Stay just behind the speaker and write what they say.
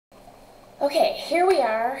Okay, here we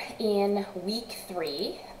are in week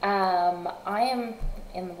 3. I am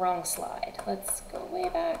in the wrong slide. Let's go way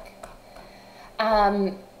back.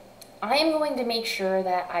 I am going to make sure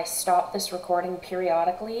that I stop this recording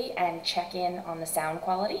periodically and check in on the sound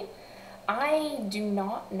quality. I do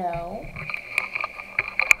not know,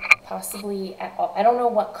 possibly at all, I don't know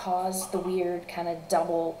what caused the weird kind of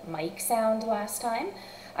double mic sound last time.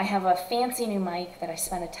 I have a fancy new mic that I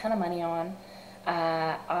spent a ton of money on.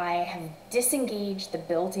 I have disengaged the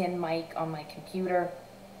built-in mic on my computer.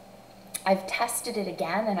 I've tested it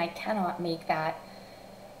again and I cannot make that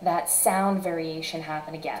sound variation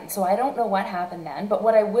happen again. So I don't know what happened then, but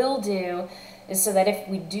what I will do is, so that if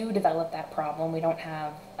we do develop that problem, we don't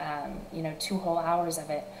have 2 whole hours of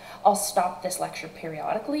it, I'll stop this lecture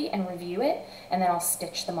periodically and review it, and then I'll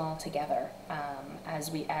stitch them all together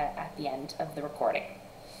at the end of the recording.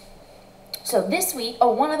 So this week,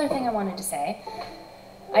 one other thing I wanted to say.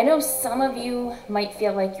 I know some of you might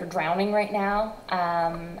feel like you're drowning right now,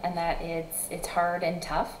 and that it's hard and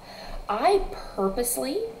tough. I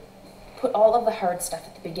purposely put all of the hard stuff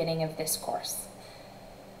at the beginning of this course.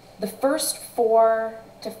 The first 4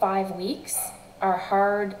 to 5 weeks are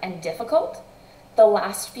hard and difficult. The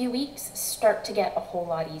last few weeks start to get a whole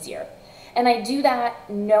lot easier. And I do that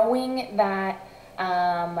knowing that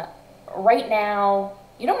right now,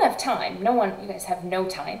 you don't have time. You guys have no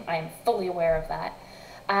time. I am fully aware of that.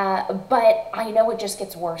 But I know it just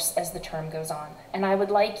gets worse as the term goes on. And I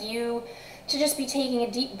would like you to just be taking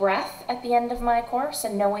a deep breath at the end of my course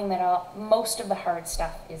and knowing that most of the hard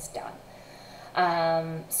stuff is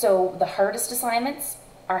done. So the hardest assignments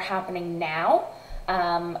are happening now.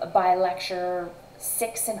 By lecture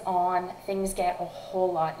 6 and on, things get a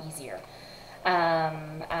whole lot easier.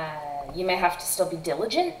 You may have to still be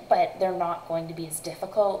diligent, but they're not going to be as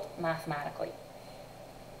difficult mathematically.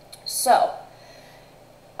 So,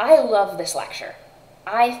 I love this lecture.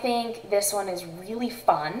 I think this one is really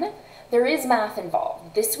fun. There is math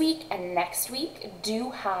involved. This week and next week do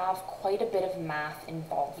have quite a bit of math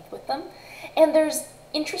involved with them, and there's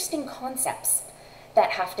interesting concepts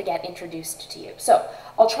that have to get introduced to you. So,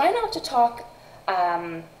 I'll try not to talk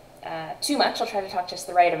too much. I'll try to talk just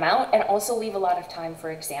the right amount and also leave a lot of time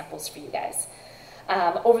for examples for you guys.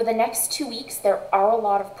 Over the next 2 weeks, there are a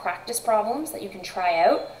lot of practice problems that you can try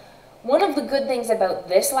out. One of the good things about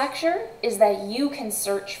this lecture is that you can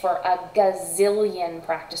search for a gazillion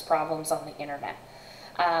practice problems on the internet.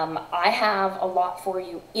 I have a lot for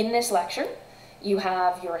you in this lecture. You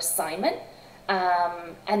have your assignment,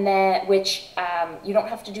 and then you don't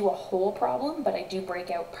have to do a whole problem, but I do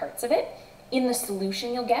break out parts of it. In the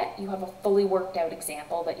solution you have a fully worked out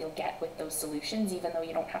example that you'll get with those solutions, even though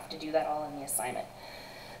you don't have to do that all in the assignment.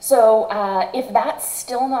 So if that's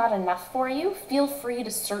still not enough for you, feel free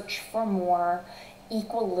to search for more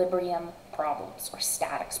equilibrium problems or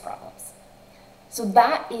statics problems. So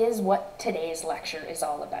that is what today's lecture is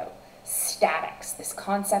all about. Statics, this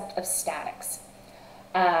concept of statics.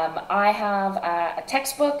 I have a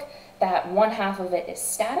textbook that one half of it is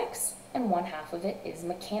statics and one half of it is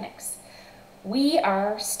mechanics. We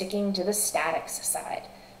are sticking to the statics side.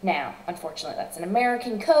 Now, unfortunately, that's an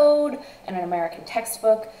American code and an American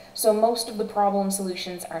textbook, so most of the problem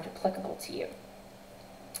solutions aren't applicable to you.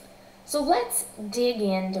 So let's dig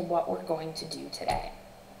into what we're going to do today.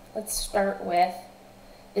 Let's start with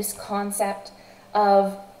this concept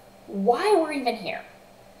of why we're even here.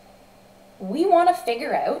 We want to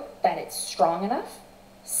figure out that it's strong enough,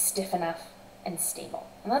 stiff enough, and stable.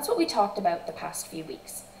 And that's what we talked about the past few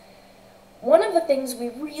weeks. One of the things we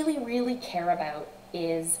really, really care about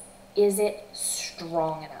is it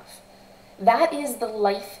strong enough? That is the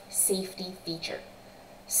life safety feature.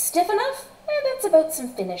 Stiff enough? That's about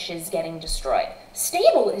some finishes getting destroyed.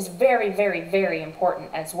 Stable is very, very, very important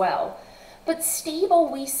as well. But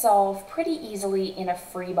stable we solve pretty easily in a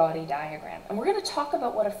free body diagram. And we're going to talk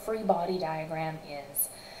about what a free body diagram is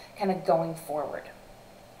kind of going forward.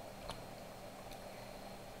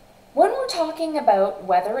 When we're talking about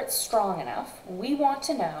whether it's strong enough, we want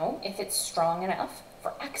to know if it's strong enough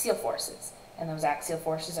for axial forces. And those axial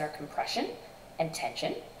forces are compression and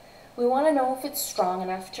tension. We want to know if it's strong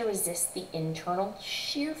enough to resist the internal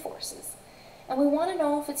shear forces. And we want to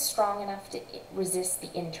know if it's strong enough to resist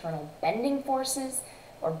the internal bending forces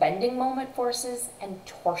or bending moment forces and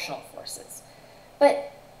torsional forces.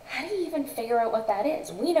 But how do you even figure out what that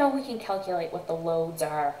is? We know we can calculate what the loads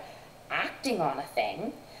are acting on a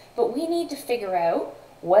thing, but we need to figure out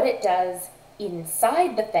what it does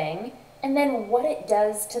inside the thing and then what it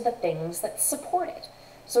does to the things that support it.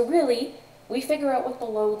 So really, we figure out what the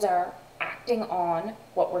loads are acting on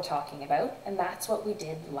what we're talking about, and that's what we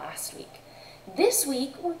did last week. This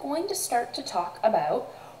week, we're going to start to talk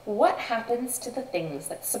about what happens to the things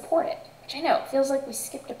that support it, which I know, it feels like we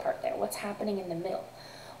skipped a part there. What's happening in the middle?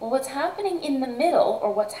 Well, what's happening in the middle,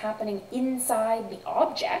 or what's happening inside the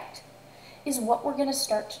object, is what we're going to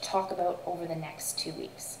start to talk about over the next 2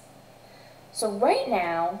 weeks. So right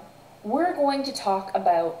now, we're going to talk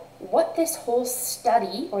about what this whole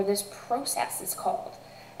study or this process is called,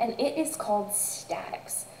 and it is called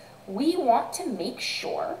statics. We want to make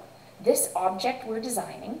sure this object we're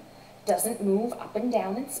designing doesn't move up and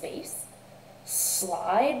down in space,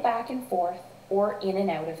 slide back and forth, or in and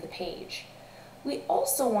out of the page. We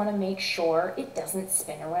also want to make sure it doesn't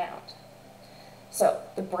spin around. So,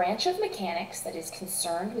 the branch of mechanics that is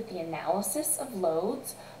concerned with the analysis of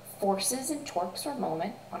loads, forces, and torques or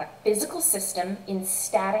moment on a physical system in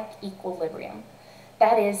static equilibrium,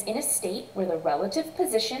 that is, in a state where the relative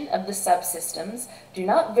position of the subsystems do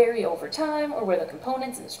not vary over time or where the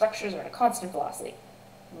components and the structures are at a constant velocity.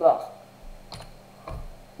 Blah.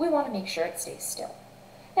 We want to make sure it stays still.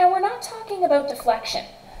 Now, we're not talking about deflection.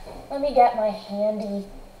 Let me get my handy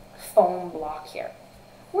foam block here.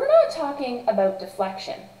 We're not talking about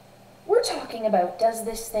deflection. We're talking about, does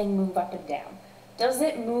this thing move up and down? Does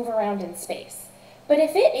it move around in space? But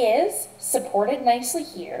if it is supported nicely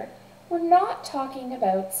here, we're not talking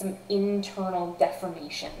about some internal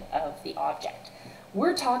deformation of the object.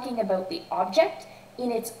 We're talking about the object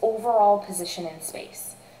in its overall position in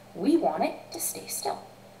space. We want it to stay still.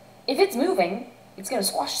 If it's moving, it's going to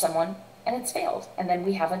squash someone, and it's failed, and then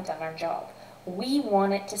we haven't done our job. We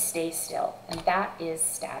want it to stay still, and that is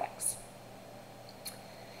statics.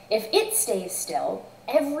 If it stays still,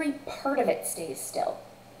 every part of it stays still.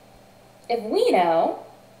 If we know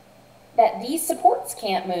that these supports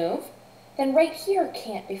can't move, then right here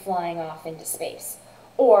can't be flying off into space.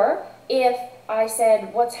 Or if I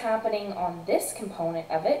said what's happening on this component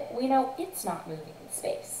of it, we know it's not moving in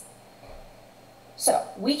space. So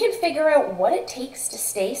we can figure out what it takes to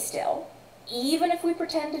stay still, even if we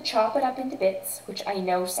pretend to chop it up into bits, which I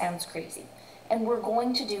know sounds crazy. And we're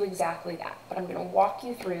going to do exactly that, but I'm going to walk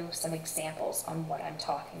you through some examples on what I'm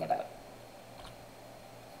talking about.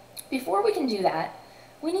 Before we can do that,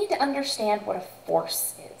 we need to understand what a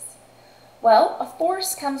force is. Well, a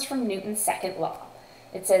force comes from Newton's second law.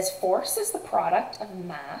 It says force is the product of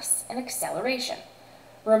mass and acceleration.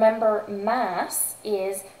 Remember, mass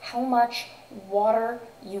is how much water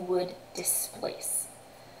you would displace.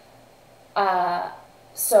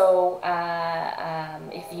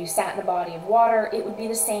 If you sat in a body of water, it would be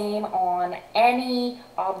the same on any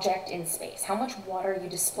object in space. How much water you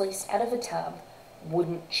displaced out of a tub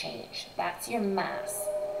wouldn't change. That's your mass.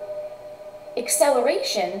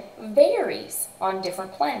 Acceleration varies on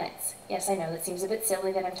different planets. Yes, I know that seems a bit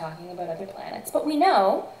silly that I'm talking about other planets, but we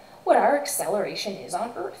know what our acceleration is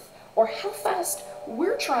on Earth, or how fast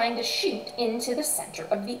we're trying to shoot into the center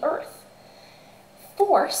of the Earth.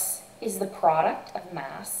 Force is the product of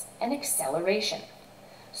mass and acceleration.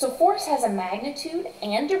 So force has a magnitude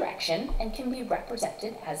and direction and can be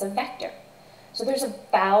represented as a vector. So there's a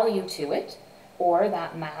value to it, or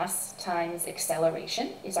that mass times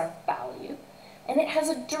acceleration is our value, and it has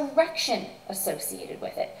a direction associated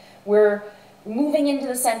with it. We're moving into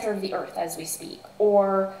the center of the Earth as we speak,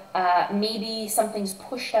 or maybe something's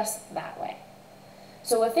pushed us that way.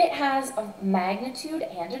 So if it has a magnitude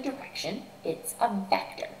and a direction, it's a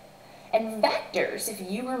vector. And vectors, if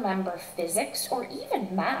you remember physics or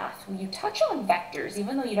even math, you touch on vectors,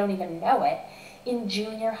 even though you don't even know it, in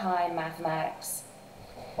junior high mathematics.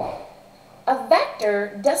 A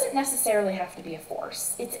vector doesn't necessarily have to be a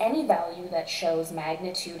force. It's any value that shows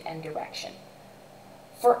magnitude and direction.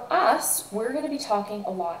 For us, we're going to be talking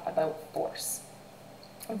a lot about force.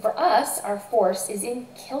 And for us, our force is in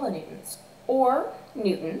kilonewtons, or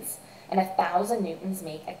newtons, and 1,000 newtons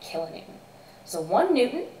make a kilonewton. So 1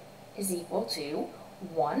 newton is equal to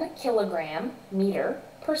 1 kilogram meter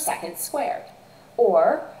per second squared,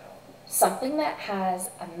 or something that has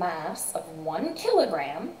a mass of 1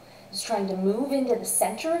 kilogram is trying to move into the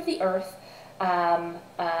center of the Earth at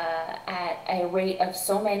a rate of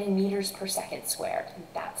so many meters per second squared. And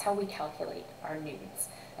that's how we calculate our newtons.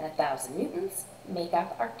 And 1,000 newtons make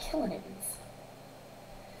up our kilonewtons.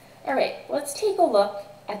 All right, let's take a look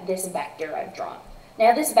at this vector I've drawn.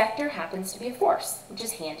 Now this vector happens to be a force, which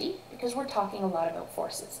is handy because we're talking a lot about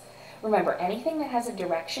forces. Remember, anything that has a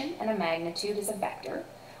direction and a magnitude is a vector.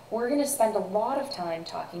 We're going to spend a lot of time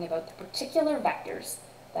talking about the particular vectors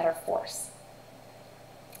that are force.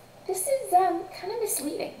 This is kind of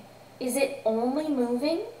misleading. Is it only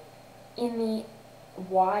moving in the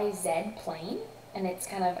YZ plane, and it's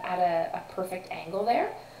kind of at a perfect angle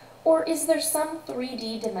there? Or is there some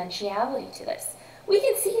 3D dimensionality to this? We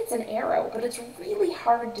can see it's an arrow, but it's really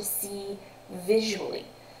hard to see visually.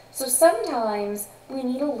 So sometimes we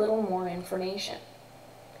need a little more information.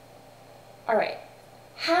 All right,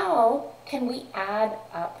 how can we add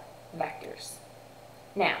up vectors?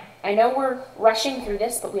 Now, I know we're rushing through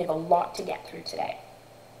this, but we have a lot to get through today.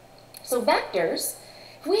 So vectors,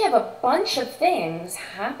 if we have a bunch of things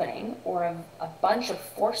happening, or a bunch of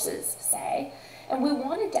forces, say, and we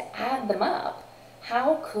wanted to add them up,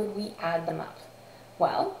 how could we add them up?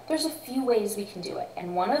 Well, there's a few ways we can do it,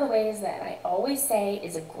 and one of the ways that I always say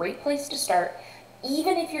is a great place to start,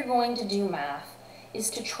 even if you're going to do math, is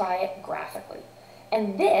to try it graphically.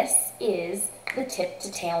 And this is the tip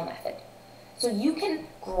to tail method. So you can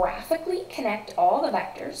graphically connect all the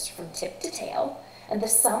vectors from tip to tail, and the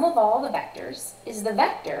sum of all the vectors is the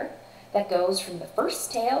vector that goes from the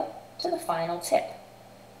first tail to the final tip.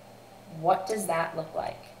 What does that look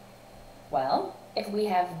like? Well, if we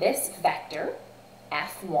have this vector,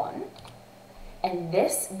 F1, and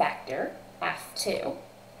this vector, F2,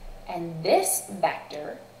 and this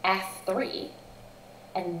vector, F3,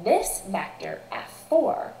 and this vector,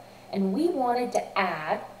 F4, and we wanted to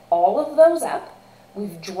add all of those up,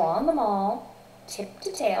 we've drawn them all tip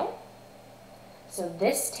to tail. So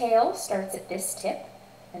this tail starts at this tip,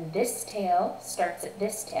 and this tail starts at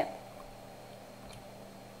this tip.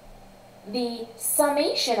 The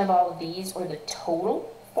summation of all of these, or the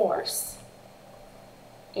total force,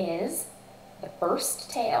 is the first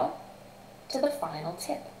tail to the final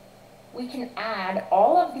tip. We can add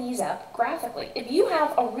all of these up graphically. If you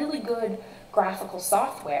have a really good graphical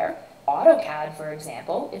software, AutoCAD for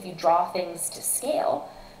example, if you draw things to scale,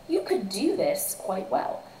 you could do this quite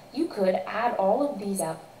well. You could add all of these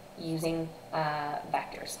up using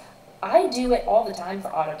vectors. I do it all the time for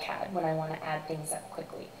AutoCAD when I want to add things up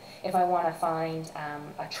quickly. If I want to find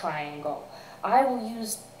a triangle, I will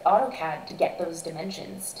use AutoCAD to get those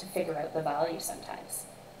dimensions to figure out the value sometimes.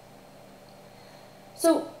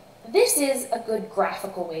 So this is a good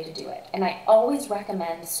graphical way to do it, and I always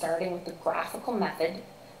recommend starting with the graphical method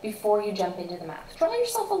before you jump into the math. Draw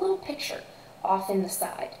yourself a little picture off in the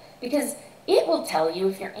side, because it will tell you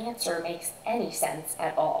if your answer makes any sense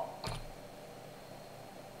at all.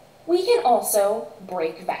 We can also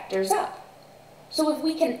break vectors up. So if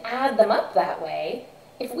we can add them up that way,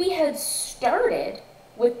 if we had started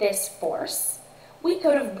with this force, we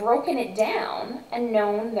could have broken it down and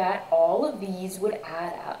known that all of these would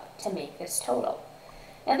add up to make this total.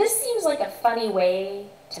 Now this seems like a funny way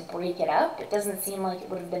to break it up. It doesn't seem like it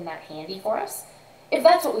would have been that handy for us. If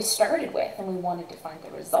that's what we started with and we wanted to find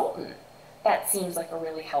the resultant, that seems like a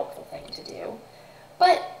really helpful thing to do.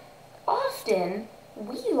 But often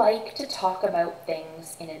we like to talk about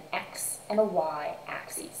things in an X and a Y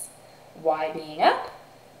axes. Y being up,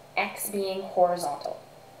 X being horizontal.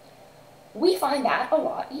 We find that a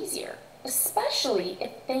lot easier, especially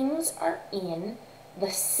if things are in the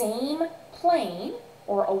same plane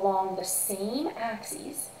or along the same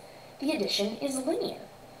axes. The addition is linear.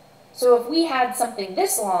 So if we had something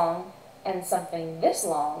this long and something this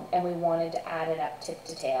long and we wanted to add it up tip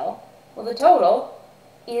to tail, well, the total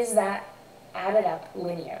is that added up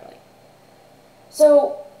linearly.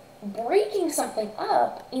 So breaking something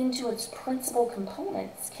up into its principal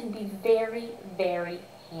components can be very, very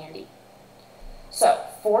handy. So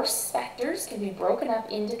force vectors can be broken up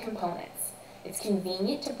into components. It's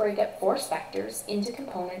convenient to break up force vectors into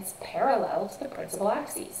components parallel to the principal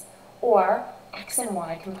axes, or X and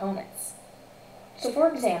Y components. So for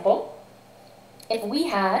example, if we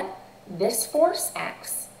had this force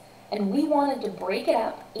X and we wanted to break it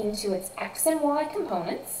up into its X and Y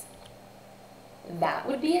components, that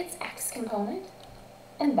would be its X component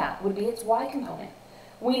and that would be its Y component.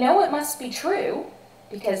 We know it must be true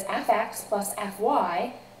because Fx plus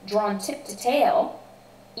Fy drawn tip to tail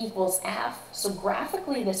equals F, so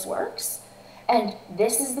graphically this works. And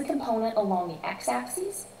this is the component along the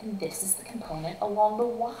x-axis, and this is the component along the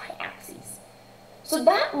y-axis. So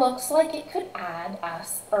that looks like it could add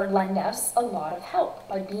us, or lend us, a lot of help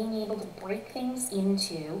by being able to break things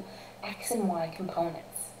into x and y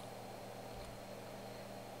components.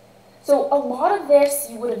 So a lot of this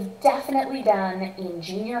you would have definitely done in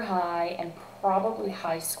junior high and probably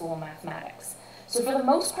high school mathematics. So for the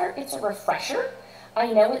most part, it's a refresher. I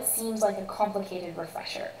know it seems like a complicated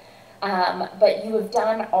refresher. But you have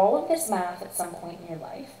done all of this math at some point in your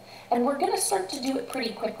life, and we're going to start to do it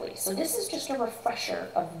pretty quickly. So this is just a refresher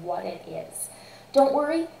of what it is. Don't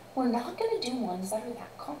worry, we're not going to do ones that are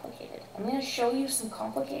that complicated. I'm going to show you some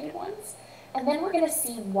complicated ones, and then we're going to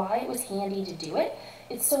see why it was handy to do it.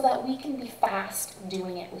 It's so that we can be fast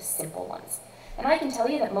doing it with simple ones. And I can tell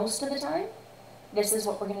you that most of the time, this is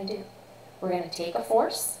what we're going to do. We're going to take a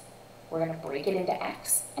force, we're going to break it into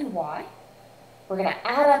x and y, we're going to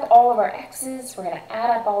add up all of our x's, we're going to add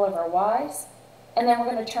up all of our y's, and then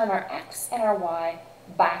we're going to turn our x and our y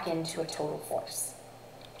back into a total force.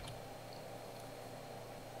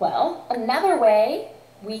 Well, another way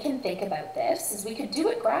we can think about this is we could do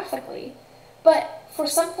it graphically, but for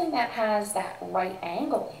something that has that right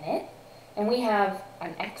angle in it, and we have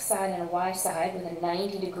an x side and a y side with a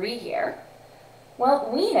 90-degree here, well,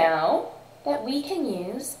 we know that we can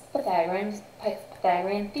use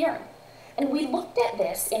Pythagorean theorem. And we looked at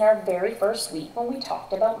this in our very first week when we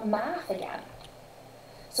talked about math again.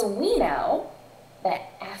 So we know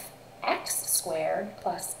that fx squared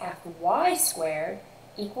plus fy squared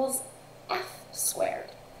equals f squared.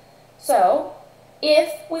 So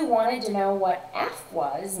if we wanted to know what f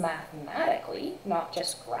was mathematically, not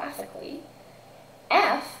just graphically,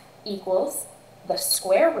 f equals the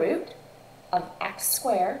square root of x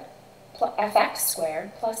squared fx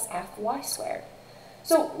squared plus fy squared.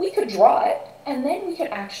 So we could draw it, and then we could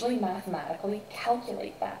actually mathematically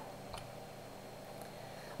calculate that.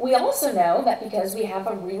 We also know that because we have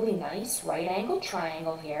a really nice right-angled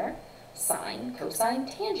triangle here, sine, cosine,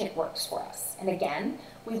 tangent works for us. And again,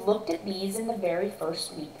 we looked at these in the very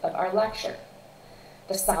first week of our lecture.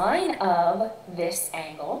 The sine of this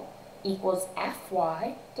angle equals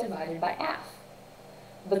fy divided by f.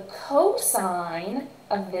 The cosine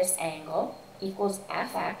of this angle equals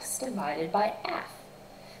fx divided by f.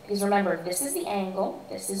 Because remember, this is the angle,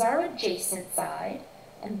 this is our adjacent side,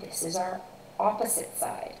 and this is our opposite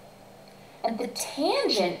side. And the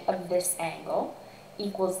tangent of this angle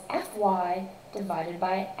equals fy divided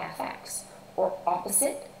by fx, or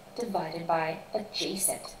opposite divided by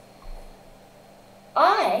adjacent.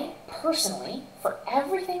 I, personally, for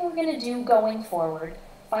everything we're going to do going forward,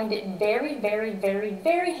 find it very, very, very,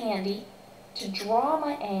 very handy to draw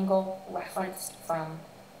my angle referenced from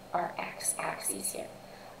our x-axis here.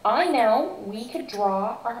 I know we could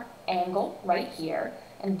draw our angle right here,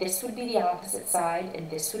 and this would be the opposite side, and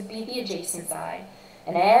this would be the adjacent side,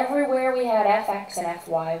 and everywhere we had fx and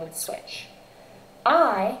fy would switch.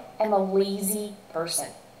 I am a lazy person.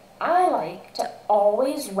 I like to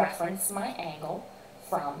always reference my angle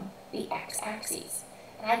from the x-axis.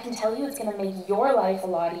 And I can tell you it's going to make your life a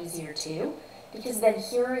lot easier too, because then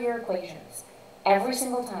here are your equations. Every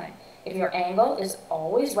single time, if your angle is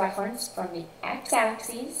always referenced from the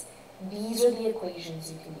x-axis, these are the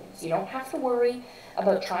equations you can use. You don't have to worry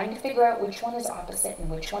about trying to figure out which one is opposite and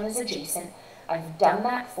which one is adjacent. I've done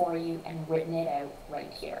that for you and written it out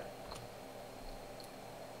right here.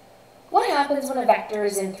 What happens when a vector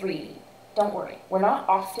is in 3D? Don't worry, we're not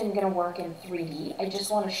often going to work in 3D. I just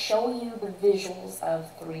want to show you the visuals of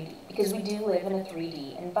 3D, because we do live in a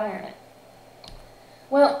 3D environment.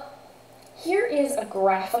 Well, here is a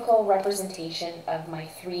graphical representation of my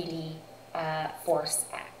 3D force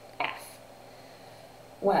F.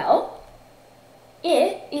 Well,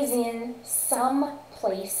 it is in some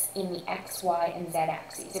place in the x, y, and z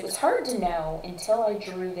axes. It was hard to know until I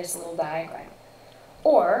drew this little diagram.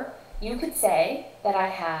 Or you could say that I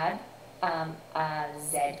had a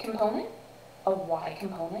z component, a y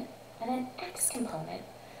component, and an x component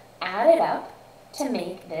added up to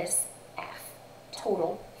make this F,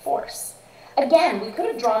 total force. Again, we could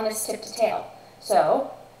have drawn this tip to tail.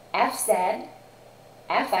 So Fz,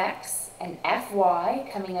 Fx, and Fy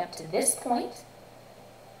coming up to this point.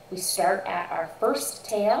 We start at our first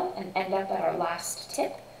tail and end up at our last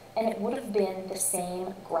tip, and it would have been the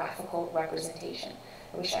same graphical representation.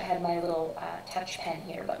 I wish I had my little touch pen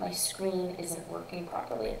here, but my screen isn't working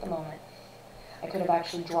properly at the moment. I could have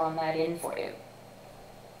actually drawn that in for you.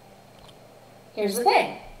 Here's the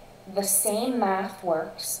thing. The same math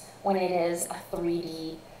works when it is a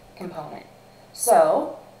 3D component.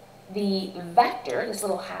 So the vector, this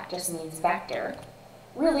little hat just means vector,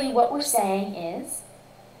 really what we're saying is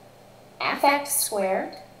fx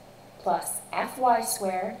squared plus fy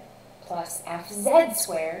squared plus fz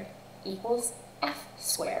squared equals f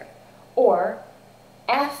squared, or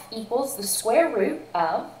f equals the square root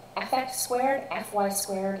of fx squared, fy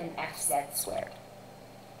squared, and fz squared.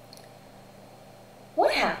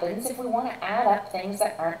 What happens if we want to add up things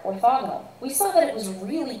that aren't orthogonal? We saw that it was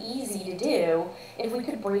really easy to do if we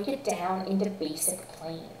could break it down into basic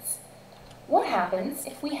planes. What happens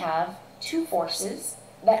if we have two forces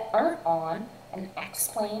that aren't on an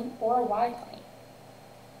x-plane or a y-plane?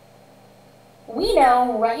 We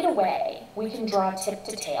know right away we can draw tip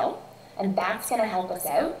to tail, and that's going to help us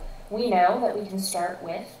out. We know that we can start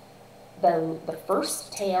with the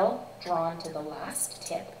first tail drawn to the last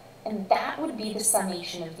tip, and that would be the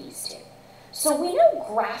summation of these two. So we know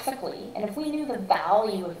graphically, and if we knew the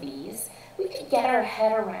value of these, we could get our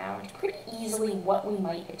head around pretty easily what we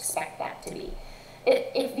might expect that to be.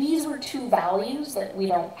 If these were two values that we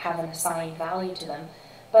don't have an assigned value to them,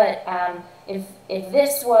 but if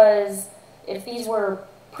these were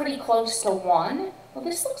pretty close to 1, well,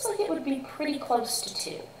 this looks like it would be pretty close to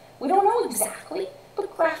 2. We don't know exactly,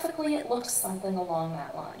 but graphically it looks something along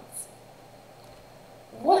that lines.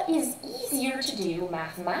 What is easier to do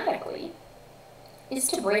mathematically is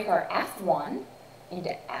to break our f1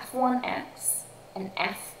 into f1x and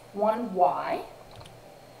f1y,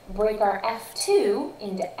 break our f2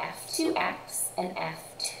 into f2x and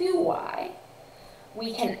f2y.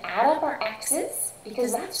 We can add up our x's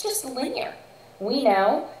because that's just linear. We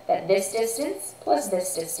know that this distance plus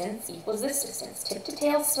this distance equals this distance. Tip to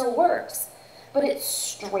tail still works, but it's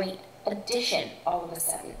straight addition all of a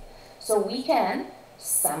sudden. So we can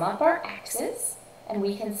sum up our x's and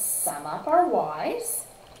we can sum up our y's,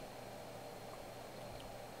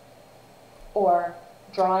 or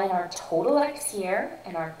draw in our total x here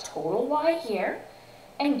and our total y here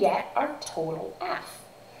and get our total f.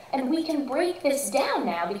 And we can break this down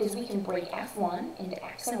now because we can break f1 into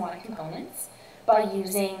x and y components by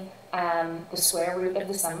using the square root of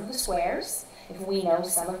the sum of the squares. If we know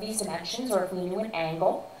some of these dimensions, or if we knew an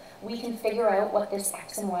angle, we can figure out what this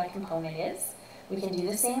x and y component is. We can do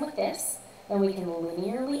the same with this. Then we can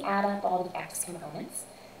linearly add up all the x components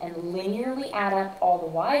and linearly add up all the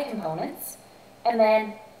y components. And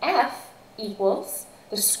then f equals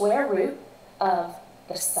the square root of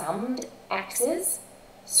the summed x's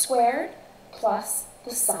squared plus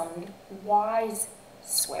the summed y's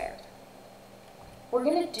squared. We're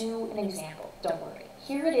going to do an example, don't worry.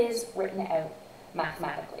 Here it is written out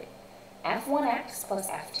mathematically. f1x plus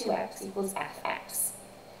f2x equals fx.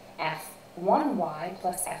 f1y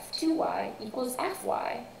plus f2y equals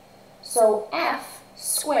fy. So f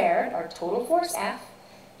squared, our total force F,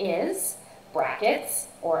 is brackets,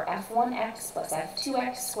 or f1x plus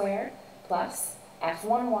f2x squared plus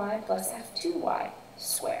f1y plus f2y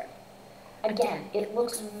squared. Again, it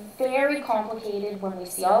looks very complicated when we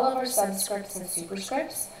see all of our subscripts and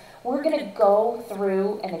superscripts. We're going to go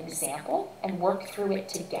through an example and work through it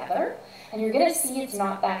together, and you're going to see it's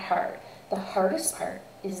not that hard. The hardest part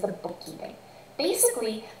is the bookkeeping.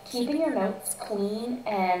 Basically, keeping your notes clean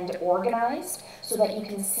and organized so that you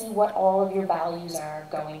can see what all of your values are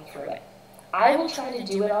going through it. I will try to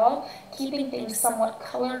do it all, keeping things somewhat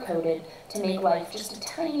color-coded to make life just a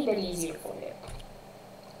tiny bit easier for you.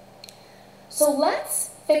 So let's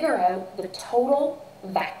figure out the total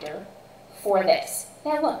vector for this.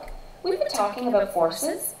 Now look, we've been talking about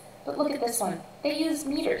forces, but look at this one. They use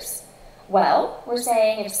meters. Well, we're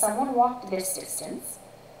saying if someone walked this distance,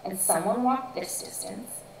 and someone walked this distance,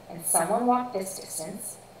 and someone walked this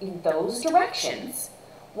distance, in those directions,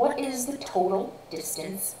 what is the total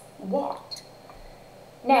distance walked?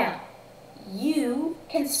 Now, you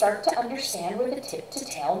can start to understand where the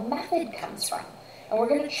tip-to-tail method comes from. And we're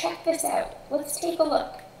going to check this out. Let's take a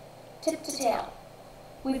look. Tip to tail.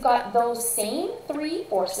 We've got those same three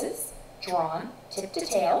forces drawn tip to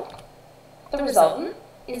tail. The resultant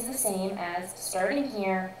is the same as starting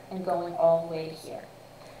here and going all the way to here.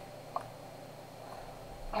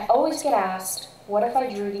 I always get asked, what if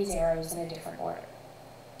I drew these arrows in a different order?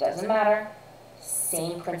 Doesn't matter.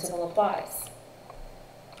 Same principle applies.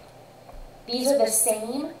 These are the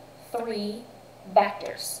same three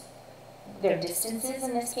vectors. Their distances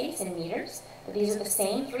in this case in meters, but these are the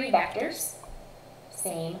same three vectors,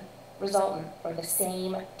 same resultant, or the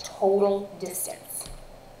same total distance.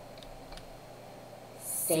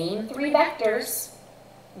 Same three vectors,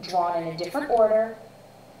 drawn in a different order,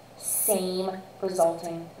 same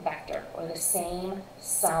resulting vector, or the same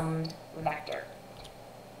summed vector.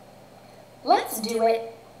 Let's do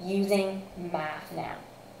it using math now.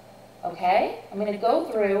 Okay? I'm going to go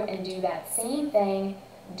through and do that same thing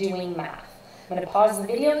doing math. I'm going to pause the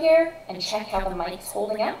video here and check how the mic's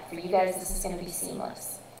holding out. For you guys, this is going to be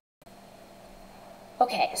seamless.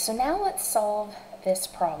 Okay, so now let's solve this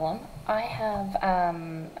problem.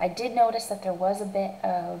 I did notice that there was a bit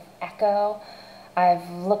of echo. I've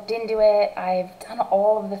looked into it. I've done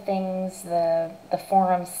all of the things the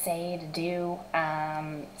forums say to do.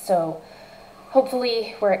 So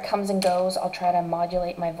hopefully where it comes and goes, I'll try to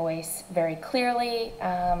modulate my voice very clearly.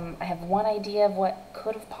 I have one idea of what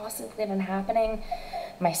could have possibly been happening.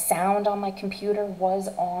 My sound on my computer was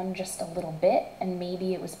on just a little bit, and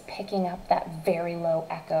maybe it was picking up that very low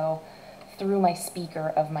echo through my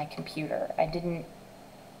speaker of my computer. I didn't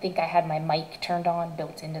think I had my mic turned on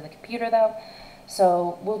built into the computer though,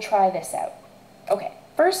 so we'll try this out. Okay,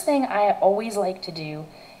 first thing I always like to do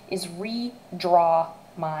is redraw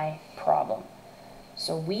my problem.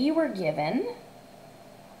 So we were given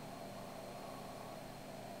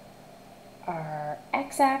our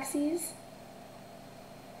x-axes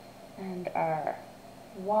and our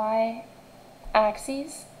y-axes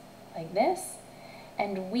like this,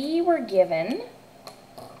 and we were given,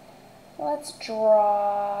 let's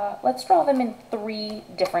draw them in 3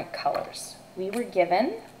 different colors. We were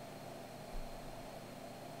given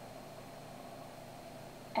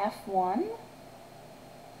F1,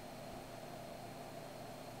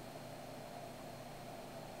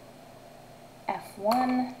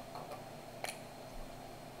 F1,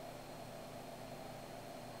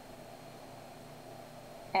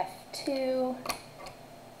 F2,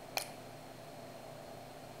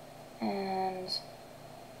 and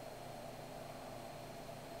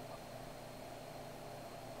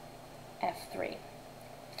F3.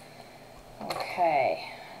 Okay.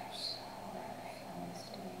 So where are my phones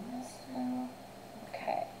doing this now?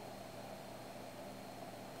 Okay.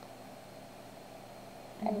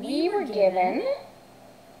 And we were given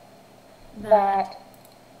that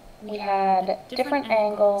we had different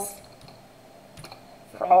angles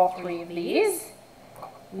for all 3 of these.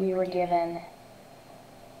 We were given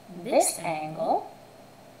this angle.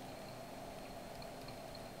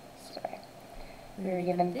 Sorry. We were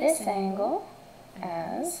given this angle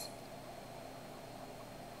as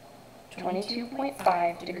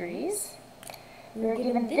 22.5 degrees. We were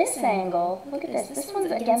given this angle, look at this, this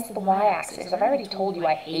one's against the y-axis. I've already told you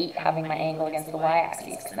I hate having my angle against the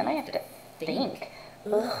y-axis, because then I have to think.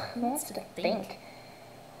 Ugh, who wants to think?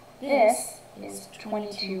 This is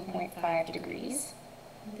 22.5 degrees.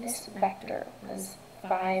 This vector was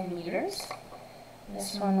 5 meters.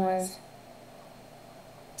 This one was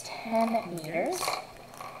 10 meters.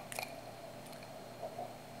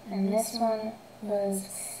 And this one was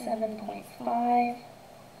 7.5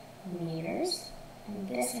 meters. And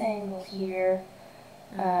this angle here,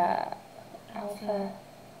 alpha,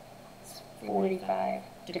 is 45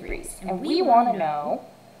 degrees. And we want to know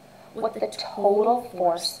what the total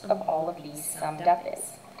force of all of these summed up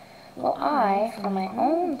is. Well, I, for my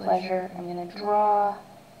own pleasure, I'm going to draw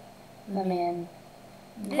them in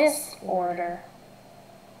this order.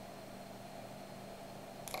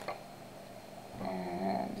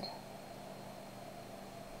 And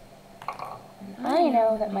I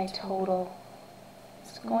know that my total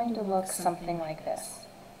is going to look something like this.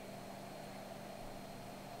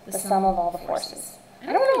 The sum of all the forces.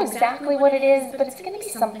 I don't know exactly what it is, but it's going to be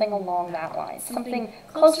something along that line. Something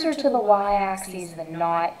closer to the y-axis than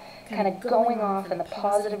not, kind of going off in the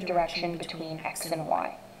positive direction between x and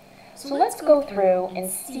y. So let's go through and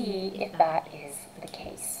see if that is the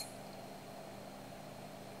case.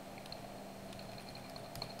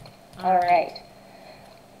 Alright.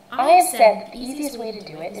 I have said that the easiest way to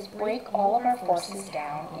do it is break all of our forces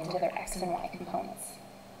down into their x and y components.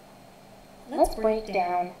 Let's break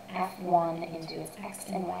down F1 into its x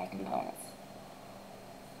and y components.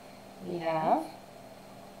 We have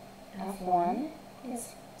F1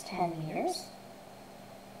 is 10 meters.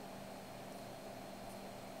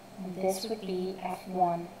 And this would be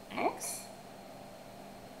F1x.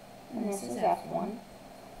 And this is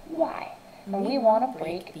F1y. And we want to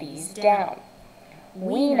break these down.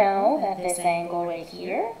 We know that this angle right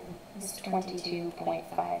here is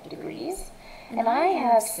 22.5 degrees. And I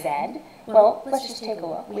have said, well, let's just take a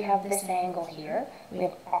look. We have this angle here. We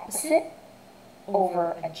have opposite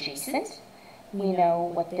over adjacent. We know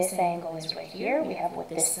what this angle is right here. We have what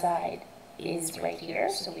this side is right here.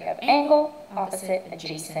 So we have angle, opposite,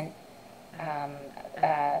 adjacent,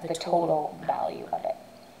 the total value of it.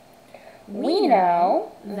 We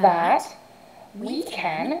know that we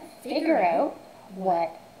can figure out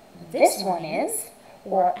what this one is,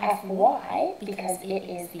 or Fy, because it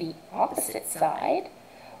is the opposite side,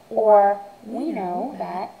 or we know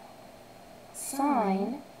that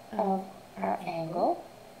sine of our angle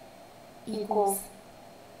equals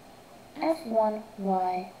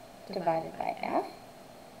F1y divided by f,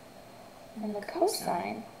 and the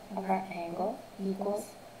cosine of our angle equals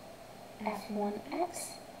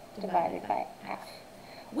F1x divided by f.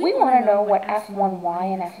 We want to know what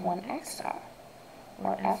F1y and F1x are,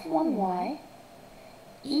 or F1y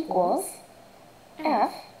equals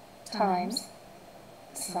f times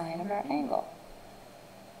the sine of our angle.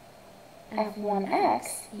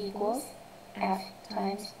 F1x equals f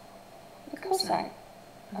times the cosine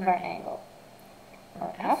of our angle.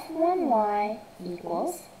 Or F1y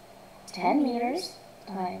equals 10 meters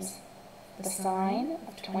times the sine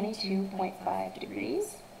of 22.5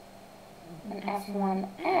 degrees. And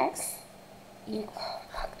F1x equals,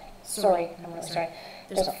 sorry, I'm really sorry.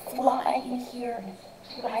 There's a fly in here and it's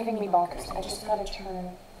driving me bonkers. I just gotta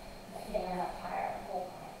turn the fan up higher. Hold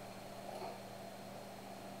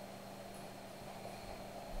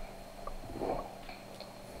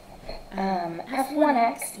on.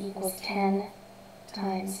 F1x equals 10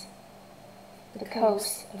 times the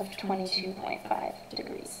cos of 22.5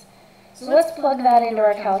 degrees. So let's plug that into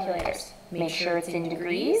our calculators. Make sure it's in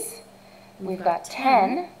degrees. We've got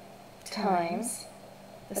 10 times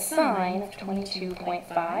the sine of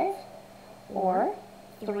 22.5, or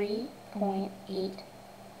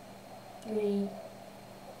 3.83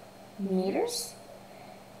 meters.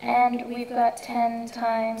 And we've got 10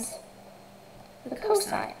 times the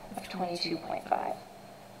cosine of 22.5,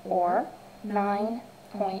 or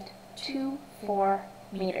 9.24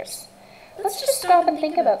 meters. Let's just stop and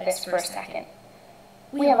think about this for a second.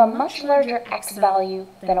 We have a much larger x value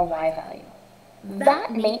than a y value.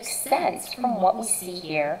 That makes sense from what we see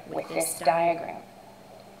here with this diagram.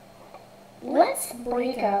 Let's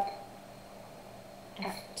break up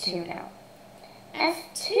F2 now.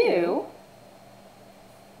 F2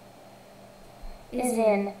 is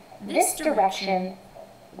in this direction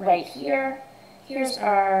right here. Here's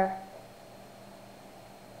our,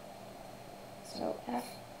 so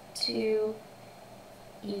F2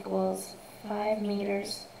 equals 5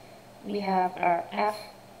 meters. We have our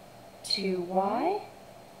F2y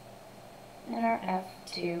and our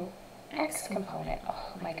F2x component.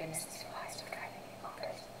 Oh my goodness, these flies are driving me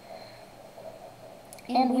bonkers.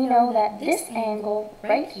 And we know that this angle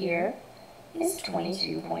right here is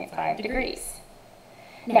 22.5 degrees.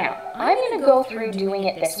 Now, I'm going to go through doing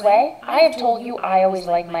it this way. I have told you I always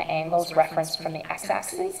like my angles referenced from the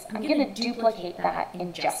x-axis. I'm going to duplicate that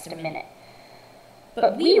in just a minute.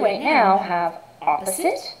 But we right now have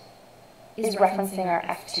opposite is referencing our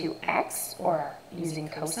F2x, or using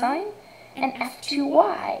cosine, and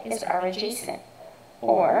F2y is our adjacent,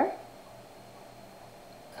 or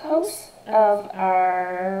cos of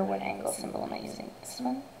our, what angle symbol am I using? This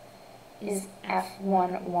one is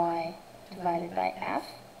F1y divided by f.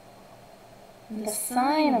 And the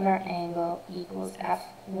sine of our angle equals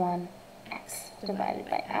F1x divided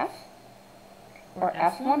by f, or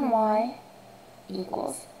F1y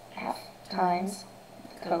equals f times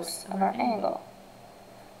the cos of our angle.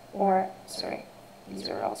 Or, sorry, these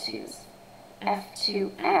are all 2's.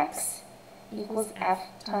 F2x equals f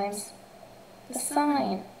times the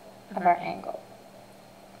sine of our angle.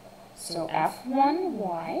 So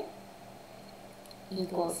F1y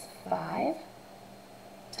equals 5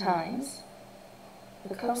 times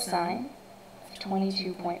the cosine of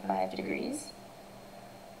 22.5 degrees,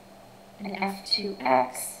 and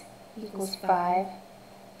F2x equals 5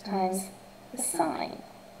 times the sine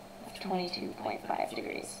of 22.5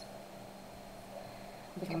 degrees.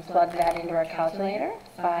 We can plug that into our calculator.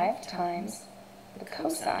 5 times the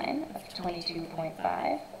cosine of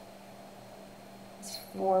 22.5 is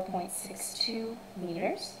 4.62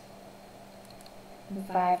 meters. And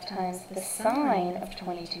 5 times the sine of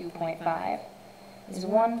 22.5 is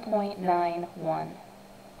 1.91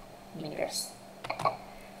 meters.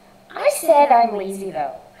 I said I'm lazy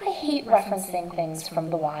though. I hate referencing things from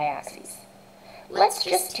the y-axis. Let's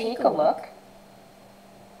just take a look.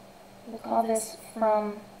 We'll call this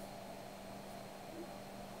from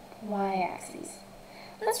y-axis.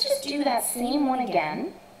 Let's just do that same one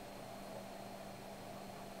again.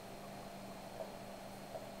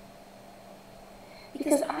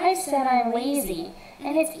 Because I said I'm lazy,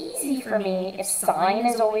 and it's easy for me if sine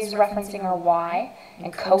is always referencing our y,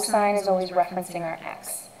 and cosine is always referencing our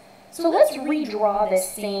x. So let's redraw this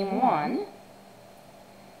same one.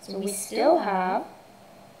 So we still have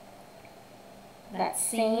that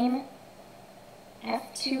same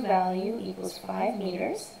F2 value equals 5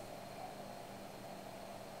 meters.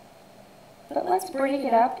 But let's break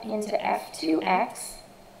it up into F2x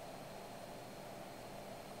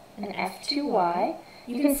and F2y.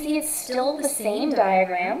 You can see it's still the same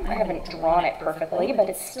diagram. I haven't drawn it perfectly, but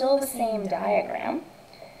it's still the same diagram.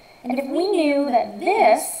 And if we knew that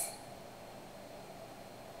this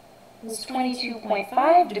was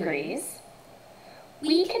 22.5 degrees,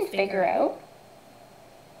 we can figure out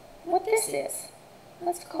what this is.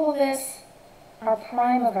 Let's call this our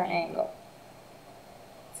prime of our angle.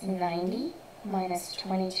 It's 90 minus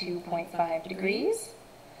 22.5 degrees.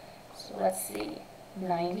 So let's see.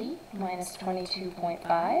 90 minus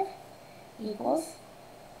 22.5 equals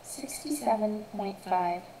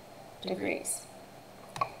 67.5 degrees.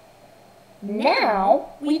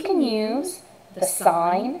 Now we can use the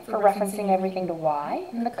sine for referencing everything to y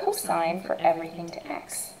and the cosine for everything to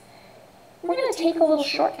x. We're going to take a little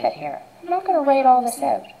shortcut here. I'm not going to write all this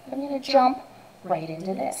out. I'm going to jump right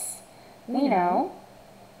into this. We know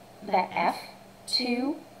that f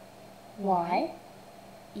 2y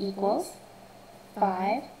equals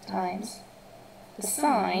 5 times the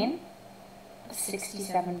sine of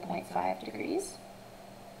 67.5 degrees,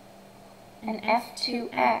 and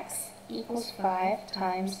f2x equals 5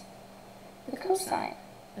 times the cosine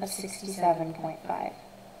of 67.5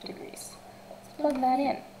 degrees. Let's plug that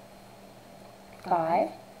in. 5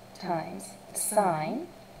 times the sine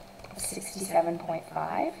of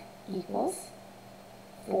 67.5 equals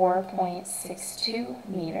 4.62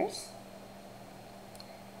 meters.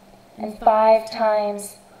 And 5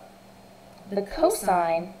 times the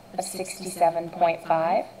cosine of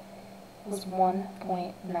 67.5 was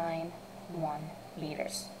 1.91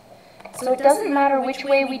 meters. So it doesn't matter which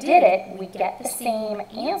way we did it, we get the same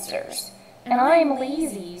answers. And I'm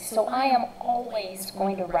lazy, so I am always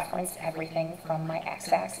going to reference everything from my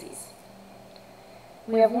x-axis.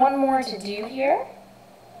 We have one more to do here.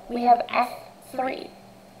 We have F3.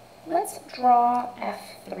 Let's draw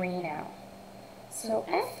F3 now. So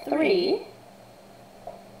F3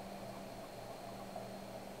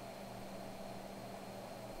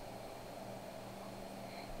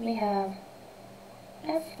 we have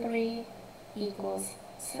F3 equals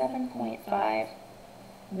 7.5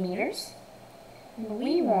 meters. And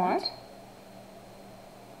we want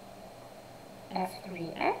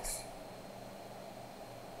F3x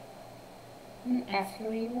and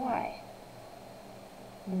F3y.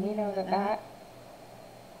 And we know that that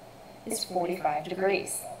is 45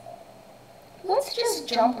 degrees. Let's just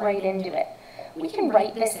jump right into it. We can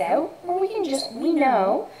write this out, or we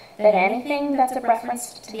know that anything that's a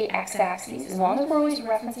reference to the x-axis, as long as we're always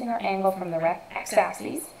referencing our angle from the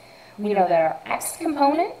x-axis, we know that our x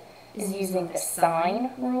component is using the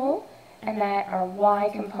sine rule, and that our y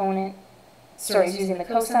component, is using the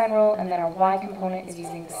cosine rule, and that our y component is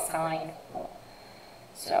using the sine rule.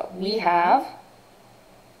 So we have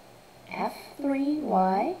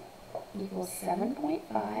F3y equals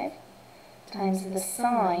 7.5 times the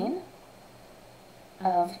sine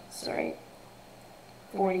of,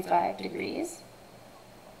 45 degrees,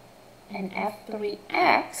 and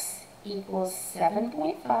F3x equals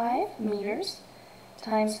 7.5 meters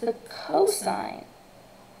times the cosine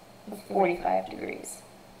of 45 degrees.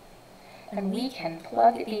 And we can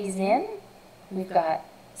plug these in. We've got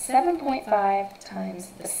 7.5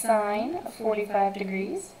 times the sine of 45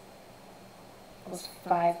 degrees equals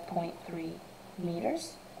 5.3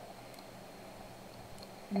 meters.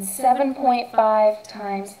 And 7.5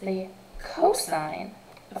 times the cosine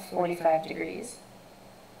of 45 degrees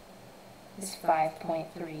is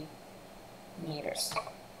 5.3 meters.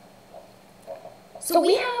 So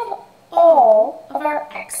we have all of our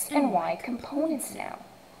x and y components now.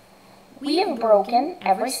 We have broken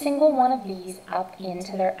every single one of these up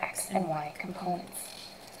into their x and y components.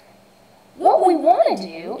 What we want to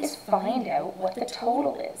do is find out what the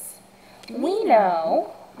total is. We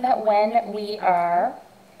know that when we are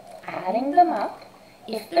adding them up,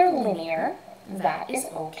 if they're linear, that is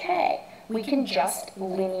okay. We can just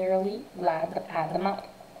linearly add them up.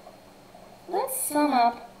 Let's sum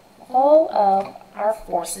up all of our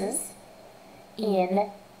forces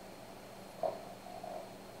in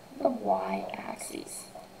the y-axis.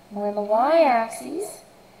 Well, in the y-axis,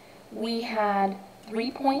 we had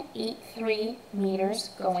 3.83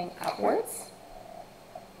 meters going upwards,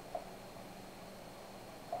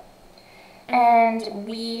 and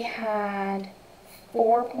we had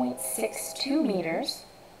 4.62 meters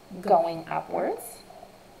going upwards,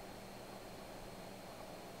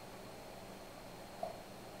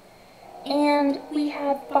 and we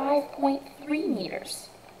had 5.3 meters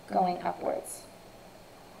going upwards.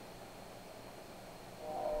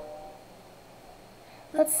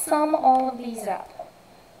 Let's sum all of these up.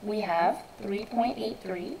 We have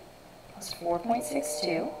 3.83 plus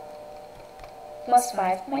 4.62 plus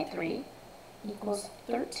 5.3 equals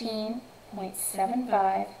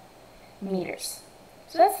 13.75 meters.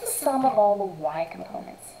 So that's the sum of all the y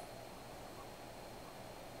components.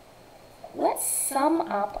 Let's sum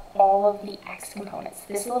up all of the x components.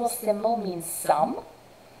 This little symbol means sum.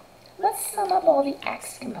 Let's sum up all the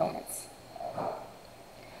x components.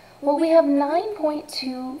 Well, we have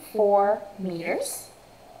 9.24 meters,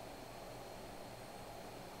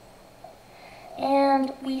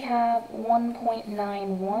 and we have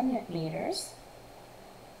 1.91 meters.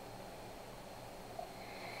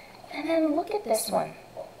 And then look at this one.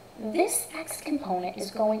 This x component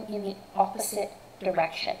is going in the opposite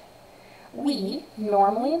direction. We,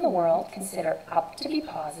 normally in the world, consider up to be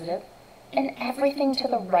positive and everything to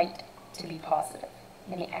the right to be positive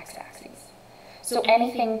in the x-axis. So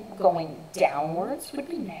anything going downwards would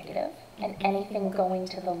be negative, and anything going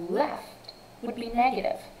to the left would be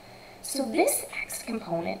negative. So this x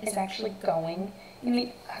component is actually going in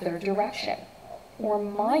the other direction, or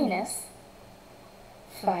minus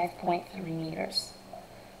 5.3 meters.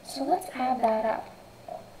 So let's add that up.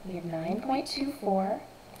 We have 9.24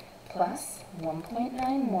 plus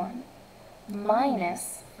 1.91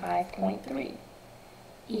 minus 5.3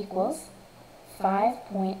 equals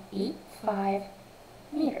 5.85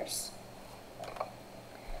 meters.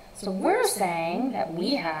 So we're saying that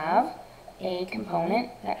we have a component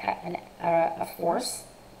that a force,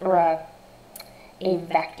 or a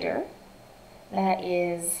vector that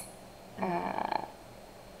is,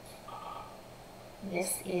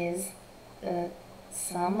 this is the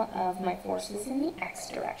sum of my forces in the x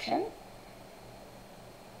direction.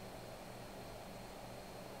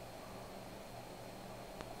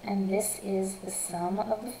 And this is the sum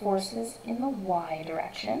of the forces in the y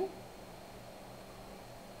direction.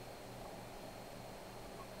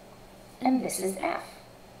 And this is F.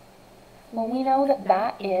 Well, we know that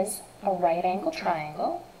that is a right angle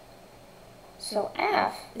triangle. So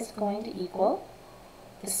F is going to equal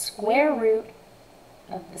the square root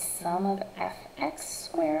of the sum of fx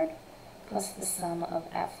squared plus the sum of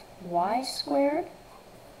fy squared,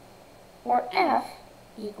 or F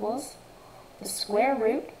equals the square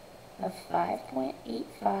root of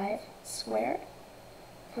 5.85 squared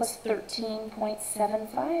plus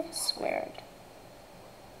 13.75 squared.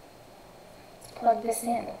 Let's plug this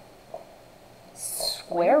in.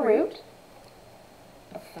 Square root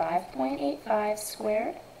of 5.85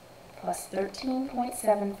 squared plus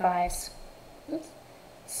 13.75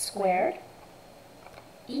 squared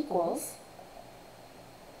equals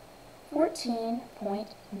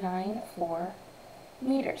 14.94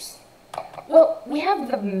 meters. Well, we have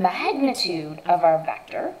the magnitude of our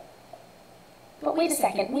vector, but wait a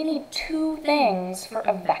second, we need two things for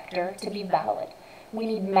a vector to be valid. We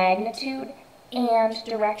need magnitude and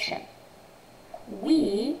direction.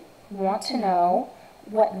 We want to know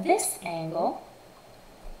what this angle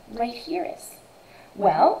right here is.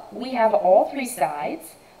 Well, we have all three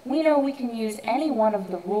sides. We know we can use any one of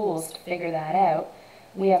the rules to figure that out.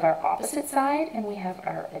 We have our opposite side and we have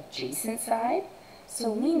our adjacent side.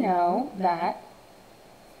 So we know that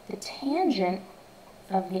the tangent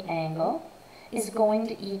of the angle is going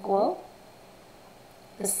to equal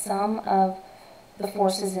the sum of the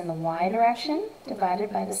forces in the y direction divided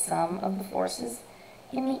by the sum of the forces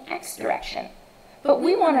in the x direction. But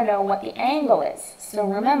we want to know what the angle is. So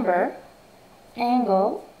remember,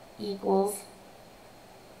 angle equals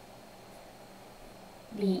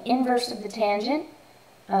the inverse of the tangent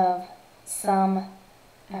of sum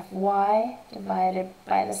fy divided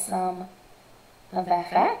by the sum of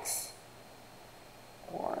fx,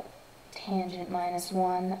 or tangent minus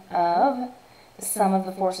 1 of the sum of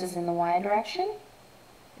the forces in the y direction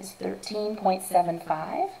is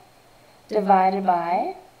 13.75 divided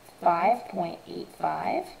by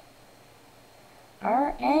 5.85.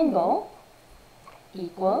 Our angle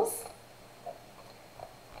equals,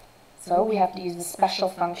 so we have to use the special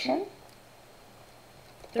function,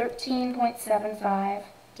 13.75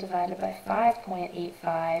 divided by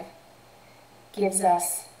 5.85 gives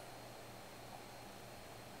us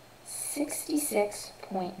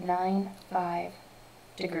 66.95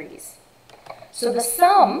 degrees. So the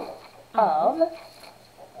sum of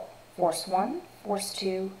force 1, force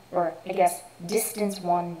 2, or I guess distance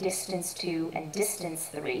 1, distance 2, and distance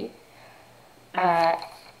 3,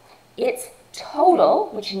 its total,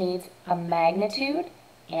 which needs a magnitude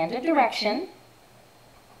and a direction,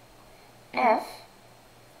 F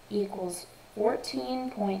equals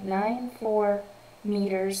 14.94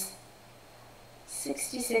 meters,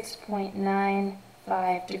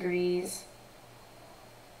 66.95 degrees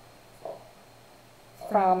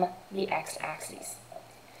from the x-axis.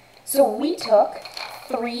 So we took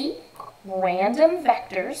three random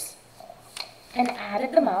vectors and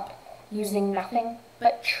added them up using nothing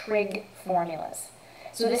but trig formulas.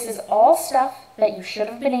 So this is all stuff that you should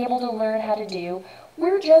have been able to learn how to do.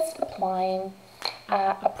 We're just applying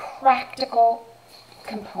a practical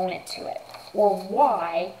component to it, or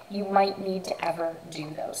why you might need to ever do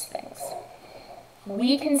those things.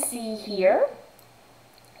 We can see here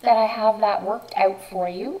that I have that worked out for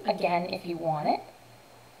you, again, if you want it.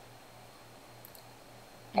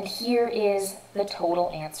 And here is the total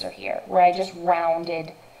answer here, where I just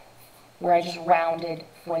rounded for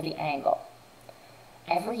the angle.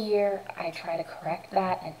 Every year I try to correct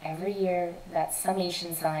that, and every year that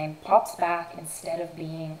summation sign pops back instead of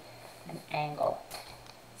being an angle.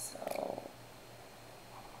 So,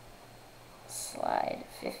 slide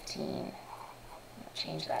 15, I'll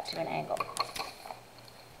change that to an angle.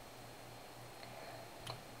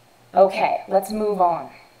 Okay, let's move on.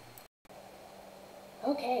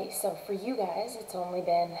 Okay, so for you guys, it's only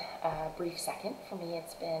been a brief second. For me,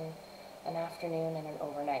 it's been an afternoon and an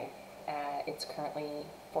overnight. It's currently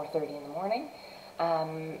 4:30 in the morning,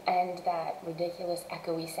 and that ridiculous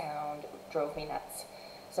echoey sound drove me nuts.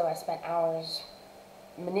 So I spent hours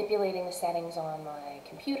manipulating the settings on my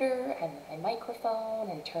computer and my microphone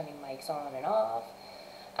and turning mics on and off.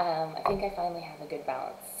 I think I finally have a good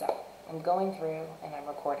balance, so I'm going through and I'm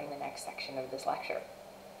recording the next section of this lecture.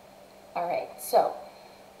 Alright, so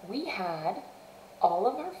we had all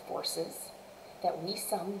of our forces that we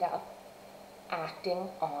summed up acting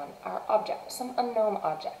on our object, some unknown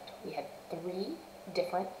object. We had 3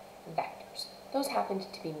 different vectors. Those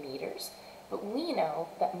happened to be meters, but we know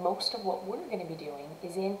that most of what we're going to be doing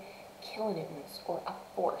is in kilonewtons, or a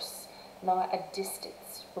force, not a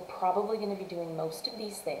distance. We're probably going to be doing most of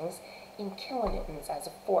these things in kilonewtons as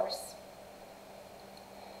a force.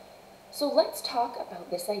 So let's talk about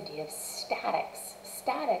this idea of statics.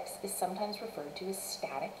 Statics is sometimes referred to as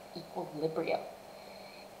static equilibrium.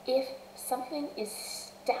 If something is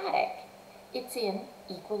static, it's in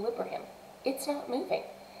equilibrium. It's not moving.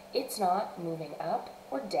 It's not moving up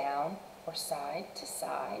or down or side to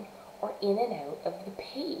side or in and out of the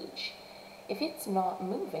page. If it's not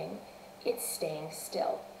moving, it's staying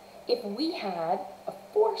still. If we had a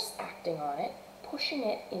force acting on it, pushing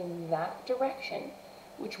it in that direction,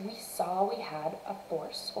 which we saw we had a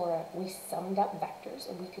force, or we summed up vectors,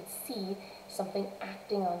 and we could see something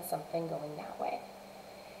acting on something going that way.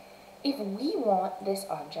 If we want this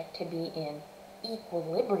object to be in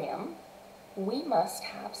equilibrium, we must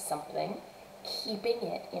have something keeping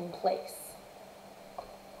it in place.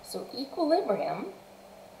 So equilibrium,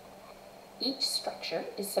 each structure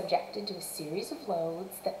is subjected to a series of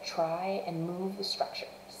loads that try and move the structure,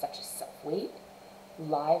 such as self-weight,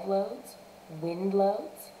 live loads, wind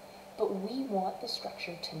loads, but we want the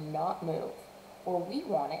structure to not move, or we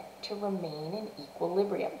want it to remain in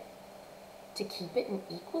equilibrium. To keep it in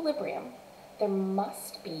equilibrium, there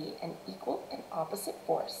must be an equal and opposite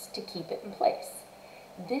force to keep it in place.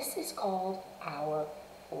 This is called our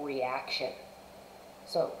reaction.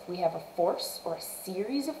 So if we have a force or a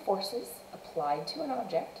series of forces applied to an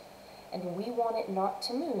object, and we want it not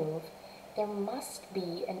to move, there must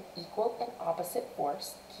be an equal and opposite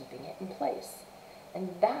force keeping it in place.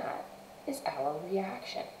 And that is our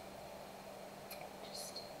reaction.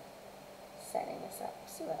 Just setting this up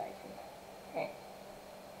so that I can, right.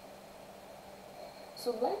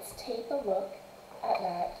 So let's take a look at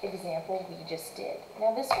that example we just did.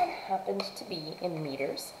 Now this one happened to be in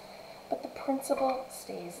meters, but the principle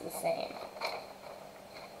stays the same.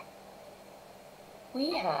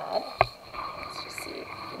 We had, let's just see if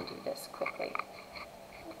we can do this quickly,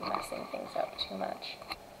 messing things up too much.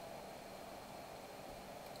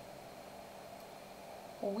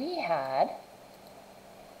 We have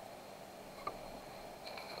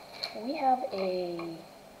an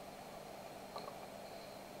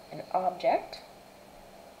object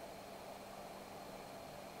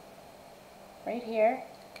right here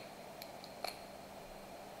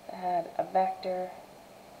that had a vector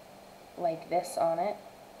like this on it,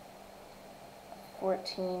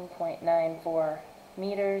 14.94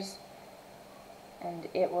 meters, and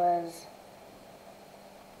it was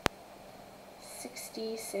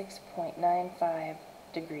 66.95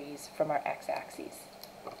 degrees from our x-axis.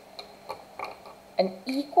 An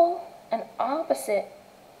equal and opposite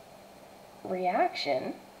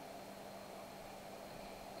reaction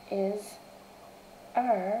is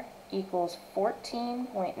R equals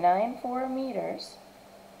 14.94 meters,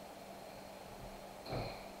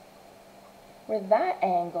 where that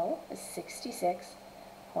angle is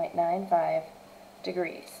 66.95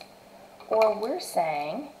 degrees. Or we're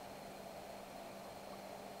saying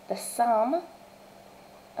the sum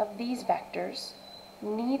of these vectors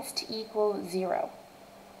needs to equal 0.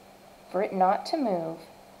 For it not to move,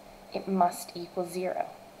 it must equal 0.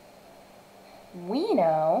 We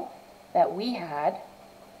know that we had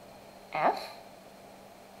F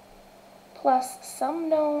plus some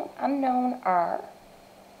unknown R,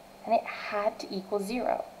 and it had to equal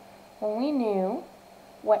 0. Well, we knew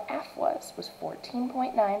what F was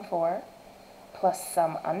 14.94 plus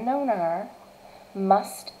some unknown R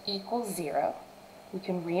must equal 0. We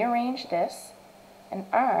can rearrange this, and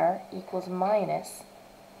R equals minus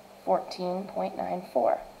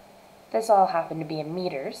 14.94. This all happened to be in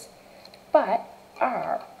meters, but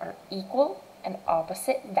R, our equal and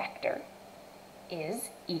opposite vector, is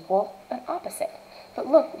equal and opposite. But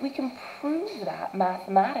look, we can prove that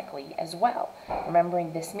mathematically as well.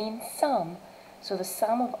 Remembering this means sum, so the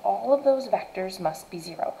sum of all of those vectors must be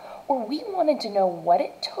 0. Or we wanted to know what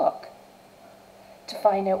it took to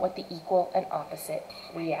find out what the equal and opposite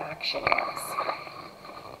reaction was.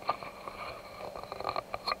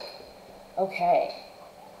 Okay,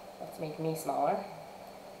 let's make me smaller.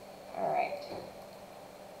 All right.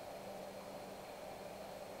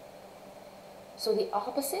 So the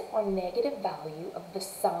opposite or negative value of the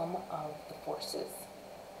sum of the forces.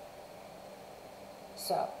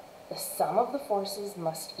 So the sum of the forces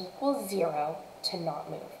must equal 0 to not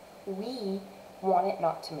move. We want it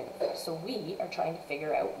not to move, so we are trying to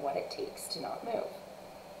figure out what it takes to not move.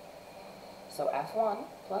 So F1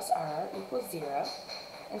 plus R equals 0,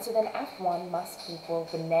 and so then F1 must equal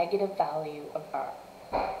the negative value of R.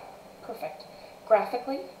 Perfect.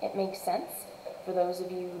 Graphically, it makes sense. For those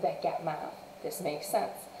of you that get math, this makes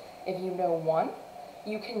sense. If you know one,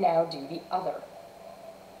 you can now do the other.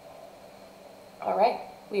 All right,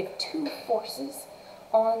 we have two forces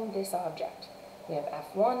on this object. We have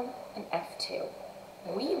F1 and F2.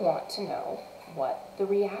 We want to know what the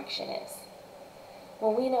reaction is.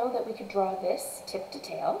 Well, we know that we could draw this tip to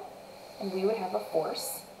tail, and we would have a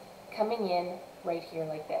force coming in right here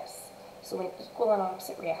like this. So an equal and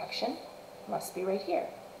opposite reaction must be right here.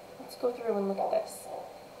 Let's go through and look at this.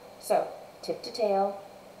 So tip to tail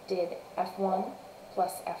did F1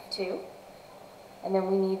 plus F2, and then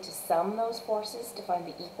we need to sum those forces to find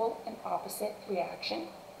the equal and opposite reaction.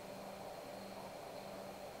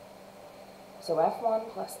 So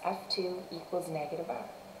F1 plus F2 equals negative R.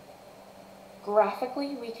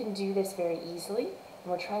 Graphically, we can do this very easily,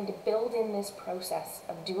 and we're trying to build in this process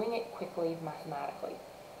of doing it quickly mathematically.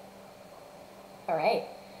 All right,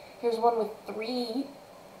 here's one with 3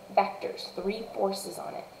 vectors, 3 forces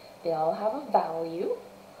on it. They all have a value,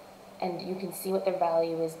 and you can see what their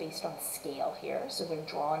value is based on scale here, so they're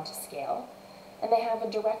drawn to scale. And they have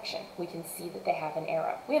a direction. We can see that they have an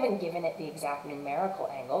arrow. We haven't given it the exact numerical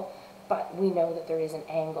angle, but we know that there is an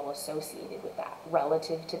angle associated with that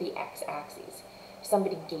relative to the x-axis. If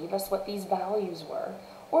somebody gave us what these values were,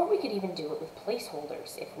 or we could even do it with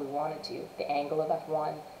placeholders if we wanted to, the angle of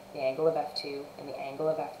F1, the angle of F2, and the angle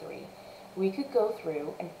of F3, we could go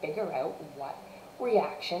through and figure out what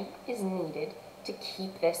reaction is needed to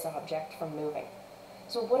keep this object from moving.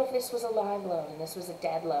 So what if this was a live load, and this was a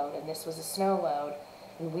dead load, and this was a snow load,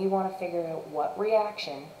 and we want to figure out what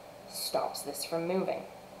reaction stops this from moving?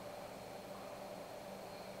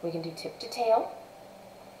 We can do tip to tail,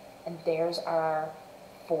 and there's our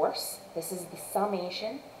force. This is the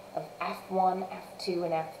summation of F1, F2,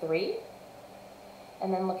 and F3.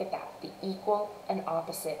 And then look at that, the equal and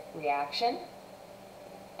opposite reaction,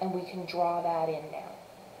 and we can draw that in now.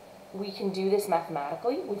 We can do this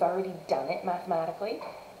mathematically. We've already done it mathematically,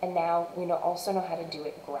 and now we also know how to do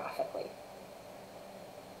it graphically.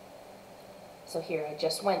 So here, I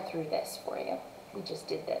just went through this for you. We just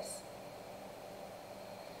did this.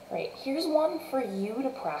 Right, here's one for you to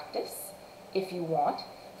practice if you want,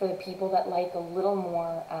 for the people that like a little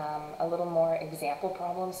more example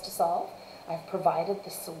problems to solve. I've provided the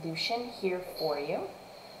solution here for you,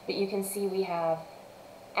 but you can see we have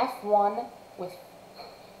F1 with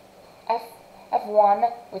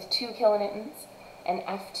 2 kilonewtons and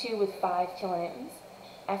F2 with 5 kilonewtons.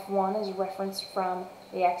 F1 is referenced from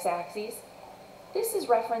the x-axis. This is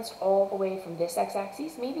referenced all the way from this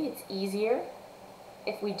x-axis. Maybe it's easier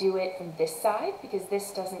if we do it from this side, because this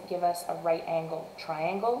doesn't give us a right angle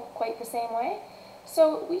triangle quite the same way.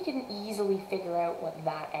 So we can easily figure out what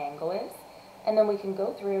that angle is, and then we can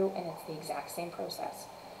go through and it's the exact same process.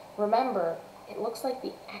 Remember, it looks like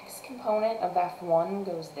the x component of F1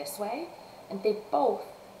 goes this way, and they both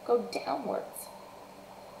go downwards.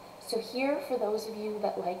 So here, for those of you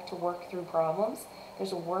that like to work through problems,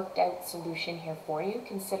 there's a worked out solution here for you.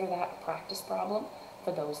 Consider that a practice problem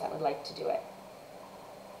for those that would like to do it.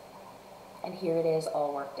 And here it is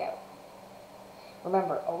all worked out.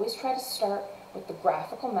 Remember, always try to start with the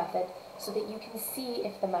graphical method so that you can see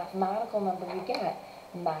if the mathematical number you get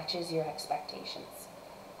matches your expectations.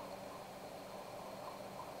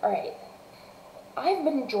 All right, I've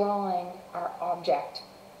been drawing our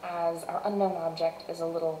unknown object as a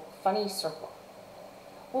little funny circle.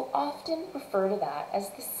 We'll often refer to that as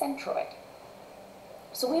the centroid.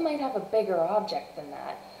 So we might have a bigger object than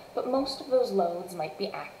that, but most of those loads might be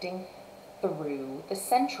acting through the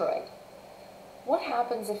centroid. What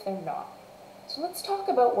happens if they're not? So let's talk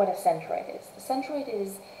about what a centroid is. The centroid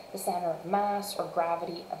is the center of mass or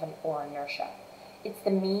gravity or inertia. It's the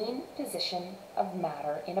mean position of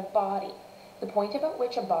matter in a body, the point about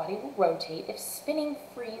which a body will rotate if spinning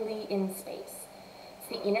freely in space. It's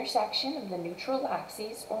the intersection of the neutral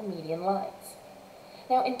axes or median lines.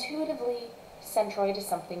 Now, intuitively, centroid is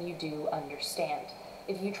something you do understand.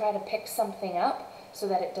 If you try to pick something up so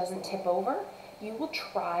that it doesn't tip over, you will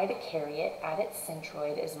try to carry it at its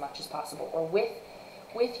centroid as much as possible, or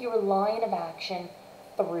with your line of action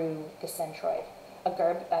through the centroid.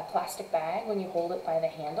 A plastic bag, when you hold it by the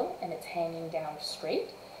handle and it's hanging down straight,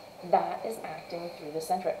 that is acting through the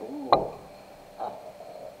centroid. Ooh,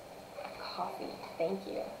 coffee, thank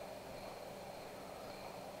you.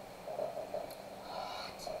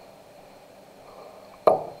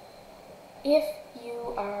 If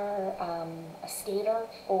you are a skater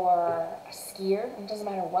or a skier, it doesn't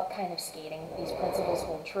matter what kind of skating, these principles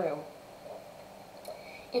hold true.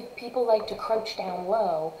 If people like to crouch down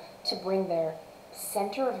low to bring their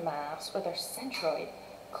center of mass or their centroid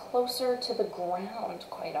closer to the ground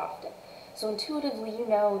quite often. So intuitively you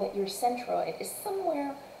know that your centroid is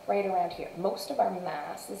somewhere right around here. Most of our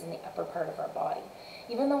mass is in the upper part of our body.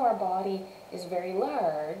 Even though our body is very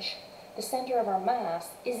large, the center of our mass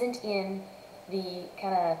isn't in the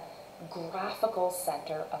kind of graphical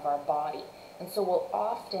center of our body. And so we'll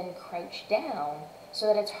often crouch down so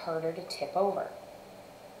that it's harder to tip over.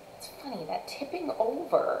 It's funny, that tipping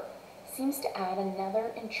over seems to add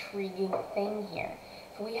another intriguing thing here.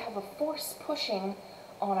 If we have a force pushing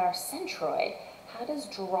on our centroid, how does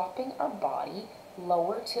dropping our body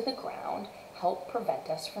lower to the ground help prevent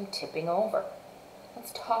us from tipping over?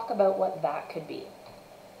 Let's talk about what that could be.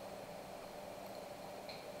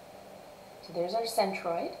 So there's our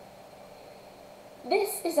centroid.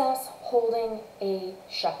 This is us holding a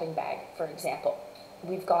shopping bag, for example.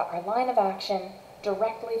 We've got our line of action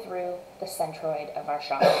directly through the centroid of our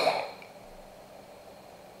shopping bag.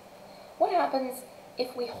 What happens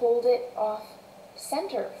if we hold it off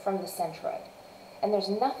center from the centroid and there's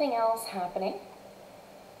nothing else happening?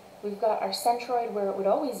 We've got our centroid where it would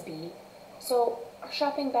always be, so our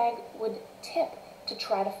shopping bag would tip to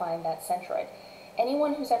try to find that centroid.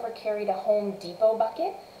 Anyone who's ever carried a Home Depot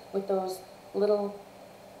bucket with those little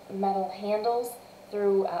metal handles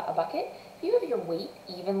through a bucket, if you have your weight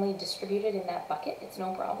evenly distributed in that bucket, it's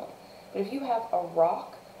no problem. But if you have a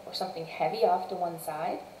rock or something heavy off to one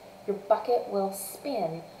side, your bucket will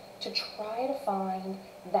spin to try to find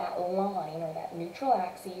that line or that neutral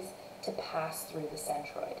axis to pass through the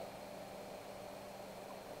centroid.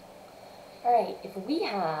 Alright, if we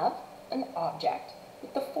have an object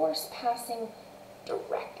with the force passing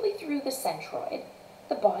directly through the centroid,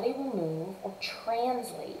 the body will move or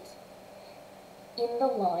translate in the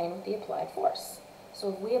line with the applied force.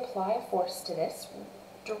 So if we apply a force to this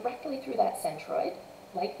directly through that centroid,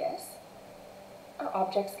 like this, our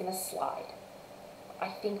object's going to slide. I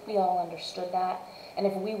think we all understood that, and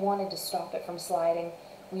if we wanted to stop it from sliding,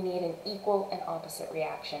 we need an equal and opposite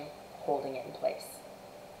reaction holding it in place.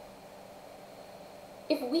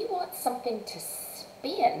 If we want something to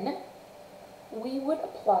spin, we would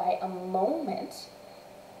apply a moment.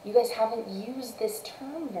 You guys haven't used this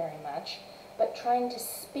term very much, but trying to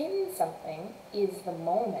spin something is the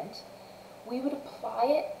moment. We would apply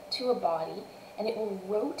it to a body and it will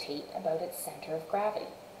rotate about its center of gravity.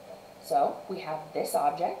 So we have this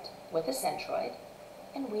object with a centroid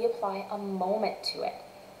and we apply a moment to it.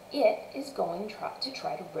 It is going to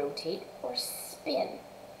try to rotate or spin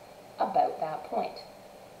about that point.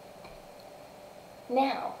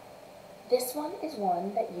 Now, this one is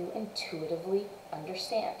one that you intuitively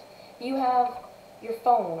understand. If you have your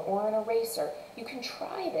phone or an eraser, you can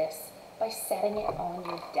try this by setting it on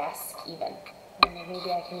your desk even. And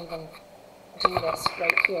maybe I can even do this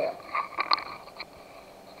right here.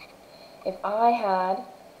 If I had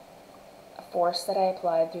a force that I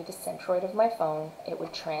applied through the centroid of my phone, it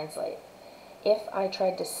would translate. If I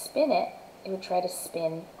tried to spin it, it would try to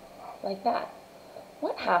spin like that.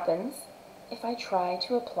 What happens if I try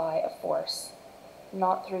to apply a force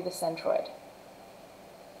not through the centroid?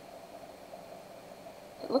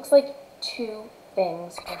 It looks like two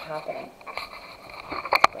things are happening.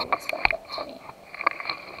 Let's bring this back up to me.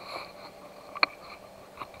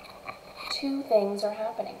 Two things are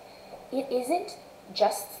happening. It isn't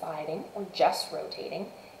just sliding or just rotating.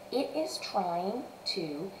 It is trying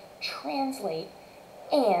to translate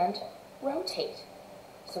and rotate.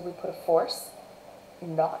 So we put a force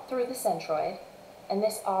not through the centroid, and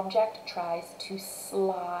this object tries to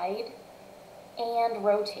slide and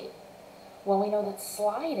rotate. Well, we know that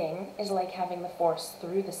sliding is like having the force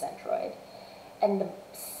through the centroid, and the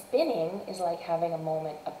spinning is like having a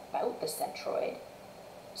moment about the centroid.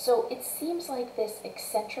 So it seems like this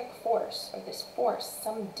eccentric force, or this force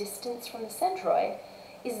some distance from the centroid,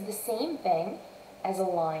 is the same thing as a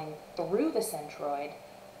line through the centroid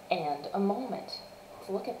and a moment. Let's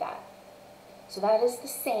look at that. So that is the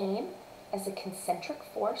same as a concentric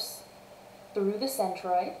force through the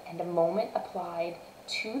centroid and a moment applied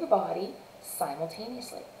to the body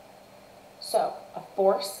simultaneously. So a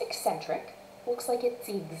force eccentric looks like it's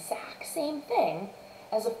the exact same thing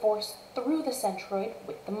as a force through the centroid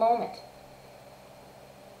with the moment.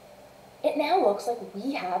 It now looks like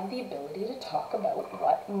we have the ability to talk about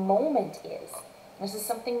what moment is. This is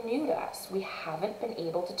something new to us. We haven't been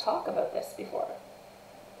able to talk about this before.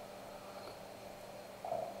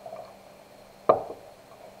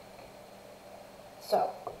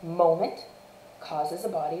 So, moment causes a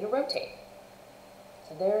body to rotate.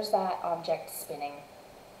 So there's that object spinning.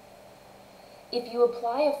 If you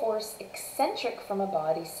apply a force eccentric from a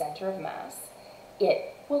body's center of mass,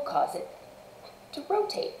 it will cause it to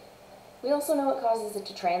rotate. We also know it causes it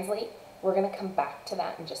to translate. We're going to come back to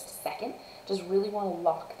that in just a second. Just really want to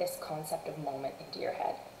lock this concept of moment into your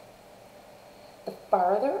head. The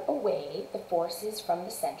farther away the force is from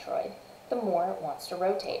the centroid, the more it wants to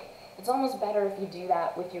rotate. It's almost better if you do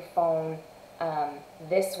that with your phone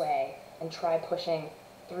this way and try pushing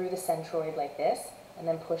through the centroid like this, and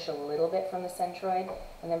then push a little bit from the centroid,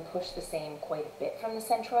 and then push the same quite a bit from the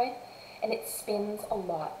centroid, and it spins a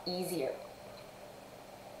lot easier.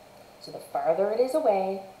 So the farther it is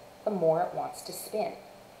away, the more it wants to spin.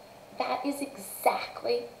 That is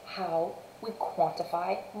exactly how we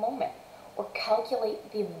quantify moment, or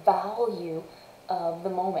calculate the value of the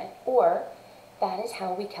moment, or that is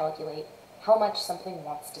how we calculate how much something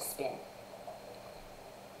wants to spin.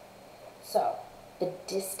 So the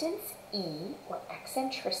distance E, or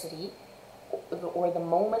eccentricity, or the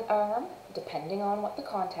moment arm, depending on what the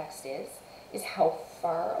context is how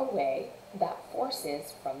far away that force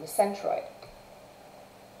is from the centroid.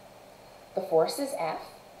 The force is F.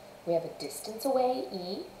 We have a distance away,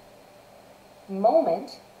 E.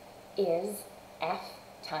 Moment is F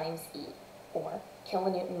times E, or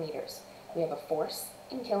kilonewton meters. We have a force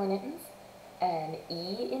in kilonewtons and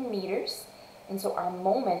E in meters, and so our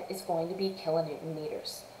moment is going to be kilonewton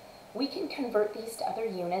meters. We can convert these to other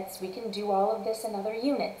units. We can do all of this in other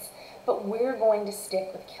units, but we're going to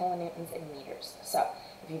stick with kilonewtons and meters. So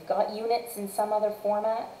if you've got units in some other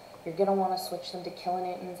format, you're going to want to switch them to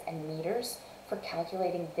kilonewtons and meters for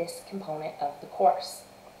calculating this component of the course.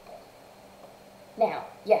 Now,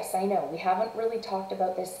 yes, I know we haven't really talked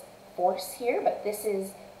about this force here, but this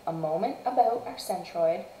is a moment about our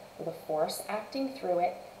centroid where the force acting through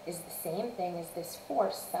it is the same thing as this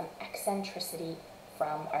force, some eccentricity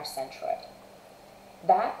from our centroid.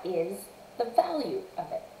 That is the value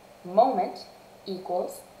of it. Moment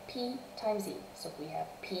equals P times E. So if we have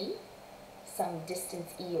P, some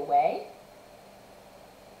distance E away,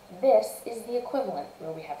 this is the equivalent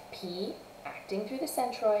where we have P acting through the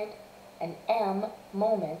centroid, and M,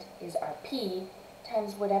 moment, is our P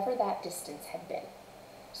times whatever that distance had been.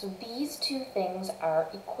 So these two things are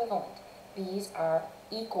equivalent. These are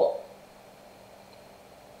equal.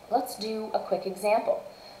 Let's do a quick example.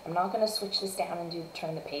 I'm not going to switch this down and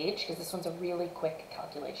turn the page because this one's a really quick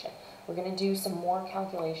calculation. We're going to do some more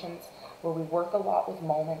calculations where we work a lot with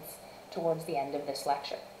moments towards the end of this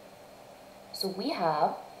lecture. So we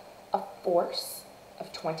have a force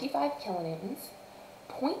of 25 kilonewtons,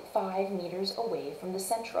 0.5 meters away from the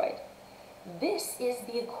centroid. This is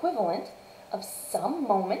the equivalent of some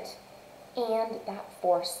moment and that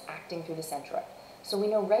force acting through the centroid. So we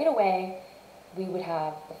know right away we would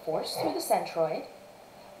have the force through the centroid,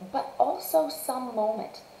 but also some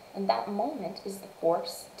moment. And that moment is the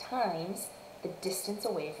force times the distance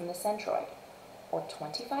away from the centroid, or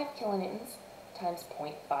 25 kilonewtons times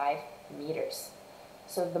 0.5 meters.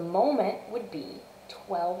 So the moment would be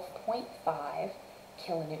 12.5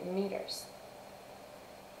 kilonewton meters.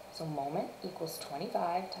 So moment equals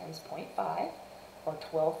 25 times 0.5, or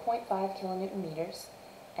 12.5 kilonewton meters,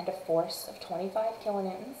 and a force of 25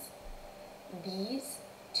 kilonewtons. These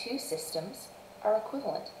two systems are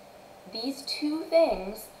equivalent. These two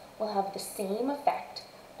things will have the same effect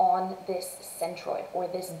on this centroid, or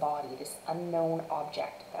this body, this unknown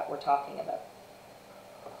object that we're talking about.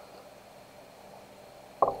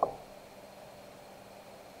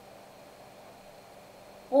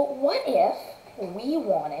 Well, what if we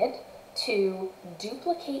wanted to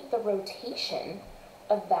duplicate the rotation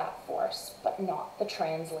of that force, but not the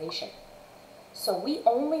translation? So we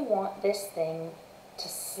only want this thing to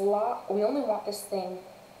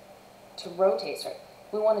rotate, sorry.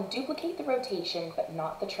 We want to duplicate the rotation, but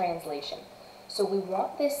not the translation. So we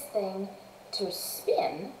want this thing to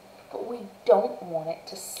spin, but we don't want it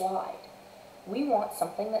to slide. We want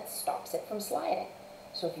something that stops it from sliding.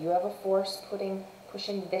 So if you have a force pushing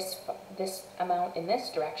this amount in this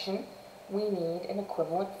direction, we need an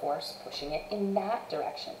equivalent force pushing it in that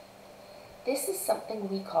direction. This is something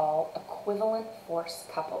we call equivalent force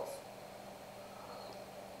couples.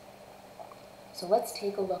 So let's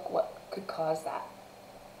take a look could cause that.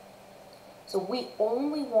 So we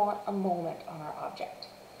only want a moment on our object,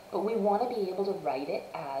 but we want to be able to write it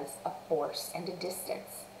as a force and a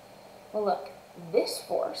distance. Well, look, this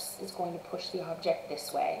force is going to push the object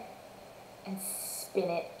this way and spin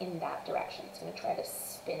it in that direction. So I'm going to try to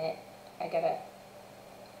spin it. I gotta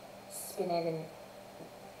spin it, and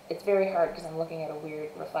it's very hard because I'm looking at a weird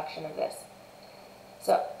reflection of this.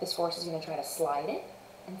 So this force is going to try to slide it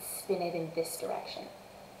and spin it in this direction.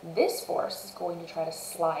 This force is going to try to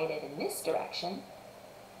slide it in this direction,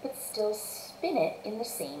 but still spin it in the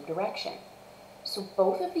same direction. So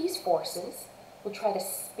both of these forces will try to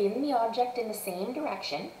spin the object in the same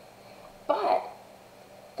direction, but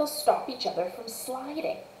they'll stop each other from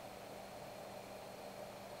sliding.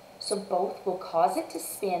 So both will cause it to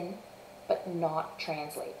spin, but not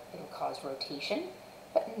translate. It'll cause rotation,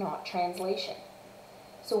 but not translation.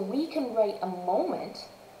 So we can write a moment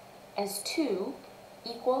as two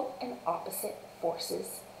equal and opposite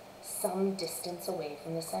forces some distance away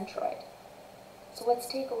from the centroid. So let's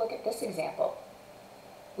take a look at this example.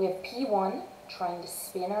 We have P1 trying to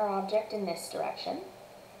spin our object in this direction.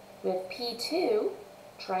 We have P2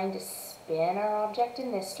 trying to spin our object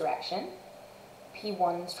in this direction.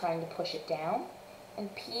 P1 is trying to push it down, and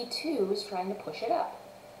P2 is trying to push it up.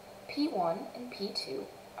 P1 and P2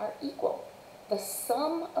 are equal. The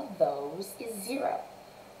sum of those is 0.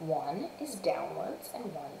 One is downwards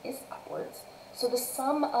and one is upwards. So the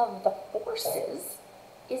sum of the forces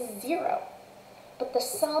is 0. But the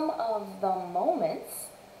sum of the moments,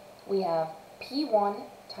 we have P1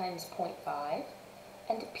 times 0.5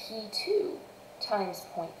 and P2 times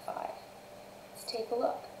 0.5. Let's take a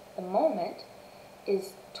look. The moment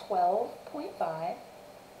is 12.5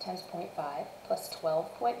 times 0.5 plus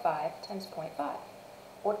 12.5 times 0.5,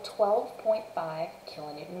 or 12.5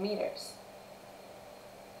 kilonewton meters.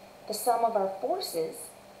 The sum of our forces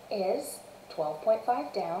is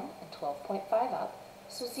 12.5 down and 12.5 up,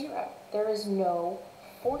 so 0. There is no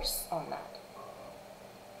force on that.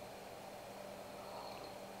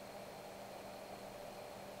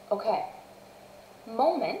 Okay,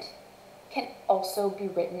 moment can also be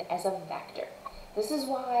written as a vector. This is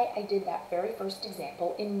why I did that very first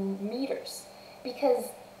example in meters,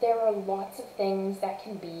 because there are lots of things that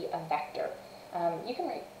can be a vector. You can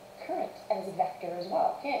write current as a vector as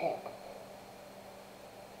well, can't you?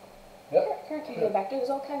 Yep. Current can be a vector. There's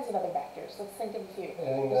all kinds of other vectors. Let's think of a few.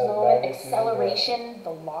 And, There's moment, acceleration,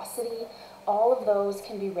 velocity. All of those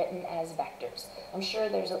can be written as vectors. I'm sure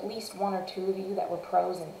there's at least one or two of you that were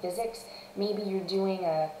pros in physics. Maybe you're doing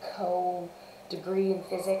a co-degree in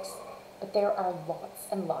physics. But there are lots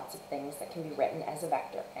and lots of things that can be written as a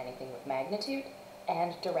vector. Anything with magnitude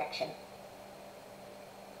and direction.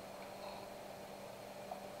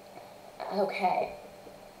 Okay.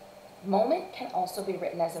 Moment can also be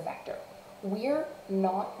written as a vector. We're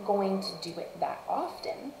not going to do it that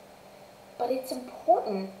often, but it's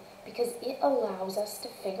important because it allows us to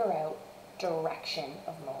figure out direction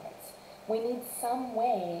of moments. We need some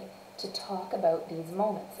way to talk about these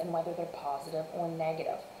moments and whether they're positive or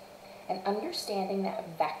negative. And understanding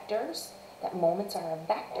that vectors, that moments are a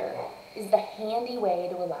vector, is the handy way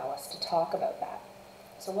to allow us to talk about that.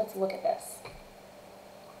 So let's look at this.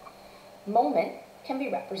 Moment can be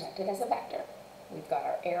represented as a vector. We've got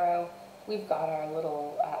our arrow, we've got our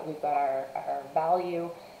little, our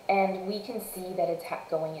value, and we can see that it's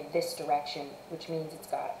going in this direction, which means it's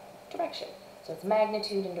got direction. So it's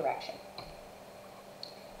magnitude and direction.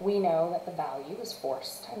 We know that the value is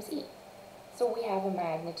force times E. So we have a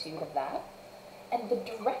magnitude of that, and the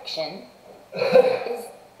direction is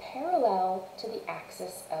parallel to the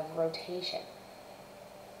axis of rotation.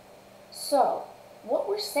 So what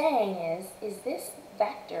we're saying is this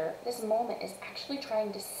vector, this moment, is actually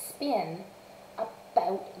trying to spin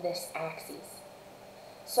about this axis.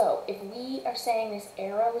 So if we are saying this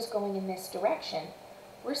arrow is going in this direction,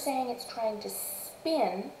 we're saying it's trying to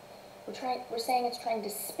spin. We're saying it's trying to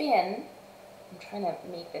spin. I'm trying to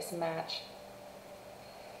make this match.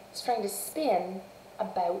 It's trying to spin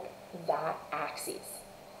about that axis.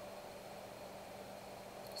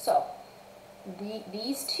 So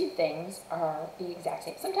these two things are the exact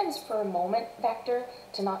same. Sometimes for a moment vector,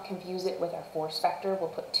 to not confuse it with our force vector, we'll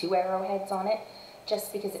put two arrowheads on it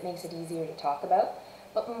just because it makes it easier to talk about.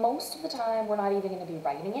 But most of the time, we're not even going to be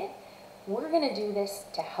writing it. We're going to do this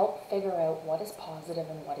to help figure out what is positive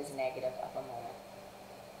and what is negative of a moment.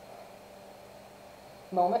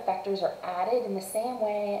 Moment vectors are added in the same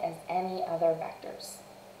way as any other vectors.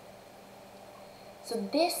 So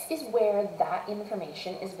this is where that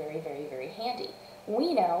information is very, very, very handy.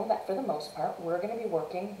 We know that for the most part, we're going to be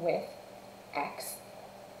working with x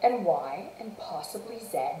and y and possibly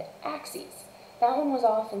z axes. That one was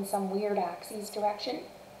off in some weird axes direction.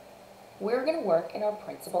 We're going to work in our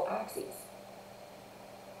principal axes.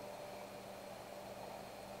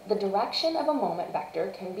 The direction of a moment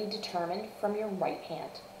vector can be determined from your right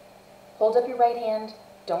hand. Hold up your right hand.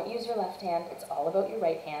 Don't use your left hand. It's all about your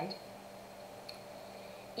right hand.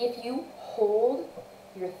 If you hold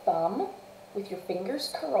your thumb with your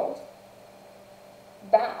fingers curled,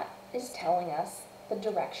 that is telling us the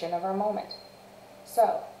direction of our moment.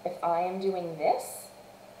 So if I am doing this,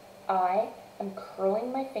 I am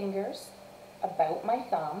curling my fingers about my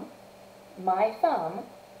thumb. My thumb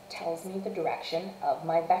tells me the direction of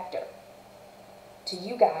my vector. To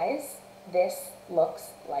you guys, this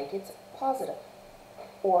looks like it's positive,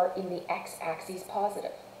 or in the x-axis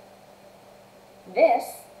positive. This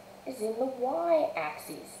is in the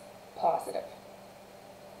y-axis positive.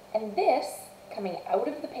 And this, coming out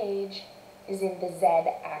of the page, is in the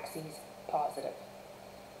z-axis positive.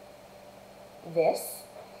 This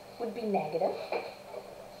would be negative.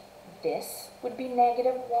 This would be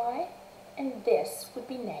negative y, and this would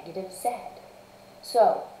be negative z.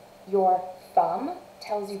 So your thumb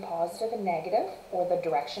tells you positive and negative, or the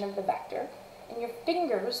direction of the vector, and your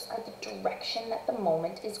fingers are the direction that the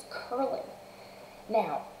moment is curling.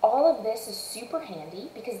 Now, all of this is super handy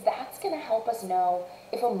because that's going to help us know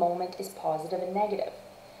if a moment is positive and negative.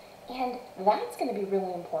 And that's going to be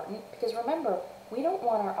really important because remember, we don't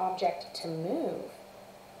want our object to move,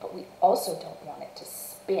 but we also don't want it to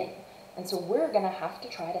spin. And so we're going to have to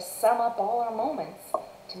try to sum up all our moments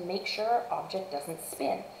to make sure our object doesn't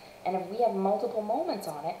spin. And if we have multiple moments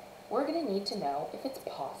on it, we're going to need to know if it's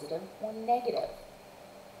positive or negative.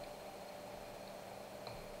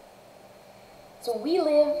 So we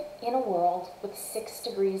live in a world with 6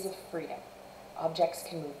 degrees of freedom. Objects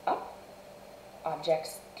can move up.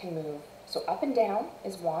 Objects can move, so up and down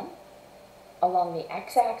is 1. Along the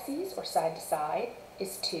x-axis, or side to side,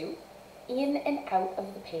 is 2. In and out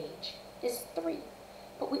of the page is 3.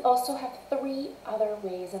 But we also have 3 other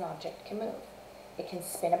ways an object can move. It can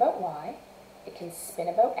spin about y, it can spin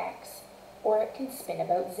about x, or it can spin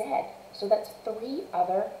about z. So that's 3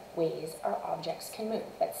 other ways our objects can move.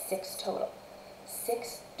 That's 6 total.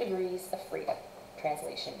 6 degrees of freedom.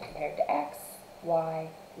 Translation compared to x, y,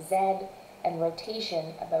 z, and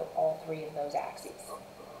rotation about all 3 of those axes.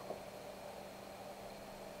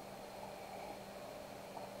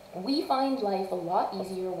 We find life a lot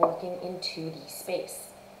easier working in 2D space.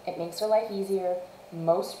 It makes our life easier.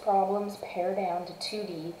 Most problems pare down to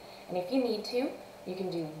 2D, and if you need to, you can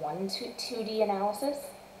do one 2D analysis,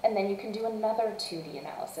 and then you can do another 2D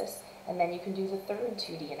analysis, and then you can do the third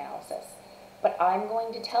 2D analysis. But I'm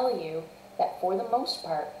going to tell you that for the most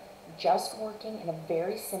part, just working in a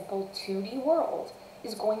very simple 2D world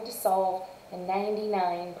is going to solve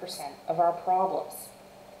 99% of our problems.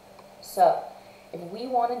 So, if we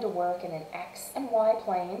wanted to work in an X and Y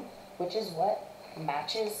plane, which is what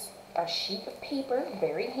matches our sheet of paper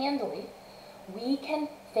very handily, we can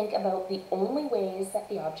think about the only ways that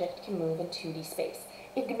the object can move in 2D space,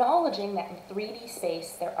 acknowledging that in 3D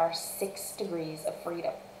space there are 6 degrees of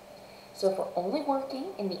freedom. So if we're only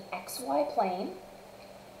working in the XY plane,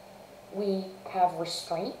 we have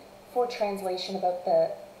restraint for translation about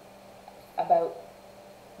the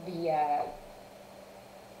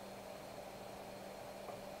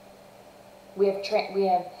we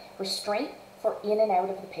have restraint for in and out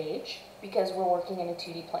of the page because we're working in a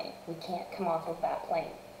 2D plane. We can't come off of that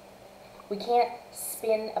plane. We can't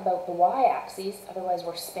spin about the y-axis, otherwise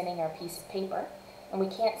we're spinning our piece of paper. And we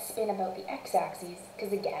can't spin about the x-axis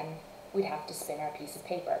because, again, we'd have to spin our piece of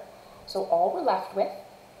paper. So all we're left with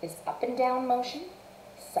is up and down motion,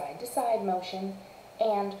 side to side motion,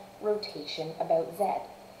 and rotation about z.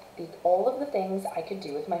 All of the things I could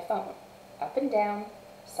do with my phone. Up and down,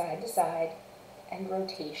 side to side, and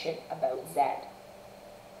rotation about z.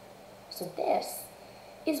 So this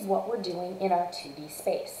is what we're doing in our 2D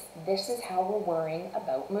space. This is how we're worrying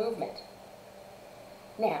about movement.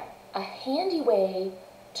 Now, a handy way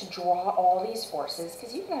to draw all these forces,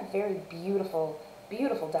 because you can have very beautiful,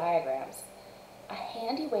 beautiful diagrams, a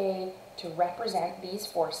handy way to represent these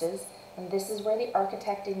forces, and this is where the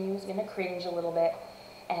architect in you is going to cringe a little bit,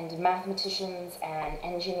 and mathematicians and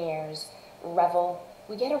engineers revel.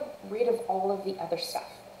 We get rid of all of the other stuff.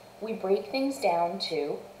 We break things down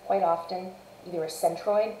to, quite often, either a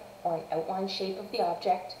centroid or an outline shape of the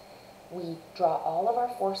object. We draw all of our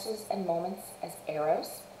forces and moments as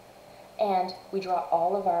arrows, and we draw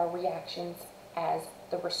all of our reactions as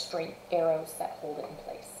the restraint arrows that hold it in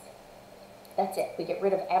place. That's it. We get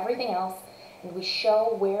rid of everything else, and we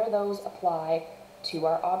show where those apply to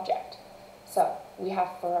our object. So we have,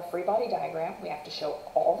 for a free body diagram, we have to show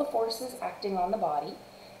all the forces acting on the body.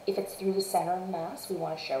 If it's through the center of mass, we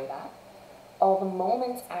want to show that. All the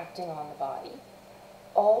moments acting on the body.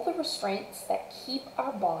 All the restraints that keep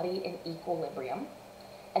our body in equilibrium.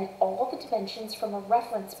 And all the dimensions from a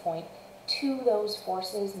reference point to those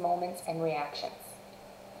forces, moments, and reactions.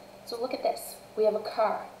 So look at this. We have a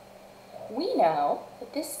car. We know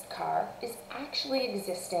that this car is actually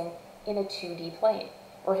existing in a 2D plane,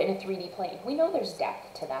 or in a 3D plane. We know there's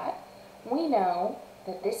depth to that. We know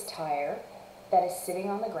that this tire that is sitting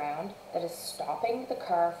on the ground, that is stopping the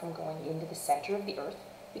car from going into the center of the earth,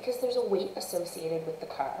 because there's a weight associated with the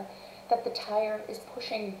car, that the tire is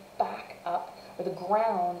pushing back up, or the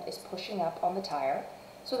ground is pushing up on the tire,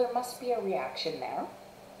 so there must be a reaction there.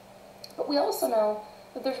 But we also know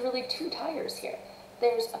that there's really two tires here.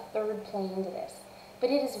 There's a third plane to this.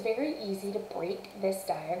 But it is very easy to break this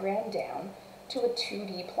diagram down to a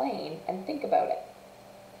 2D plane and think about it.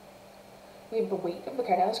 We have the weight of the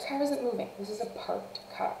car. Now this car isn't moving. This is a parked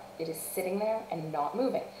car. It is sitting there and not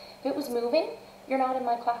moving. If it was moving, you're not in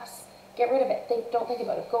my class. Get rid of it. Don't think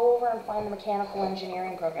about it. Go over and find the mechanical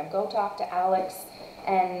engineering program. Go talk to Alex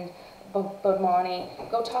and Bodmani.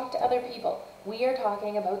 Go talk to other people. We are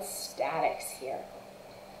talking about statics here.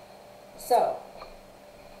 So,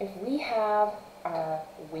 if we have our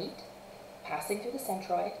weight passing through the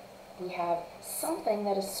centroid, we have something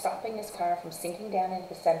that is stopping this car from sinking down into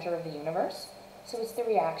the center of the universe. So it's the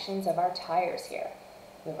reactions of our tires here.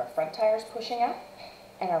 We have our front tires pushing up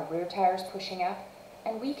and our rear tires pushing up,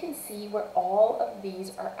 and we can see where all of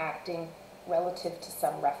these are acting relative to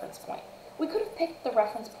some reference point. We could have picked the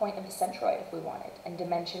reference point of the centroid if we wanted and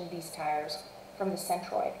dimensioned these tires from the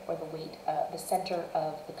centroid, or the weight, the center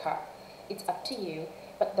of the car. It's up to you,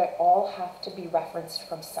 but they all have to be referenced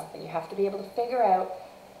from something. You have to be able to figure out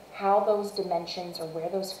how those dimensions, or where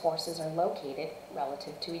those forces are located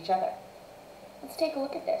relative to each other. Let's take a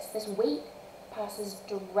look at this. This weight passes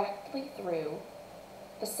directly through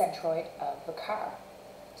the centroid of the car.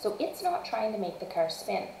 So it's not trying to make the car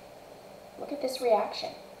spin. Look at this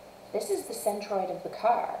reaction. This is the centroid of the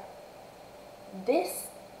car. This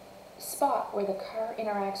spot where the car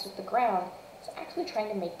interacts with the ground is actually trying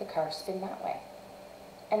to make the car spin that way.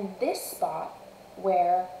 And this spot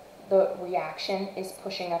where the reaction is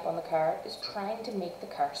pushing up on the car is trying to make the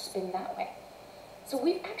car spin that way. So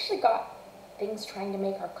we've actually got things trying to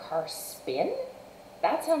make our car spin?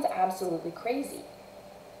 That sounds absolutely crazy.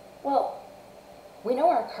 Well, we know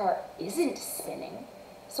our car isn't spinning,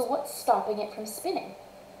 so what's stopping it from spinning?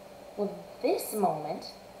 Well, this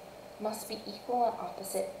moment must be equal and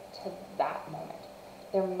opposite to that moment.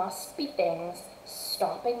 There must be things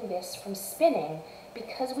stopping this from spinning,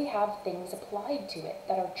 because we have things applied to it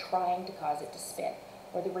that are trying to cause it to spin,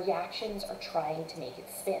 or the reactions are trying to make it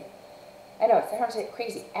spin. I know, it sounds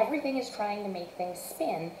crazy. Everything is trying to make things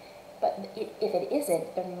spin, but if it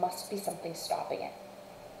isn't, there must be something stopping it.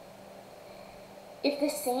 If the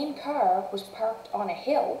same car was parked on a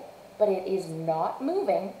hill, but it is not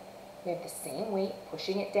moving, we have the same weight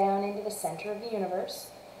pushing it down into the center of the universe.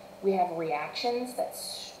 We have reactions that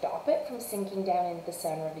stop it from sinking down into the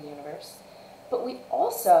center of the universe. But we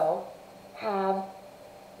also have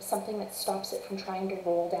something that stops it from trying to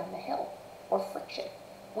roll down the hill, or friction.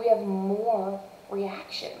 We have more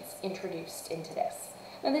reactions introduced into this.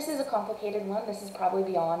 Now this is a complicated one. This is probably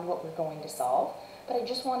beyond what we're going to solve, but I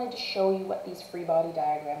just wanted to show you what these free body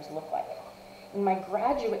diagrams look like. In my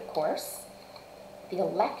graduate course, the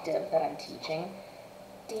elective that I'm teaching,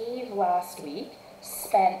 Dave last week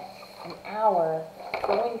spent an hour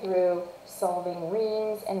going through solving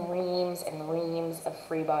reams and reams and reams of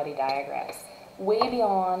free body diagrams, way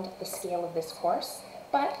beyond the scale of this course.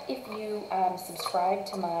 But if you subscribe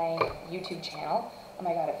to my YouTube channel, oh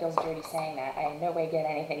my god, it feels dirty saying that, I in no way get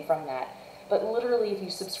anything from that, but literally if you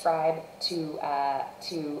subscribe to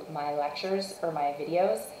my lectures or my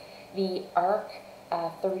videos, the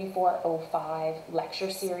ARC281 lecture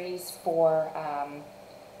series for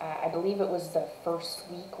I believe it was the first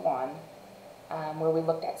week one, where we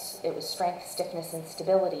looked at, it was strength, stiffness, and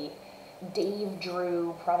stability. Dave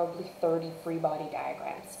drew probably 30 free body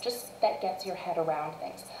diagrams. Just that gets your head around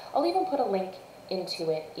things. I'll even put a link into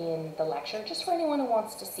it in the lecture, just for anyone who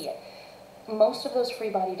wants to see it. Most of those free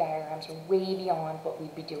body diagrams are way beyond what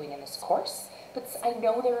we'd be doing in this course, but I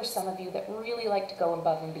know there are some of you that really like to go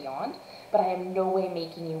above and beyond, but I am no way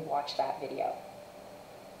making you watch that video.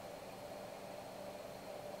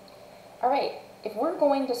 Alright, if we're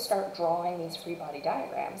going to start drawing these free body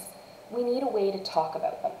diagrams, we need a way to talk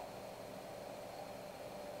about them.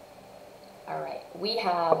 Alright, we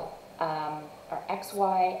have our x,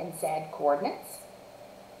 y, and z coordinates.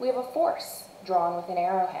 we have a force drawn with an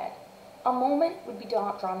arrowhead. A moment would be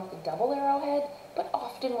drawn with a double arrowhead, but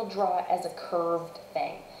often we'll draw it as a curved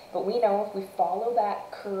thing. But we know if we follow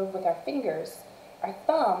that curve with our fingers, our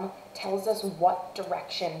thumb tells us what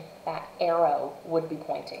direction that arrow would be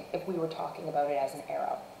pointing if we were talking about it as an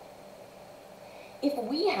arrow. If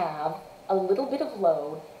we have a little bit of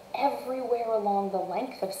load everywhere along the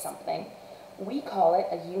length of something, we call it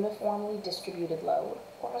a uniformly distributed load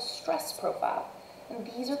or a stress profile. And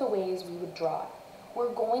these are the ways we would draw it.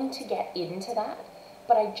 We're going to get into that,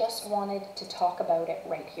 but I just wanted to talk about it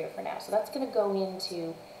right here for now. So that's going to go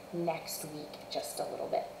into next week just a little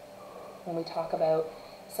bit when we talk about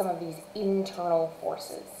some of these internal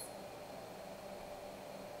forces.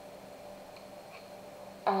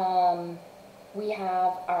 We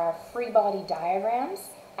have our free body diagrams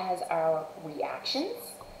as our reactions.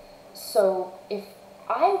 So if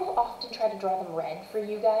I will often try to draw them red for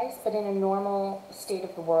you guys, but in a normal state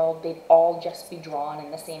of the world, they'd all just be drawn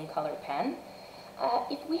in the same color pen.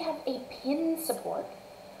 If we have a pin support,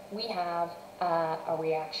 we have a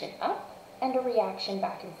reaction up and a reaction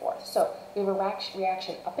back and forth. So we have a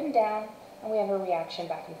reaction up and down, and we have a reaction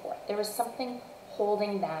back and forth. There is something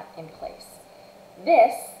holding that in place.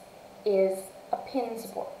 This is a pin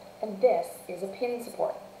support, and this is a pin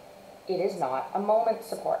support. It is not a moment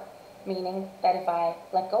support, meaning that if I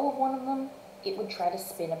let go of one of them, it would try to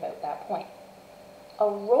spin about that point. A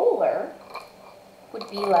roller would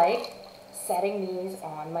be like setting these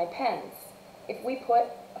on my pens. If we put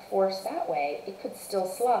a force that way, it could still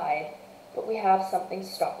slide, but we have something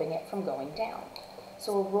stopping it from going down.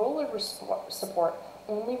 So a roller support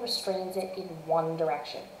only restrains it in one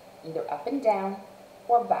direction, either up and down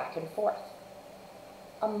or back and forth.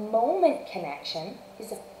 A moment connection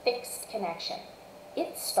is a fixed connection.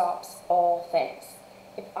 It stops all things.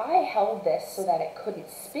 If I held this so that it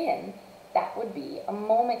couldn't spin, that would be a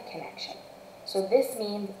moment connection. So this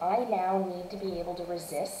means I now need to be able to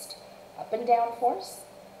resist up and down force,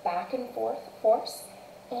 back and forth force,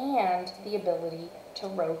 and the ability to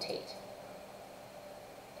rotate.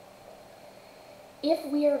 If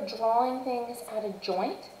we are drawing things at a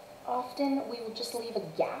joint, often we will just leave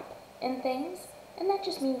a gap in things, and that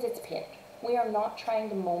just means it's pinned. We are not trying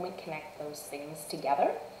to moment connect those things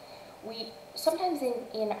together. Sometimes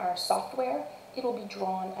in our software, it'll be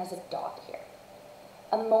drawn as a dot here.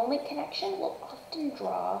 A moment connection will often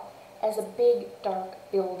draw as a big, dark,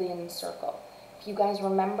 built-in circle. If you guys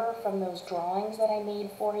remember from those drawings that I made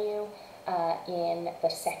for you in the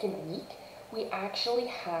second week, we actually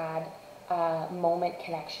had moment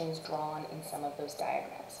connections drawn in some of those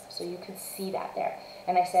diagrams. So you could see that there.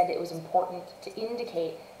 And I said it was important to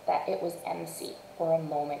indicate that it was MC, or a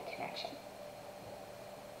moment connection.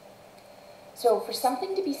 So for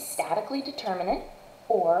something to be statically determinate,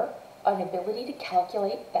 or an ability to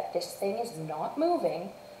calculate that this thing is not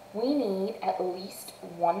moving, we need at least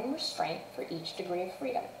one restraint for each degree of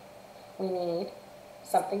freedom. We need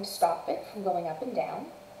something to stop it from going up and down,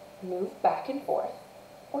 move back and forth,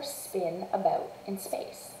 or spin about in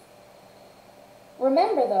space.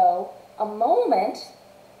 Remember though, a moment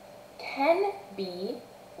can be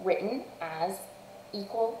written as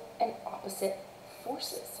equal and opposite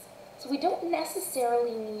forces. So we don't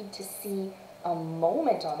necessarily need to see a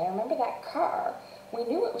moment on there. Remember that car? We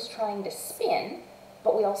knew it was trying to spin,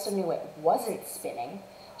 but we also knew it wasn't spinning.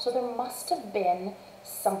 So there must have been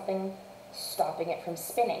something stopping it from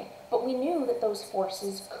spinning. But we knew that those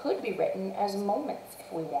forces could be written as moments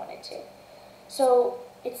if we wanted to. So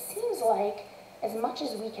it seems like as much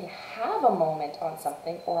as we can have a moment on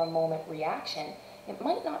something or a moment reaction, it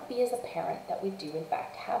might not be as apparent that we do in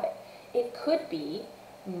fact have it. It could be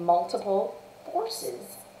multiple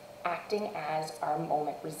forces acting as our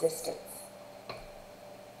moment resistance.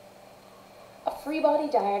 A free body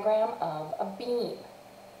diagram of a beam.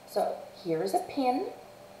 So here's a pin,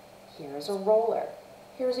 here's a roller,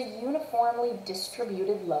 here's a uniformly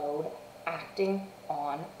distributed load acting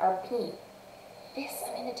on our beam. This,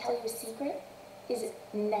 I'm going to tell you a secret, is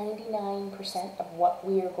 99% of what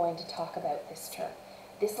we are going to talk about this term.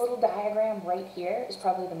 This little diagram right here is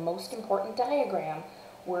probably the most important diagram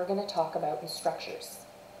we're going to talk about in structures.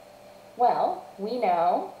 Well, we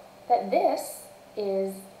know that this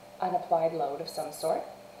is an applied load of some sort.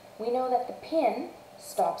 We know that the pin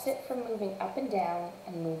stops it from moving up and down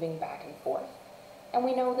and moving back and forth. And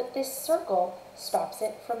we know that this circle stops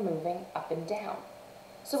it from moving up and down.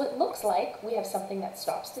 So it looks like we have something that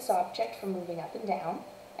stops this object from moving up and down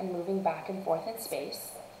and moving back and forth in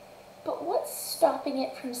space. But what's stopping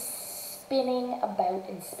it from spinning about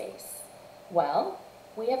in space? Well,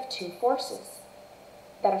 we have two forces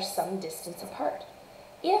that are some distance apart.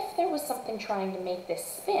 If there was something trying to make this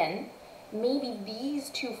spin, maybe these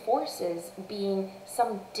two forces being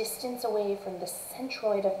some distance away from the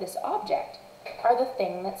centroid of this object are the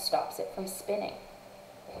thing that stops it from spinning.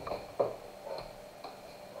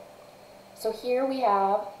 So here we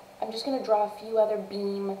have, I'm just going to draw a few other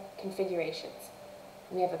beam configurations.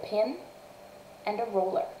 We have a pin and a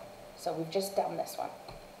roller. So we've just done this one.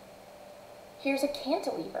 Here's a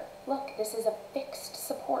cantilever. Look, this is a fixed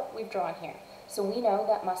support we've drawn here. So we know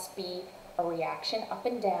that must be a reaction up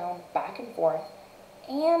and down, back and forth,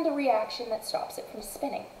 and a reaction that stops it from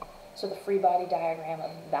spinning. So the free body diagram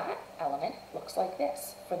of that element looks like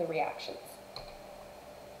this for the reactions.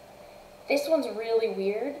 This one's really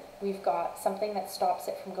weird. We've got something that stops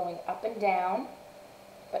it from going up and down,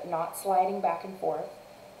 but not sliding back and forth.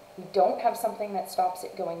 We don't have something that stops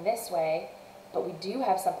it going this way, but we do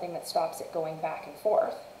have something that stops it going back and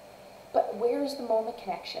forth. But where's the moment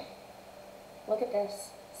connection? Look at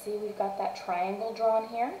this. See, we've got that triangle drawn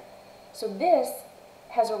here. So this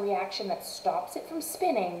has a reaction that stops it from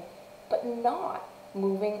spinning, but not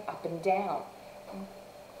moving up and down.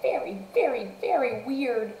 Very, very, very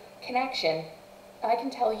weird connection. I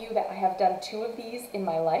can tell you that I have done 2 of these in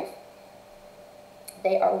my life.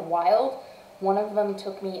 They are wild. One of them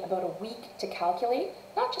took me about a week to calculate,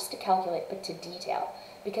 not just to calculate, but to detail,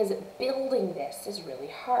 because building this is really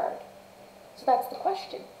hard. So that's the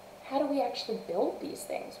question. How do we actually build these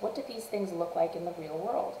things? What do these things look like in the real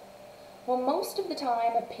world? Well, most of the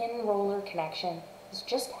time, a pin-roller connection is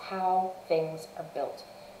just how things are built.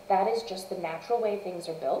 That is just the natural way things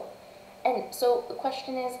are built. And so the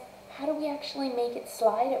question is, how do we actually make it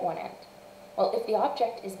slide at one end? Well, if the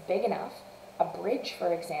object is big enough, a bridge,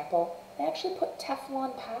 for example, they actually put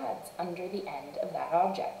Teflon pads under the end of that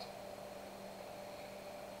object.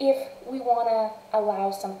 If we want to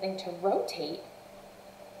allow something to rotate,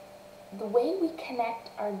 the way we connect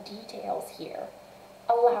our details here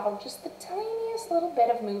allow just the tiniest little bit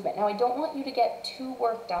of movement. Now, I don't want you to get too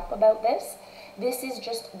worked up about this. This is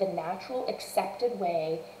just the natural accepted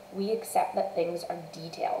way we accept that things are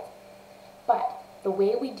detailed. But the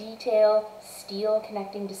way we detail steel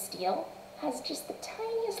connecting to steel has just the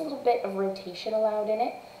tiniest little bit of rotation allowed in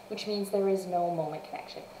it, which means there is no moment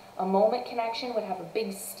connection. A moment connection would have a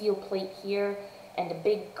big steel plate here and a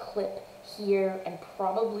big clip here and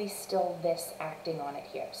probably still this acting on it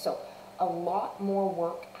here. So a lot more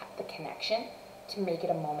work at the connection to make it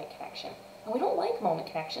a moment connection. And we don't like moment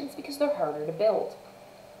connections because they're harder to build.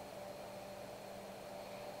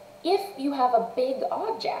 If you have a big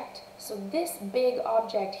object, so this big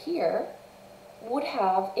object here would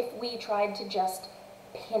have, if we tried to just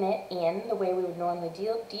pin it in the way we would normally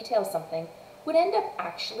detail something, would end up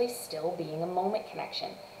actually still being a moment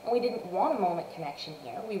connection. And we didn't want a moment connection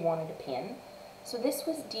here, we wanted a pin. So this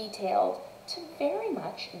was detailed to very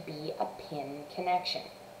much be a pin connection.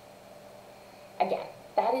 Again,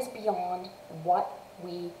 that is beyond what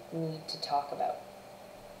we need to talk about.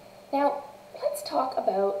 Now, let's talk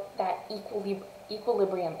about that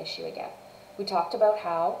equilibrium issue again. We talked about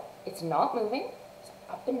how it's not moving, it's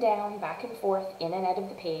up and down, back and forth, in and out of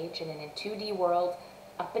the page, and in a 2D world,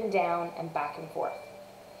 up and down and back and forth.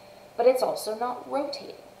 But it's also not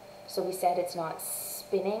rotating. So we said it's not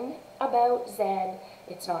spinning about Z,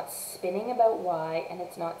 it's not spinning about Y, and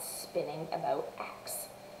it's not spinning about X.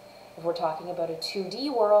 If we're talking about a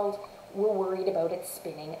 2D world, we're worried about it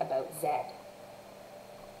spinning about Z.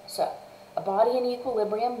 So, a body in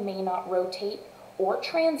equilibrium may not rotate or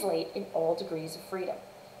translate in all degrees of freedom.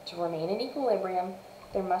 To remain in equilibrium,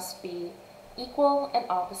 there must be equal and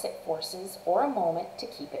opposite forces or a moment to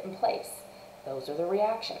keep it in place. Those are the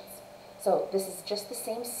reactions. So this is just the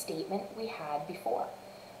same statement we had before.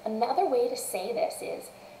 Another way to say this is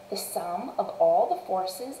the sum of all the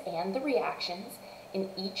forces and the reactions in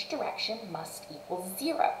each direction must equal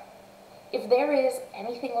 0. If there is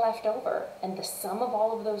anything left over and the sum of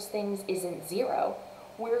all of those things isn't 0,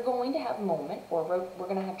 we're going to have moment, or we're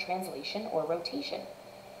going to have translation or rotation.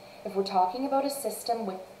 If we're talking about a system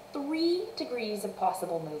with 3 degrees of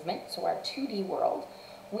possible movement, so our 2D world,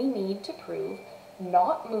 we need to prove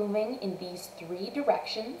not moving in these 3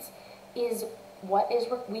 directions is what is,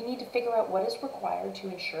 we need to figure out what is required to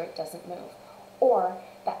ensure it doesn't move. Or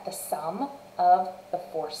that the sum of the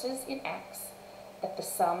forces in X, that the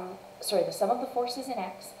sum of the forces in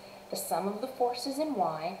X, the sum of the forces in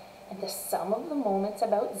Y, and the sum of the moments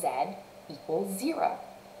about Z equals 0.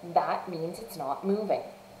 That means it's not moving.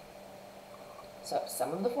 So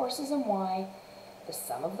sum of the forces in Y, the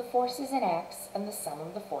sum of the forces in X, and the sum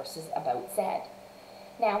of the forces about Z.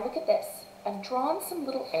 Now look at this. I've drawn some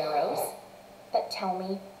little arrows that tell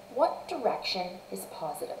me what direction is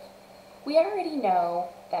positive. We already know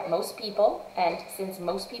that most people, and since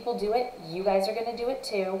most people do it, you guys are going to do it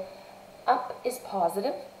too, up is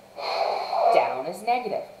positive, down is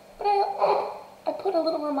negative. But I put a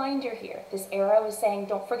little reminder here. This arrow is saying,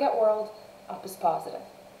 don't forget world, up is positive.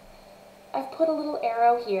 I've put a little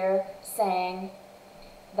arrow here saying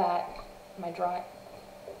that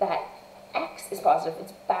that X is positive.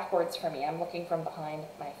 It's backwards for me. I'm looking from behind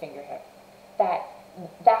my finger here.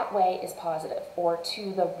 That way is positive, or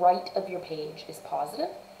to the right of your page is positive,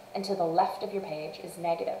 and to the left of your page is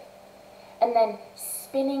negative. And then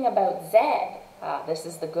spinning about Z, this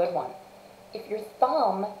is the good one. If your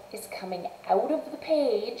thumb is coming out of the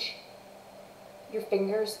page, your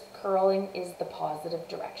fingers curling is the positive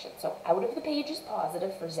direction. So out of the page is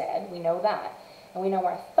positive for Z, we know that. And we know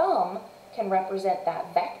our thumb can represent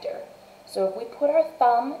that vector. So if we put our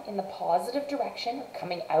thumb in the positive direction,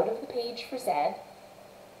 coming out of the page for Z,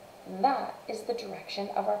 that is the direction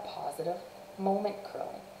of our positive moment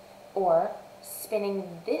curling. Or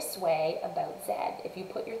spinning this way about Z, if you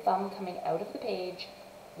put your thumb coming out of the page,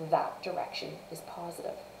 that direction is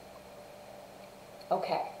positive.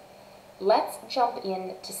 Okay, let's jump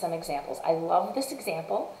into some examples. I love this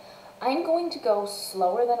example. I'm going to go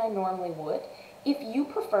slower than I normally would. If you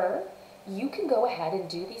prefer, you can go ahead and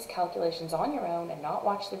do these calculations on your own and not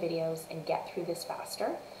watch the videos and get through this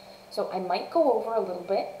faster. So I might go over a little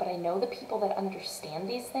bit, but I know the people that understand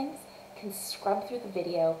these things can scrub through the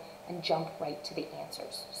video and jump right to the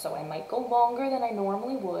answers. So I might go longer than I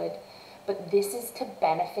normally would, but this is to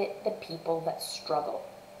benefit the people that struggle.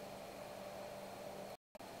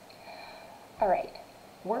 All right,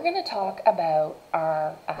 we're going to talk about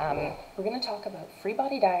free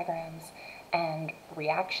body diagrams and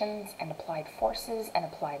reactions and applied forces and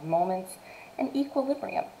applied moments and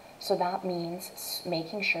equilibrium. So that means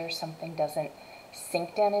making sure something doesn't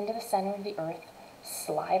sink down into the center of the earth,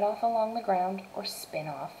 slide off along the ground, or spin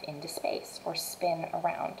off into space, or spin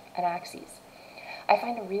around an axis. I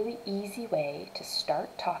find a really easy way to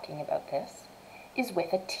start talking about this is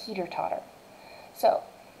with a teeter-totter. So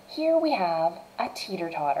here we have a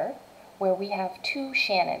teeter-totter where we have two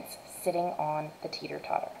Shannons sitting on the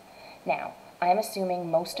teeter-totter. Now, I'm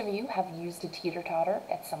assuming most of you have used a teeter-totter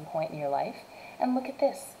at some point in your life. And look at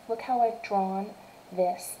this. Look how I've drawn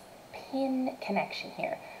this pin connection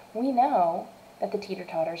here. We know that the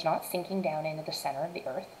teeter-totter is not sinking down into the center of the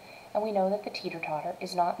earth, and we know that the teeter-totter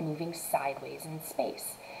is not moving sideways in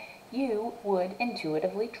space. You would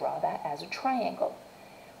intuitively draw that as a triangle.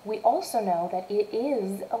 We also know that it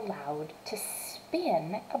is allowed to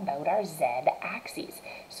spin about our z-axis.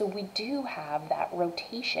 So we do have that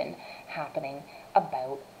rotation happening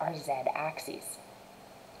about our z-axis.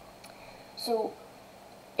 So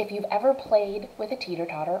if you've ever played with a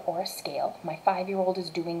teeter-totter or a scale, my 5-year-old is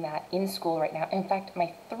doing that in school right now. In fact,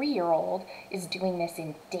 my 3-year-old is doing this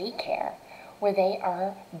in daycare, where they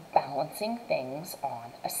are balancing things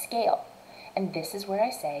on a scale. And this is where I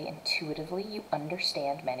say intuitively you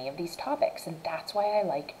understand many of these topics, and that's why I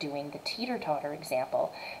like doing the teeter-totter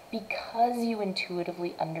example, because you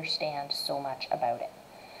intuitively understand so much about it.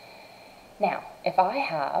 Now, if I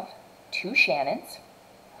have two Shannons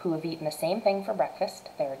who have eaten the same thing for breakfast,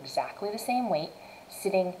 they're exactly the same weight,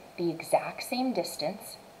 sitting the exact same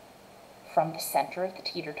distance from the center of the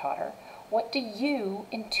teeter-totter, what do you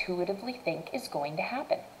intuitively think is going to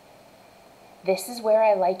happen? This is where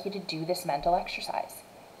I like you to do this mental exercise.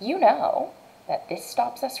 You know that this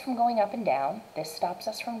stops us from going up and down, this stops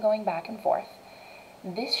us from going back and forth.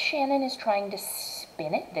 This Shannon is trying to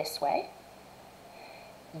spin it this way.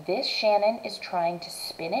 This Shannon is trying to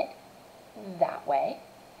spin it that way.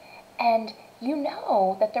 And you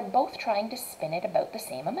know that they're both trying to spin it about the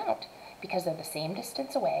same amount because they're the same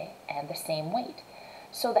distance away and the same weight.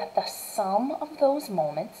 So that the sum of those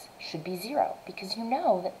moments should be 0 because you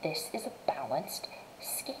know that this is a balanced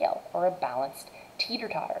scale or a balanced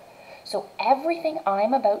teeter-totter. So everything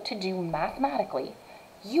I'm about to do mathematically,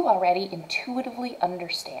 you already intuitively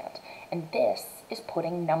understand. And this is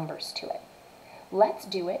putting numbers to it. Let's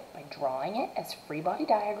do it by drawing it as free body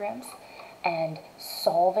diagrams and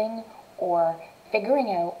solving or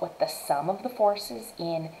figuring out what the sum of the forces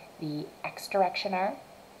in the x direction are,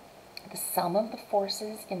 the sum of the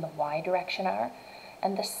forces in the y direction are,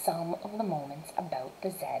 and the sum of the moments about the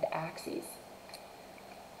z-axis.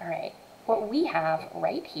 All right, what we have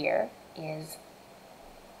right here is,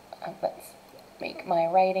 let's make my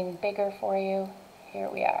writing bigger for you. Here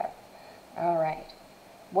we are. All right,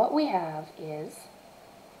 what we have is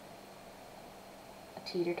a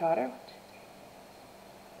teeter-totter,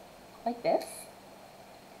 like this.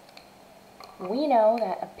 We know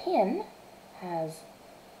that a pin has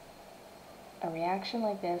a reaction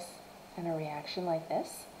like this and a reaction like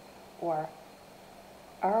this, or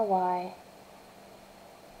Ry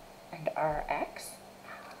and Rx.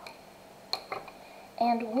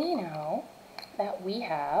 And we know that we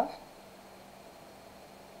have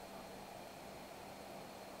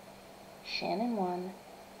Shannon 1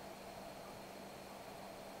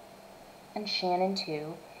 and Shannon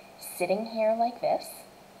 2 sitting here like this,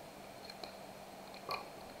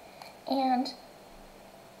 and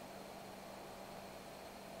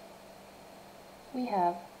we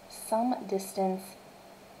have some distance,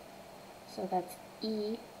 so that's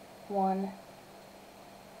E1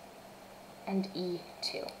 and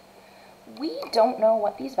E2. We don't know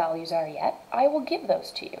what these values are yet. I will give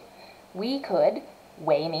those to you. We could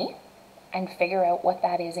weigh me and figure out what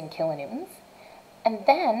that is in kilonewtons, and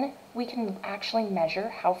then we can actually measure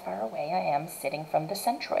how far away I am sitting from the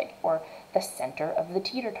centroid, or the center of the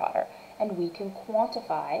teeter-totter, and we can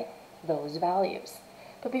quantify those values.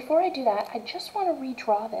 But before I do that, I just want to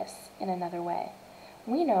redraw this in another way.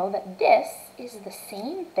 We know that this is the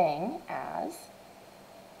same thing as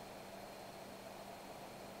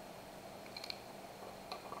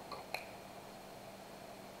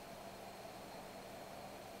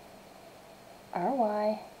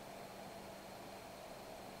Ry,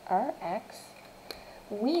 Rx.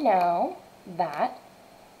 We know that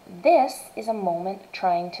this is a moment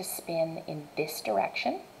trying to spin in this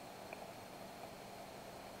direction,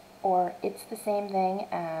 or it's the same thing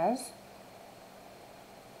as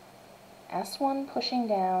S1 pushing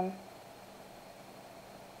down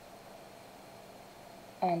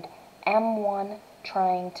and M1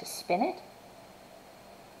 trying to spin it,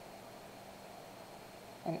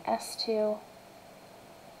 and S2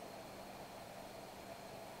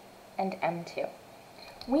 and M2.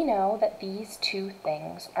 We know that these two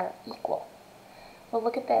things are equal. Well,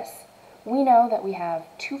 look at this. We know that we have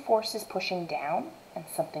two forces pushing down and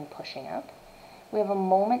something pushing up. We have a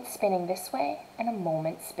moment spinning this way and a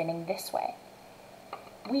moment spinning this way.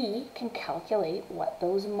 We can calculate what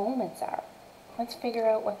those moments are. Let's figure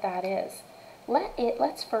out what that is.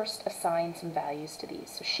 Let's first assign some values to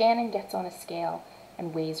these. So Shannon gets on a scale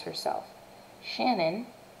and weighs herself. Shannon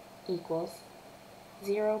equals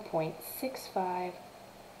 0.65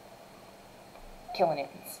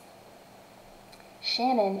 kilonewtons.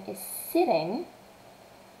 Shannon is sitting,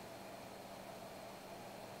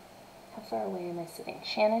 how far away am I sitting?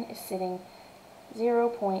 Shannon is sitting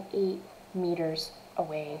 0.8 meters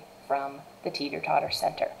away from the teeter-totter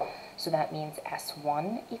center. So that means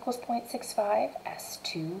S1 equals 0.65,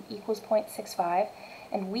 S2 equals 0.65,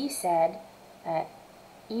 and we said that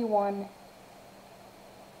E1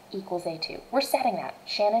 equals A2. We're setting that.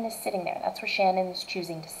 Shannon is sitting there. That's where Shannon is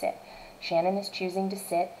choosing to sit. Shannon is choosing to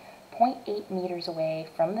sit 0.8 meters away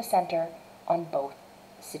from the center on both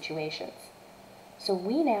situations. So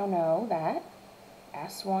we now know that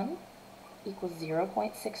S1 equals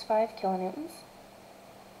 0.65 kilonewtons,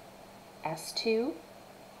 S2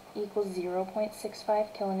 equals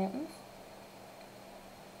 0.65 kilonewtons,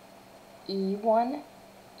 E1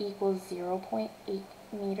 equals 0.8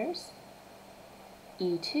 meters,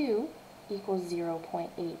 E2 equals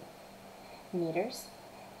 0.8 meters,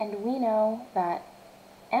 and we know that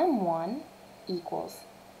M1 equals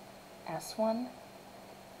S1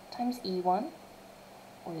 times E1,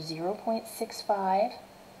 or 0.65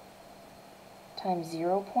 times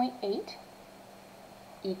 0.8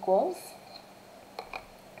 equals,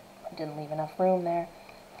 I didn't leave enough room there,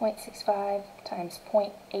 0.65 times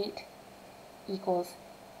 0.8 equals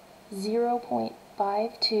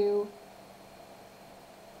 0.52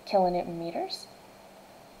 kilonewton meters.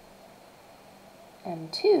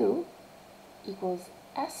 M2 equals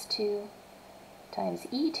S2 times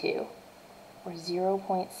E2, or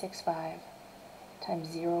 0.65 times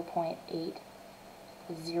 0.8 equals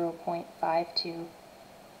 0.52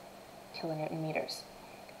 kilonewton meters.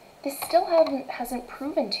 This still hasn't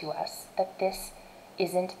proven to us that this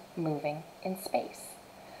isn't moving in space.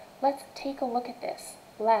 Let's take a look at this.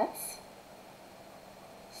 Let's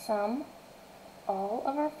sum all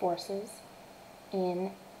of our forces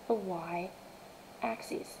in the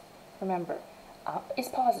y-axis. Remember, up is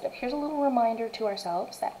positive. Here's a little reminder to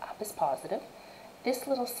ourselves that up is positive. This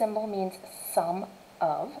little symbol means sum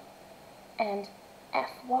of, and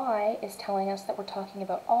Fy is telling us that we're talking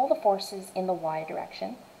about all the forces in the y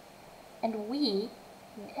direction, and we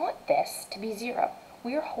want this to be 0.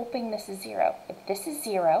 We're hoping this is 0. If this is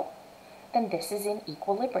 0, then this is in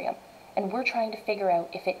equilibrium, and we're trying to figure out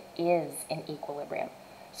if it is in equilibrium.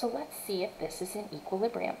 So let's see if this is in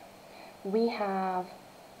equilibrium. We have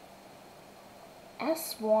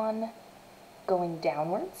S1 going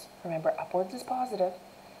downwards. Remember, upwards is positive,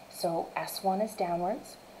 so S1 is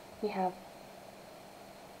downwards. we have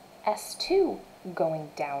S2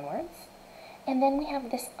 going downwards, and then we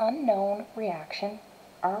have this unknown reaction,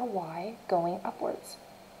 Ry, going upwards.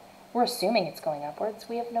 We're assuming it's going upwards.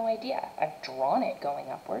 We have no idea. I've drawn it going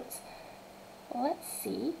upwards. Let's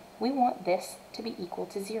see. We want this to be equal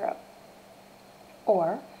to 0.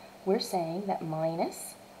 Or we're saying that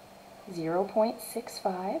minus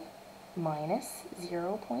 0.65 minus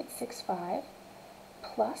 0.65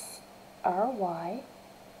 plus Ry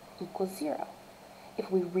equals 0.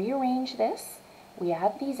 If we rearrange this, we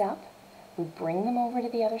add these up, we bring them over to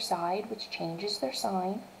the other side, which changes their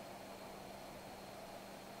sign.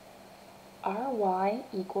 Ry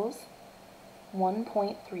equals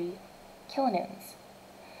 1.3 kilonewtons.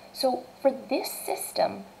 So for this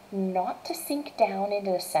system not to sink down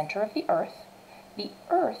into the center of the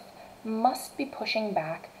Earth must be pushing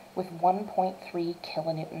back with 1.3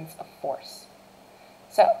 kilonewtons of force.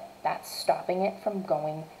 So that's stopping it from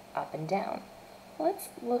going up and down. Let's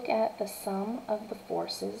look at the sum of the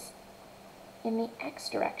forces in the x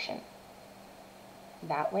direction.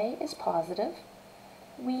 That way is positive.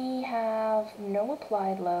 We have no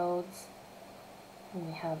applied loads. And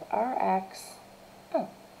we have Rx.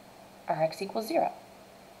 Rx equals 0.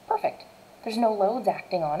 Perfect. There's no loads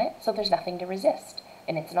acting on it, so there's nothing to resist.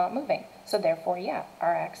 And it's not moving. So therefore, yeah,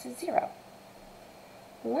 Rx is 0.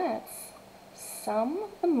 Let's sum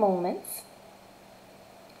the moments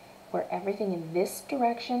where everything in this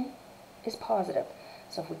direction is positive.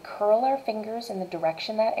 So if we curl our fingers in the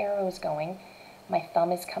direction that arrow is going, my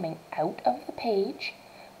thumb is coming out of the page,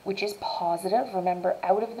 which is positive. Remember,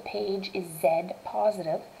 out of the page is Z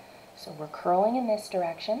positive. So we're curling in this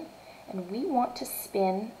direction, and we want to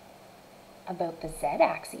spin about the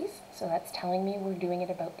Z-axis. So that's telling me we're doing it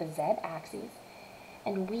about the Z-axis.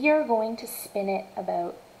 And we are going to spin it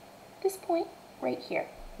about this point right here.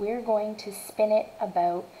 We're going to spin it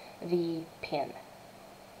about the pin.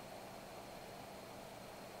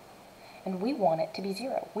 And we want it to be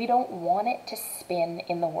 0. We don't want it to spin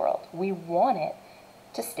in the world. We want it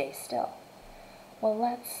to stay still. Well,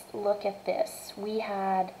 let's look at this. We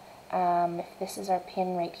had, if this is our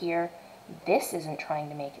pin right here, this isn't trying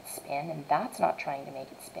to make it spin, and that's not trying to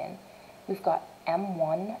make it spin. We've got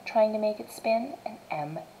M1 trying to make it spin, and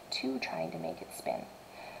M2 trying to make it spin.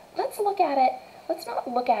 Let's look at it, let's not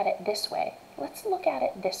look at it this way. Let's look at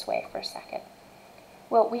it this way for a second.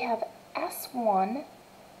 Well, we have S1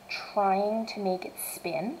 trying to make it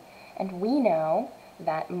spin, and we know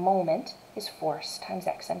that moment is force times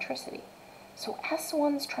eccentricity. So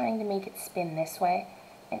S1's trying to make it spin this way,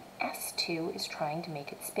 and S2 is trying to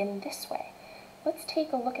make it spin this way. Let's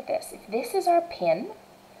take a look at this. If this is our pin,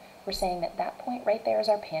 we're saying that that point right there is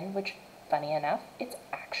our pin, which, funny enough, it's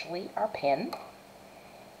actually our pin.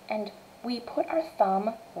 And we put our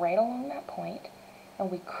thumb right along that point,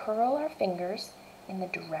 and we curl our fingers in the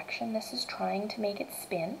direction this is trying to make it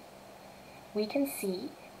spin. We can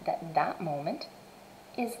see that that moment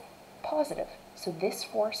is positive. So this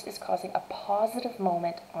force is causing a positive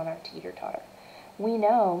moment on our teeter-totter. We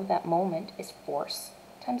know that moment is force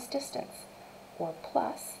times distance, or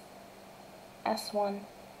plus S1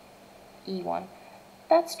 E1.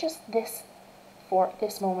 That's just this for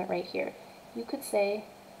this moment right here. You could say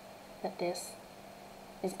that this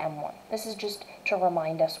is M1. This is just to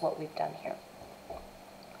remind us what we've done here.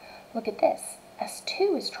 Look at this.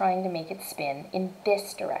 S2 is trying to make it spin in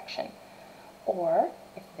this direction. Or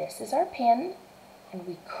if this is our pin, and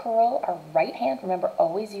we curl our right hand, remember,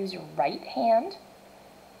 always use your right hand.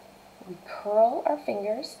 We curl our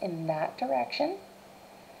fingers in that direction.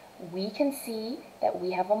 We can see that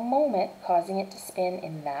we have a moment causing it to spin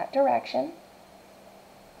in that direction,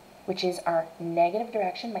 which is our negative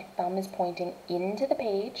direction. My thumb is pointing into the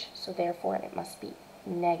page, so therefore it must be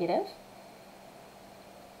negative.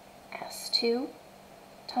 S2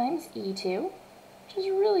 times E2, which is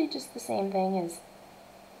really just the same thing as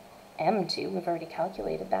M2. We've already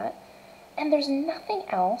calculated that. And there's nothing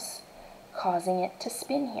else causing it to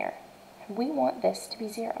spin here. We want this to be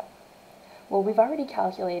 0. Well, we've already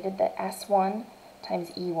calculated that S1 times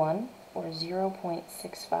E1, or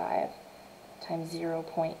 0.65 times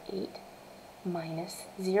 0.8 minus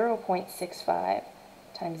 0.65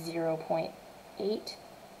 times 0.8 equals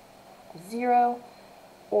 0,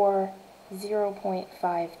 or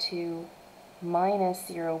 0.52 minus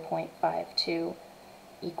 0.52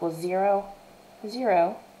 equals 0.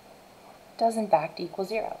 0 does in fact equal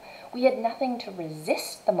 0. We had nothing to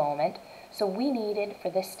resist the moment, so we needed, for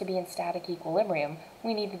this to be in static equilibrium,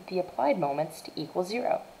 we needed the applied moments to equal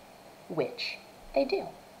 0, which they do.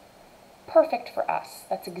 Perfect for us.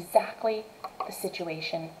 That's exactly the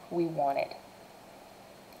situation we wanted.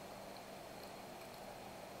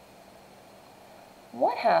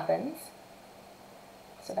 what happens,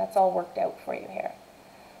 so that's all worked out for you here.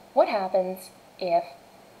 What happens if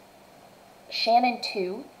Shannon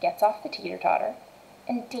 2 gets off the teeter-totter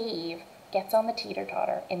and Dave gets on the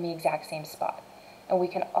teeter-totter in the exact same spot? And we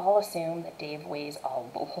can all assume that Dave weighs a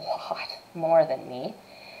lot more than me.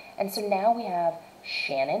 And so now we have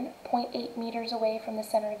Shannon 0.8 meters away from the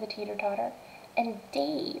center of the teeter-totter and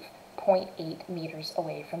Dave 0.8 meters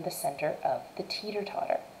away from the center of the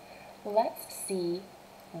teeter-totter. Let's see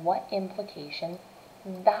what implication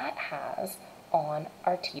that has on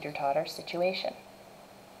our teeter-totter situation.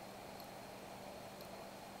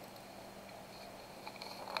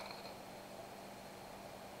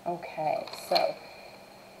 Okay, so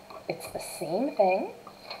it's the same thing.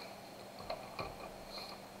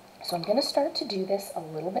 So I'm going to start to do this a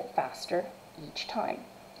little bit faster each time.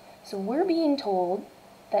 So we're being told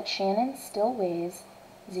that Shannon still weighs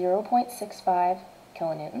 0.65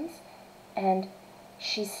 kilonewtons, and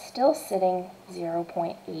she's still sitting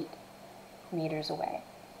 0.8 meters away.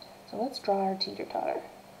 So let's draw our teeter-totter.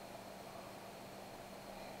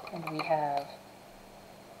 And we have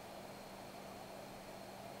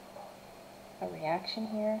a reaction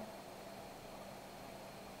here,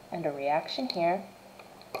 and a reaction here,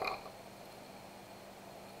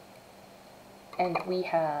 and we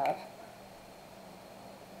have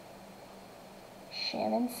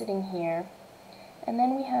Shannon sitting here, and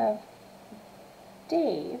then we have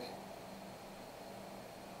Dave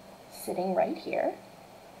sitting right here,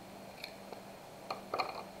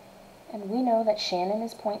 and we know that Shannon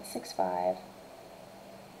is 0.65,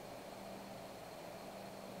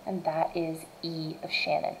 and that is E of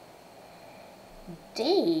Shannon.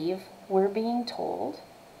 Dave, we're being told,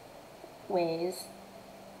 weighs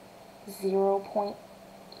 0.85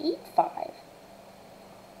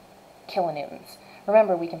 kilonewtons.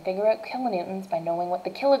 Remember, we can figure out kilonewtons by knowing what the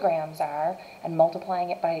kilograms are and multiplying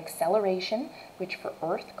it by acceleration, which for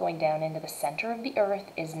Earth, going down into the center of the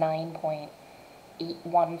Earth, is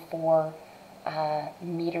 9.814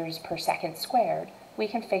 meters per second squared. We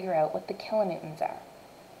can figure out what the kilonewtons are.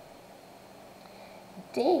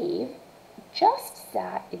 Dave just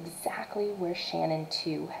sat exactly where Shannon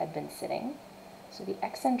 2 had been sitting. So the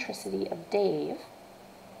eccentricity of Dave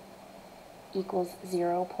equals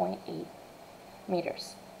 0.8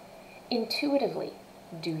 meters. Intuitively,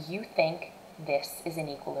 do you think this is an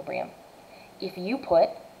equilibrium? If you put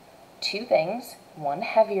two things, one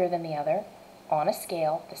heavier than the other, on a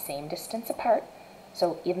scale the same distance apart,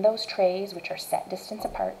 so in those trays which are set distance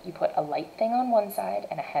apart, you put a light thing on one side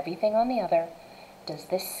and a heavy thing on the other, does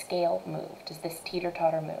this scale move? Does this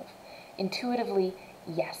teeter-totter move? Intuitively,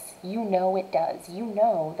 yes, you know it does. You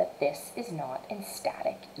know that this is not in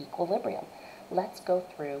static equilibrium. Let's go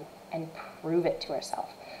through and prove it to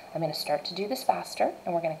ourselves. I'm going to start to do this faster,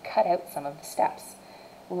 and we're going to cut out some of the steps.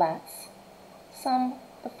 Let's sum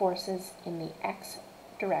the forces in the x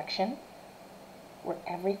direction, where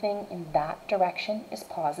everything in that direction is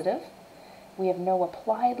positive. We have no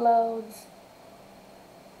applied loads.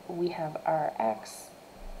 We have Rx.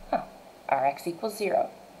 Rx equals 0.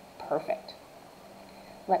 Perfect.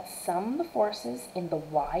 Let's sum the forces in the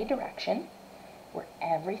y direction, where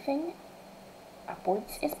everything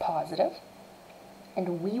upwards is positive,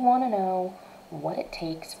 and we want to know what it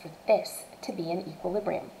takes for this to be in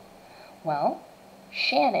equilibrium. Well,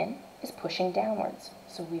 Shannon is pushing downwards,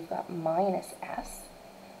 so we've got minus S.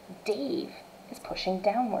 Dave is pushing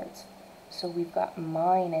downwards, so we've got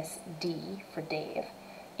minus D for Dave,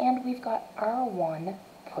 and we've got R1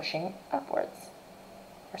 pushing upwards,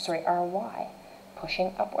 RY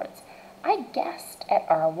pushing upwards. I guessed at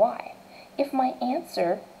RY. If my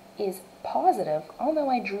answer is positive, I'll know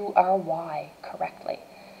I drew RY correctly.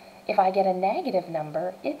 If I get a negative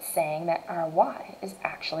number, it's saying that RY is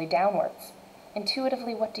actually downwards.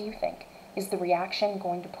 Intuitively, what do you think? Is the reaction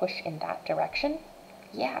going to push in that direction?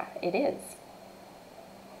 Yeah, it is.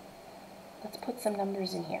 Let's put some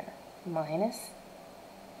numbers in here. Minus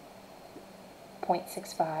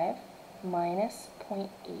 0.65 minus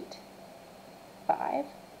 0.85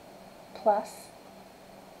 plus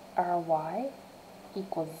Ry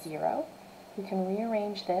equals 0. We can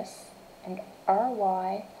rearrange this, and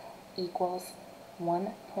Ry equals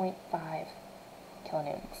 1.5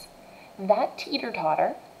 kilonewtons. That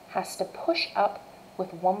teeter-totter has to push up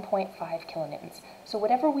with 1.5 kilonewtons. So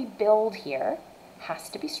whatever we build here has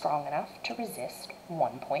to be strong enough to resist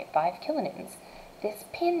 1.5 kilonewtons. This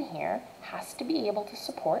pin here has to be able to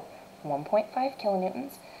support 1.5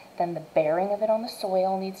 kilonewtons, then the bearing of it on the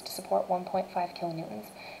soil needs to support 1.5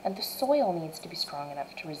 kilonewtons, and the soil needs to be strong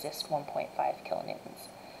enough to resist 1.5 kilonewtons.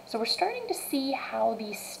 So we're starting to see how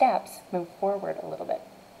these steps move forward a little bit.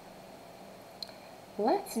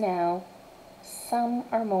 Let's now sum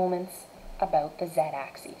our moments about the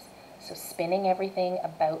z-axis. So spinning everything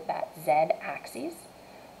about that z-axis,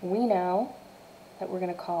 we know that we're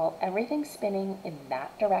going to call everything spinning in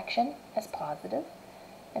that direction as positive,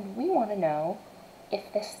 and we want to know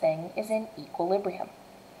if this thing is in equilibrium.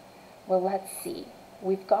 Well, let's see.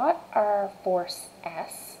 We've got our force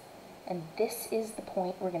S, and this is the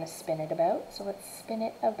point we're going to spin it about. So let's spin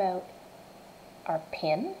it about our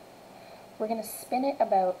pin. We're going to spin it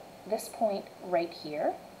about this point right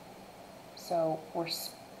here. So we're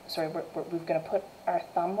going to put our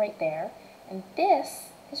thumb right there, and this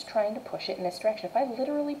is trying to push it in this direction. If I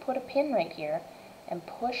literally put a pin right here and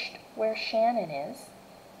pushed where Shannon is,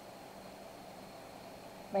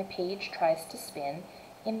 my page tries to spin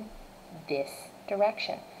in this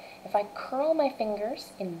direction. If I curl my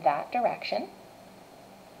fingers in that direction,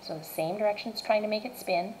 so the same direction it's trying to make it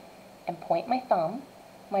spin, and point my thumb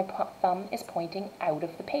is pointing out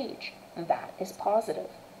of the page. That is positive.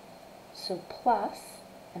 So plus,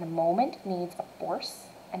 and a moment needs a force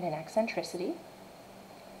and an eccentricity.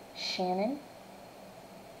 Shannon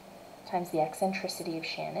times the eccentricity of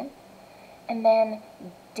Shannon. And then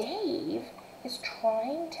Dave is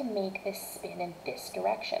trying to make this spin in this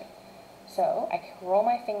direction. So I can roll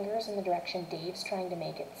my fingers in the direction Dave's trying to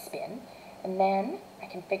make it spin, and then I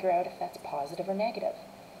can figure out if that's positive or negative.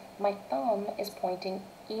 My thumb is pointing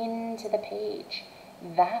into the page.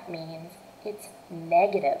 That means it's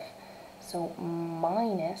negative. So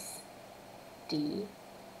minus D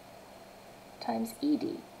times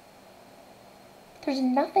ED. There's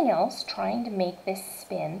nothing else trying to make this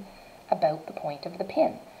spin about the point of the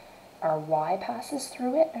pin. Our y passes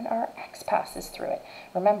through it and our x passes through it.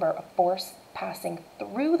 Remember, a force passing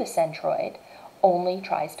through the centroid only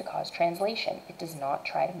tries to cause translation. It does not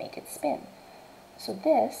try to make it spin. So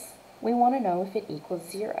this, we want to know if it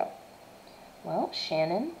equals 0. Well,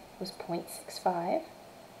 Shannon was 0.65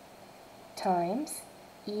 times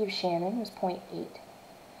E of Shannon was 0.8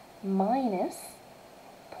 minus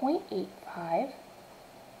 0.85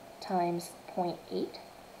 times 0.8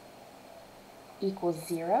 equals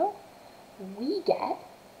 0. We get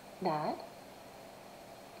that,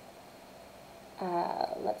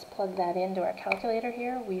 let's plug that into our calculator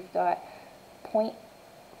here. We've got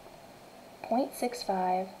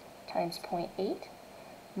 0.65 times 0.8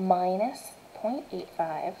 minus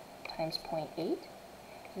 0.85 times 0.8.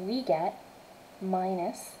 We get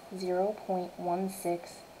minus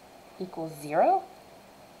 0.16 equals 0.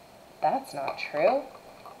 That's not true.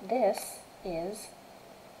 This is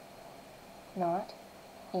not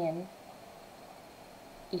in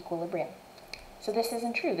equilibrium. So this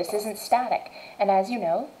isn't true. This isn't static. And as you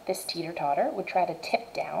know, this teeter-totter would try to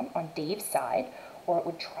tip down on Dave's side, or it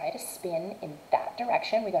would try to spin in that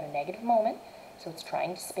direction. We got a negative moment, so it's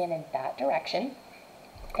trying to spin in that direction.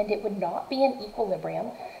 And it would not be in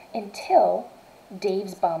equilibrium until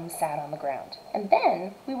Dave's bum sat on the ground. And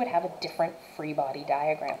then we would have a different free body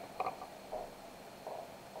diagram.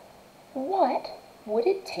 What would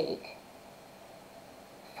it take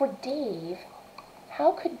for Dave?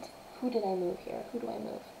 Who did I move here? Who do I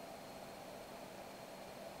move?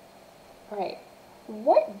 All right,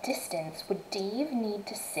 what distance would Dave need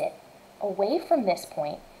to sit away from this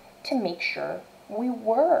point to make sure we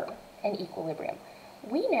were in equilibrium?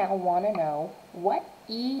 We now want to know what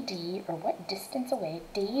ED, or what distance away,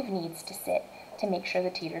 Dave needs to sit to make sure the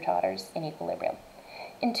teeter-totter's in equilibrium.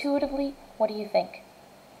 Intuitively, what do you think?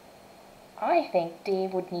 I think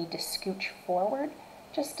Dave would need to scooch forward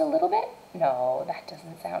just a little bit. No, that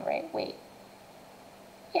doesn't sound right. Wait.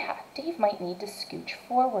 Yeah, Dave might need to scooch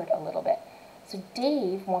forward a little bit. So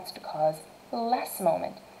Dave wants to cause less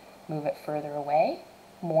moment. Move it further away,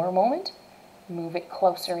 more moment. Move it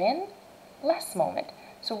closer in, less moment.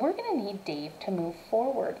 So we're going to need Dave to move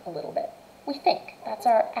forward a little bit. We think. That's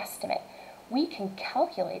our estimate. We can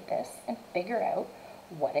calculate this and figure out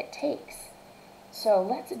what it takes. So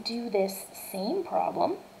let's do this same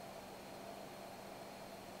problem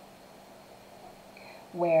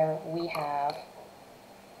where we have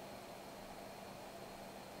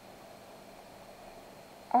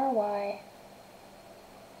Ry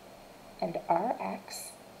and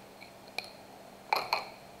Rx,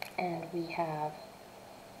 and we have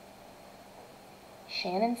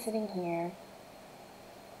Shannon sitting here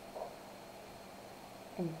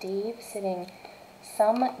and Dave sitting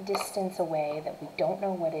some distance away that we don't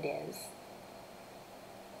know what it is.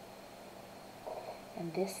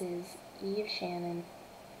 And this is E of Shannon,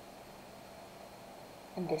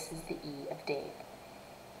 and this is the E of Dave.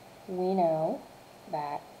 We know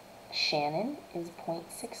that Shannon is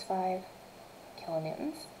 0.65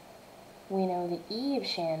 kilonewtons. We know the E of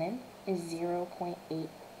Shannon is 0.8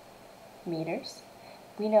 meters.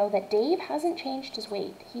 We know that Dave hasn't changed his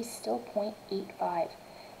weight. He's still 0.85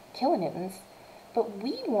 kilonewtons, but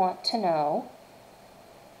we want to know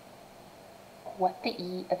what the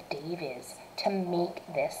E of Dave is to make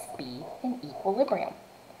this be in equilibrium.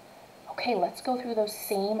 Okay, let's go through those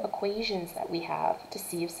same equations that we have to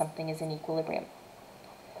see if something is in equilibrium.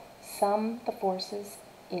 Sum the forces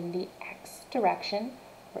in the x direction,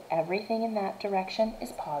 where everything in that direction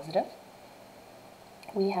is positive.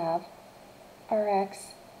 We have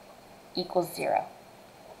Rx equals 0.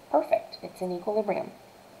 Perfect, it's in equilibrium.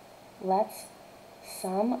 Let's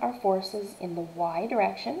sum our forces in the y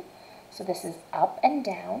direction. So this is up and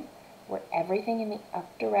down, where everything in the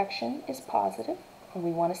up direction is positive, and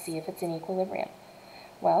we want to see if it's in equilibrium.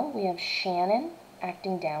 Well, we have Shannon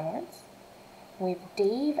acting downwards. We have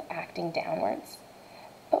Dave acting downwards.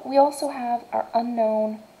 But we also have our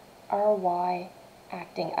unknown Ry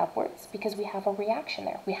acting upwards because we have a reaction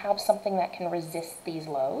there. We have something that can resist these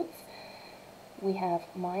loads. We have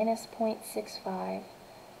minus 0.65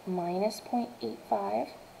 minus 0.85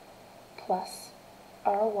 plus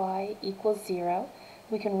Ry equals 0.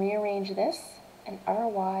 We can rearrange this, and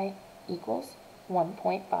Ry equals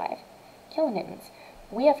 1.5 kilonewtons.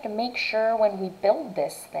 We have to make sure when we build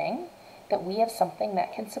this thing that we have something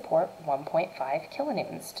that can support 1.5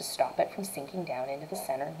 kilonewtons to stop it from sinking down into the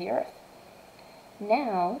center of the Earth.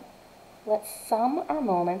 Now, let's sum our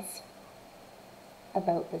moments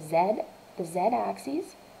about the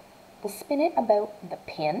z-axis. We'll spin it about the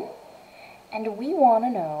pin, and we want to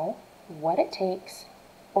know what it takes,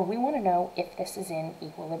 or we want to know if this is in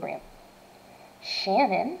equilibrium.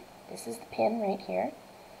 Shannon, this is the pin right here,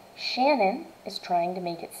 Shannon is trying to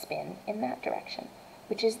make it spin in that direction,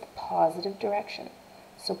 which is the positive direction.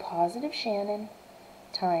 So positive Shannon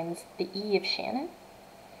times the E of Shannon,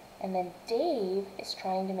 and then Dave is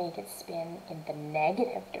trying to make it spin in the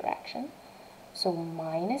negative direction. So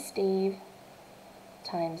minus Dave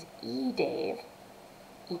times E Dave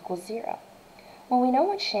equals 0. Well, we know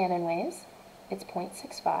what Shannon weighs. It's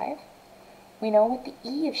 0.65. We know what the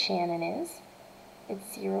E of Shannon is.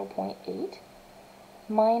 It's 0.8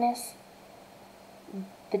 minus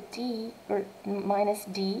the D, or minus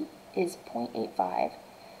D is 0.85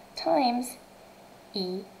 times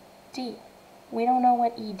ED. We don't know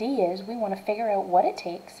what ED is. We want to figure out what it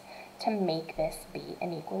takes to make this be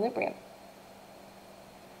in equilibrium.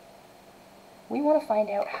 We want to find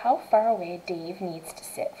out how far away Dave needs to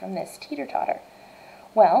sit from this teeter-totter.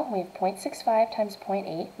 Well, we have 0.65 times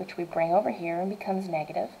 0.8, which we bring over here and becomes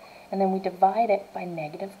negative, and then we divide it by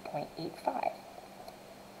negative 0.85.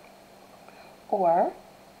 Or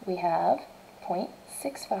we have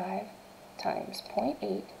 0.65 times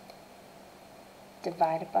 0.8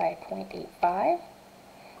 divided by 0.85.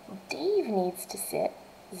 Dave needs to sit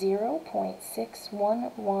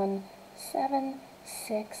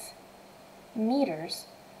 0.61176 meters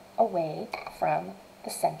away from the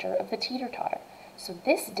center of the teeter-totter. So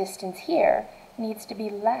this distance here needs to be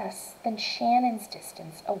less than Shannon's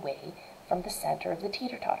distance away from the center of the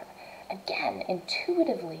teeter-totter. Again,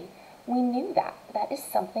 intuitively, we knew that. That is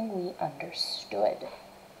something we understood.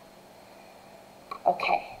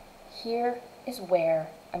 Okay, here is where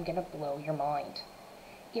I'm going to blow your mind.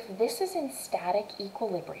 If this is in static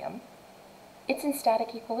equilibrium, it's in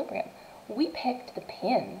static equilibrium. We picked the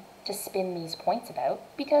pin to spin these points about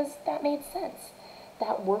because that made sense.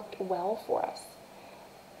 That worked well for us.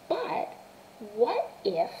 But what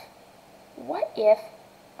if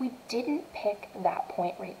we didn't pick that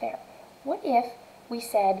point right there? What if we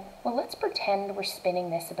said, well, let's pretend we're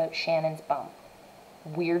spinning this about Shannon's bum?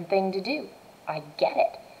 Weird thing to do. I get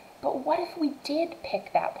it. But what if we did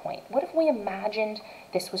pick that point? What if we imagined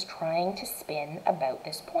this was trying to spin about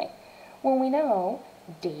this point? Well, we know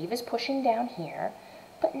Dave is pushing down here,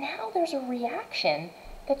 but now there's a reaction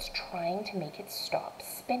that's trying to make it stop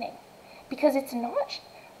spinning. Because it's not,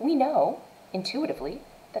 we know intuitively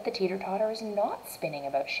that the teeter-totter is not spinning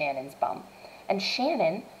about Shannon's bum. And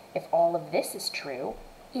Shannon, if all of this is true,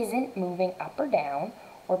 isn't moving up or down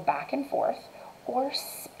or back and forth or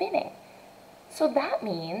spinning. So that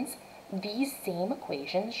means these same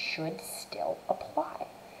equations should still apply.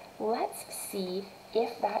 Let's see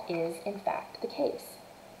if that is in fact the case.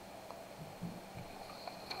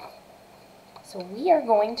 So we are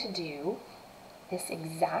going to do this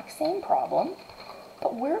exact same problem,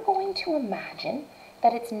 but we're going to imagine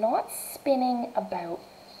that it's not spinning about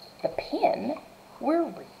the pin.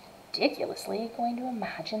 We're ridiculously going to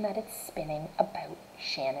imagine that it's spinning about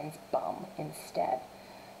Shannon's bum instead.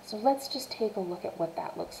 So let's just take a look at what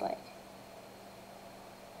that looks like.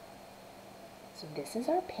 So this is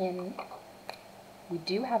our pin. we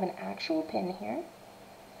do have an actual pin here.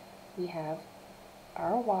 We have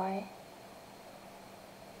Ry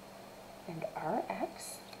and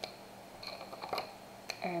Rx,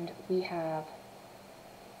 and we have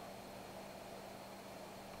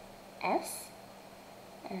S,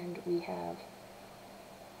 and we have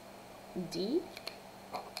D.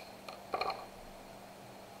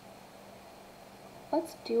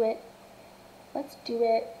 Let's do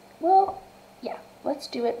it, well, yeah, let's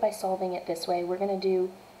do it by solving it this way. We're going to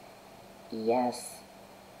do ES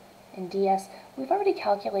and DS. We've already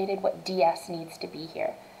calculated what DS needs to be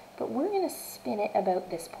here, but we're going to spin it about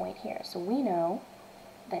this point here. So we know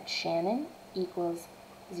that Shannon equals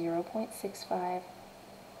 0.65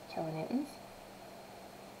 kilonewtons.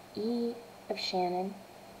 E of Shannon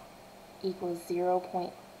equals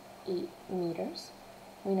 0.8 meters.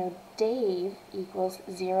 We know Dave equals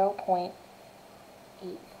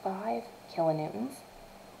 0.85 kilonewtons.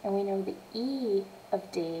 And we know the E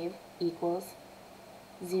of Dave equals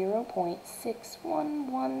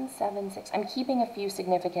 0.61176. I'm keeping a few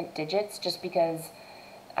significant digits just because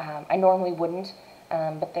I normally wouldn't,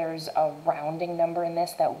 but there's a rounding number in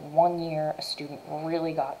this that one year a student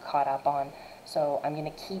really got caught up on. So I'm going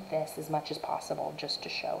to keep this as much as possible just to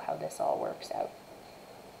show how this all works out.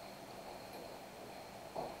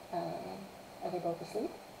 Are they both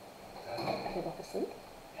asleep? Are they both asleep?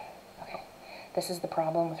 Okay. This is the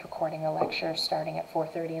problem with recording a lecture starting at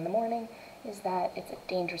 4:30 in the morning, is that it's a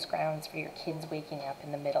dangerous grounds for your kids waking up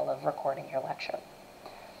in the middle of recording your lecture.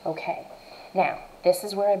 Okay. Now, this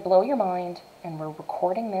is where I blow your mind, and we're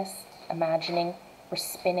recording this, imagining we're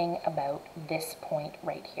spinning about this point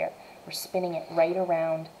right here. We're spinning it right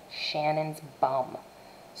around Shannon's bum.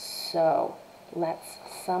 So let's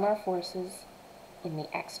sum our forces in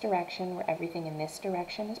the x direction, where everything in this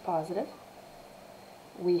direction is positive.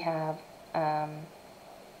 We have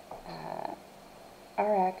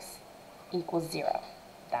Rx equals 0.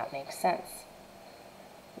 That makes sense.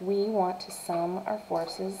 We want to sum our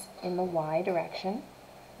forces in the y direction,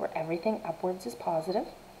 where everything upwards is positive.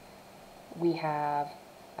 We have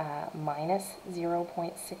minus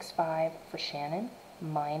 0.65 for Shannon,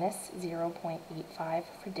 minus 0.85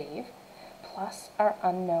 for Dave, plus our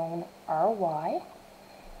unknown Ry.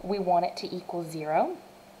 We want it to equal 0.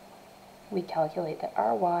 We calculate that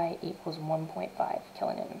Ry equals 1.5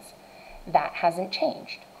 kilonewtons. That hasn't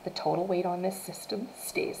changed. The total weight on this system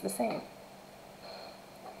stays the same.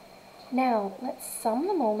 Now, let's sum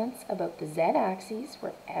the moments about the z-axis,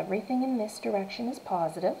 where everything in this direction is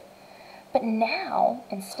positive. But now,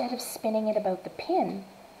 instead of spinning it about the pin,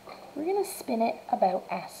 we're going to spin it about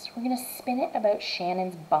S. We're going to spin it about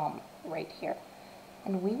Shannon's bum right here.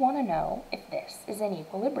 And we want to know if this is in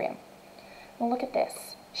equilibrium. Well, look at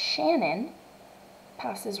this. Shannon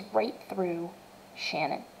passes right through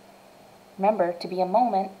Shannon. Remember, to be a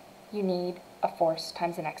moment, you need a force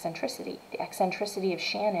times an eccentricity. The eccentricity of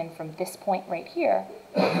Shannon from this point right here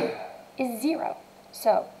is 0.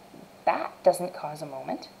 So that doesn't cause a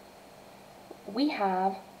moment. We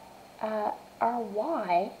have our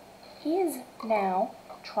y. He is now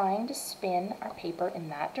trying to spin our paper in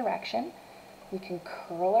that direction. We can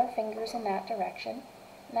curl our fingers in that direction,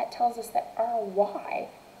 and that tells us that our y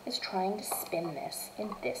is trying to spin this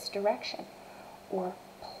in this direction, or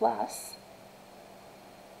plus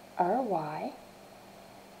Ry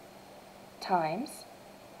times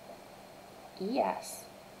Es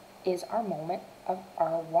is our moment of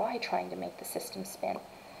Ry trying to make the system spin.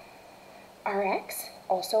 Rx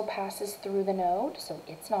also passes through the node, so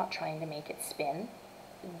it's not trying to make it spin.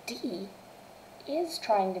 D is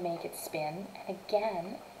trying to make it spin, and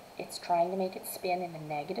again, it's trying to make it spin in the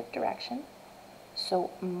negative direction. So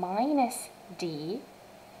minus D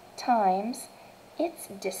times its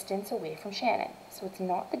distance away from Shannon. So it's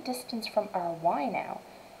not the distance from our y now,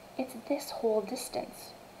 it's this whole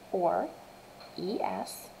distance, or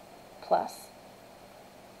ES plus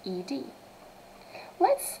ED.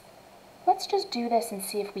 Let's just do this and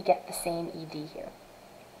see if we get the same ED here.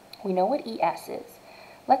 We know what ES is.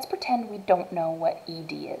 Let's pretend we don't know what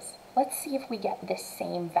ED is. Let's see if we get this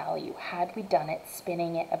same value had we done it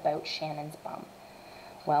spinning it about Shannon's bum.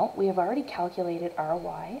 Well, we have already calculated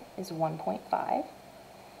Ry is 1.5.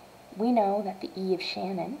 We know that the E of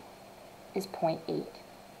Shannon is 0.8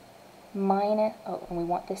 minus, and we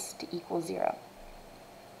want this to equal 0.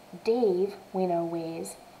 Dave, we know,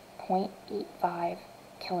 weighs 0.85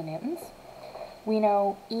 kilonewtons. We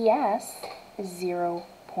know ES is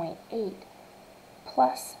 0.8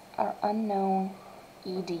 plus our unknown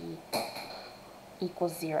ED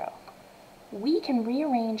equals 0. We can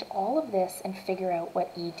rearrange all of this and figure out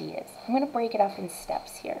what ED is. I'm going to break it up in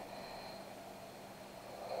steps here.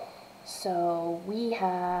 So we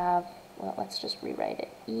have, well, let's just rewrite it.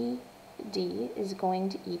 ED is going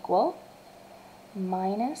to equal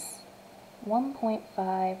minus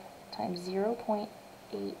 1.5 times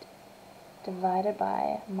 0.8 divided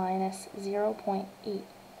by minus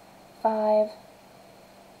 0.85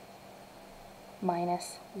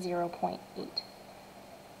 minus 0.8.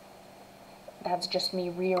 That's just me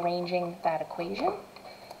rearranging that equation,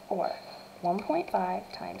 or 1.5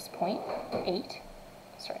 times 0.8,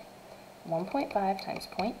 sorry, 1.5 times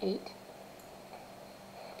 0.8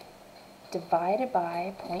 divided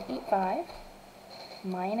by 0.85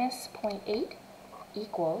 minus 0.8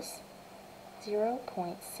 equals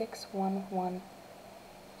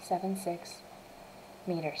 0.61176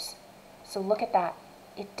 meters. So look at that.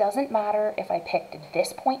 It doesn't matter if I picked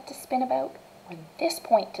this point to spin about or this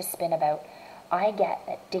point to spin about. I get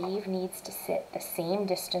that Dave needs to sit the same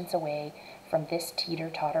distance away from this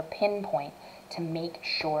teeter-totter pinpoint to make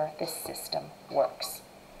sure the system works.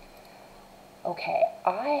 Okay,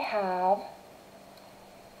 let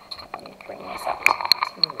me bring this up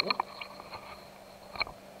to me.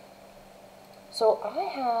 So I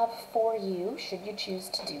have for you, should you choose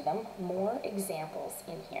to do them, more examples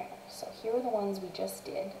in here. So here are the ones we just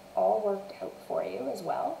did, all worked out for you as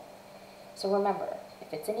well. So remember,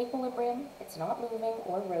 if it's in equilibrium, it's not moving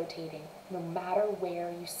or rotating, no matter where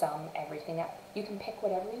you sum everything up. You can pick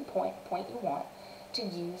whatever point you want to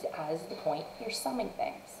use as the point you're summing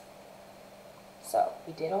things. So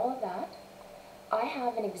we did all of that. I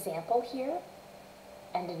have an example here,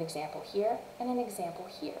 and an example here, and an example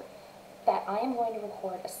here, that I am going to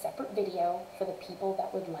record a separate video for the people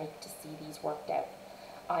that would like to see these worked out.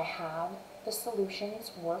 I have the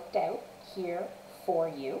solutions worked out here for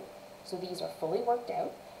you. So these are fully worked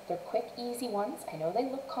out. They're quick, easy ones. I know they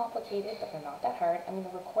look complicated, but they're not that hard. I'm going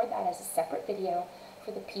to record that as a separate video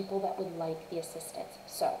for the people that would like the assistance.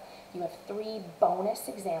 So you have 3 bonus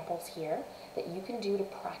examples here that you can do to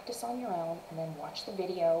practice on your own and then watch the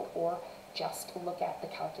video or just look at the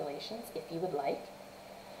calculations if you would like.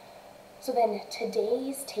 So then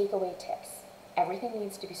today's takeaway tips. Everything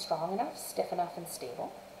needs to be strong enough, stiff enough, and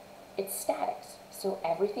stable. It's statics, so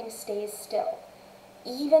everything stays still.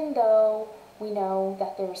 Even though we know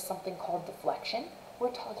that there's something called deflection,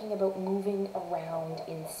 we're talking about moving around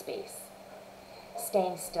in space.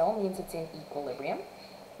 Staying still means it's in equilibrium.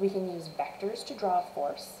 We can use vectors to draw a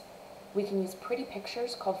force. We can use pretty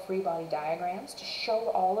pictures called free body diagrams to show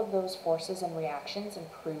all of those forces and reactions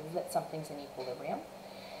and prove that something's in equilibrium.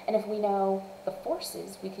 And if we know the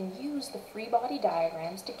forces, we can use the free body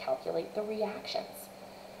diagrams to calculate the reactions.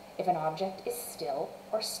 If an object is still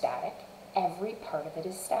or static, every part of it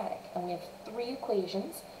is static. And we have 3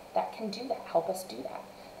 equations that can do that, help us do that.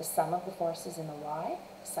 The sum of the forces in the y,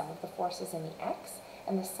 the sum of the forces in the x,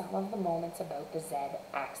 and the sum of the moments about the z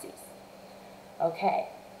axes. Okay,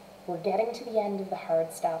 we're getting to the end of the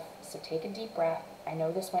hard stuff, so take a deep breath. I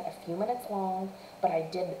know this went a few minutes long, but I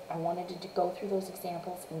wanted to go through those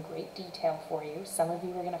examples in great detail for you. Some of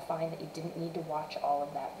you are going to find that you didn't need to watch all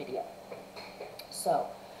of that video. So,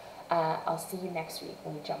 I'll see you next week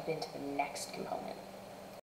when we jump into the next component.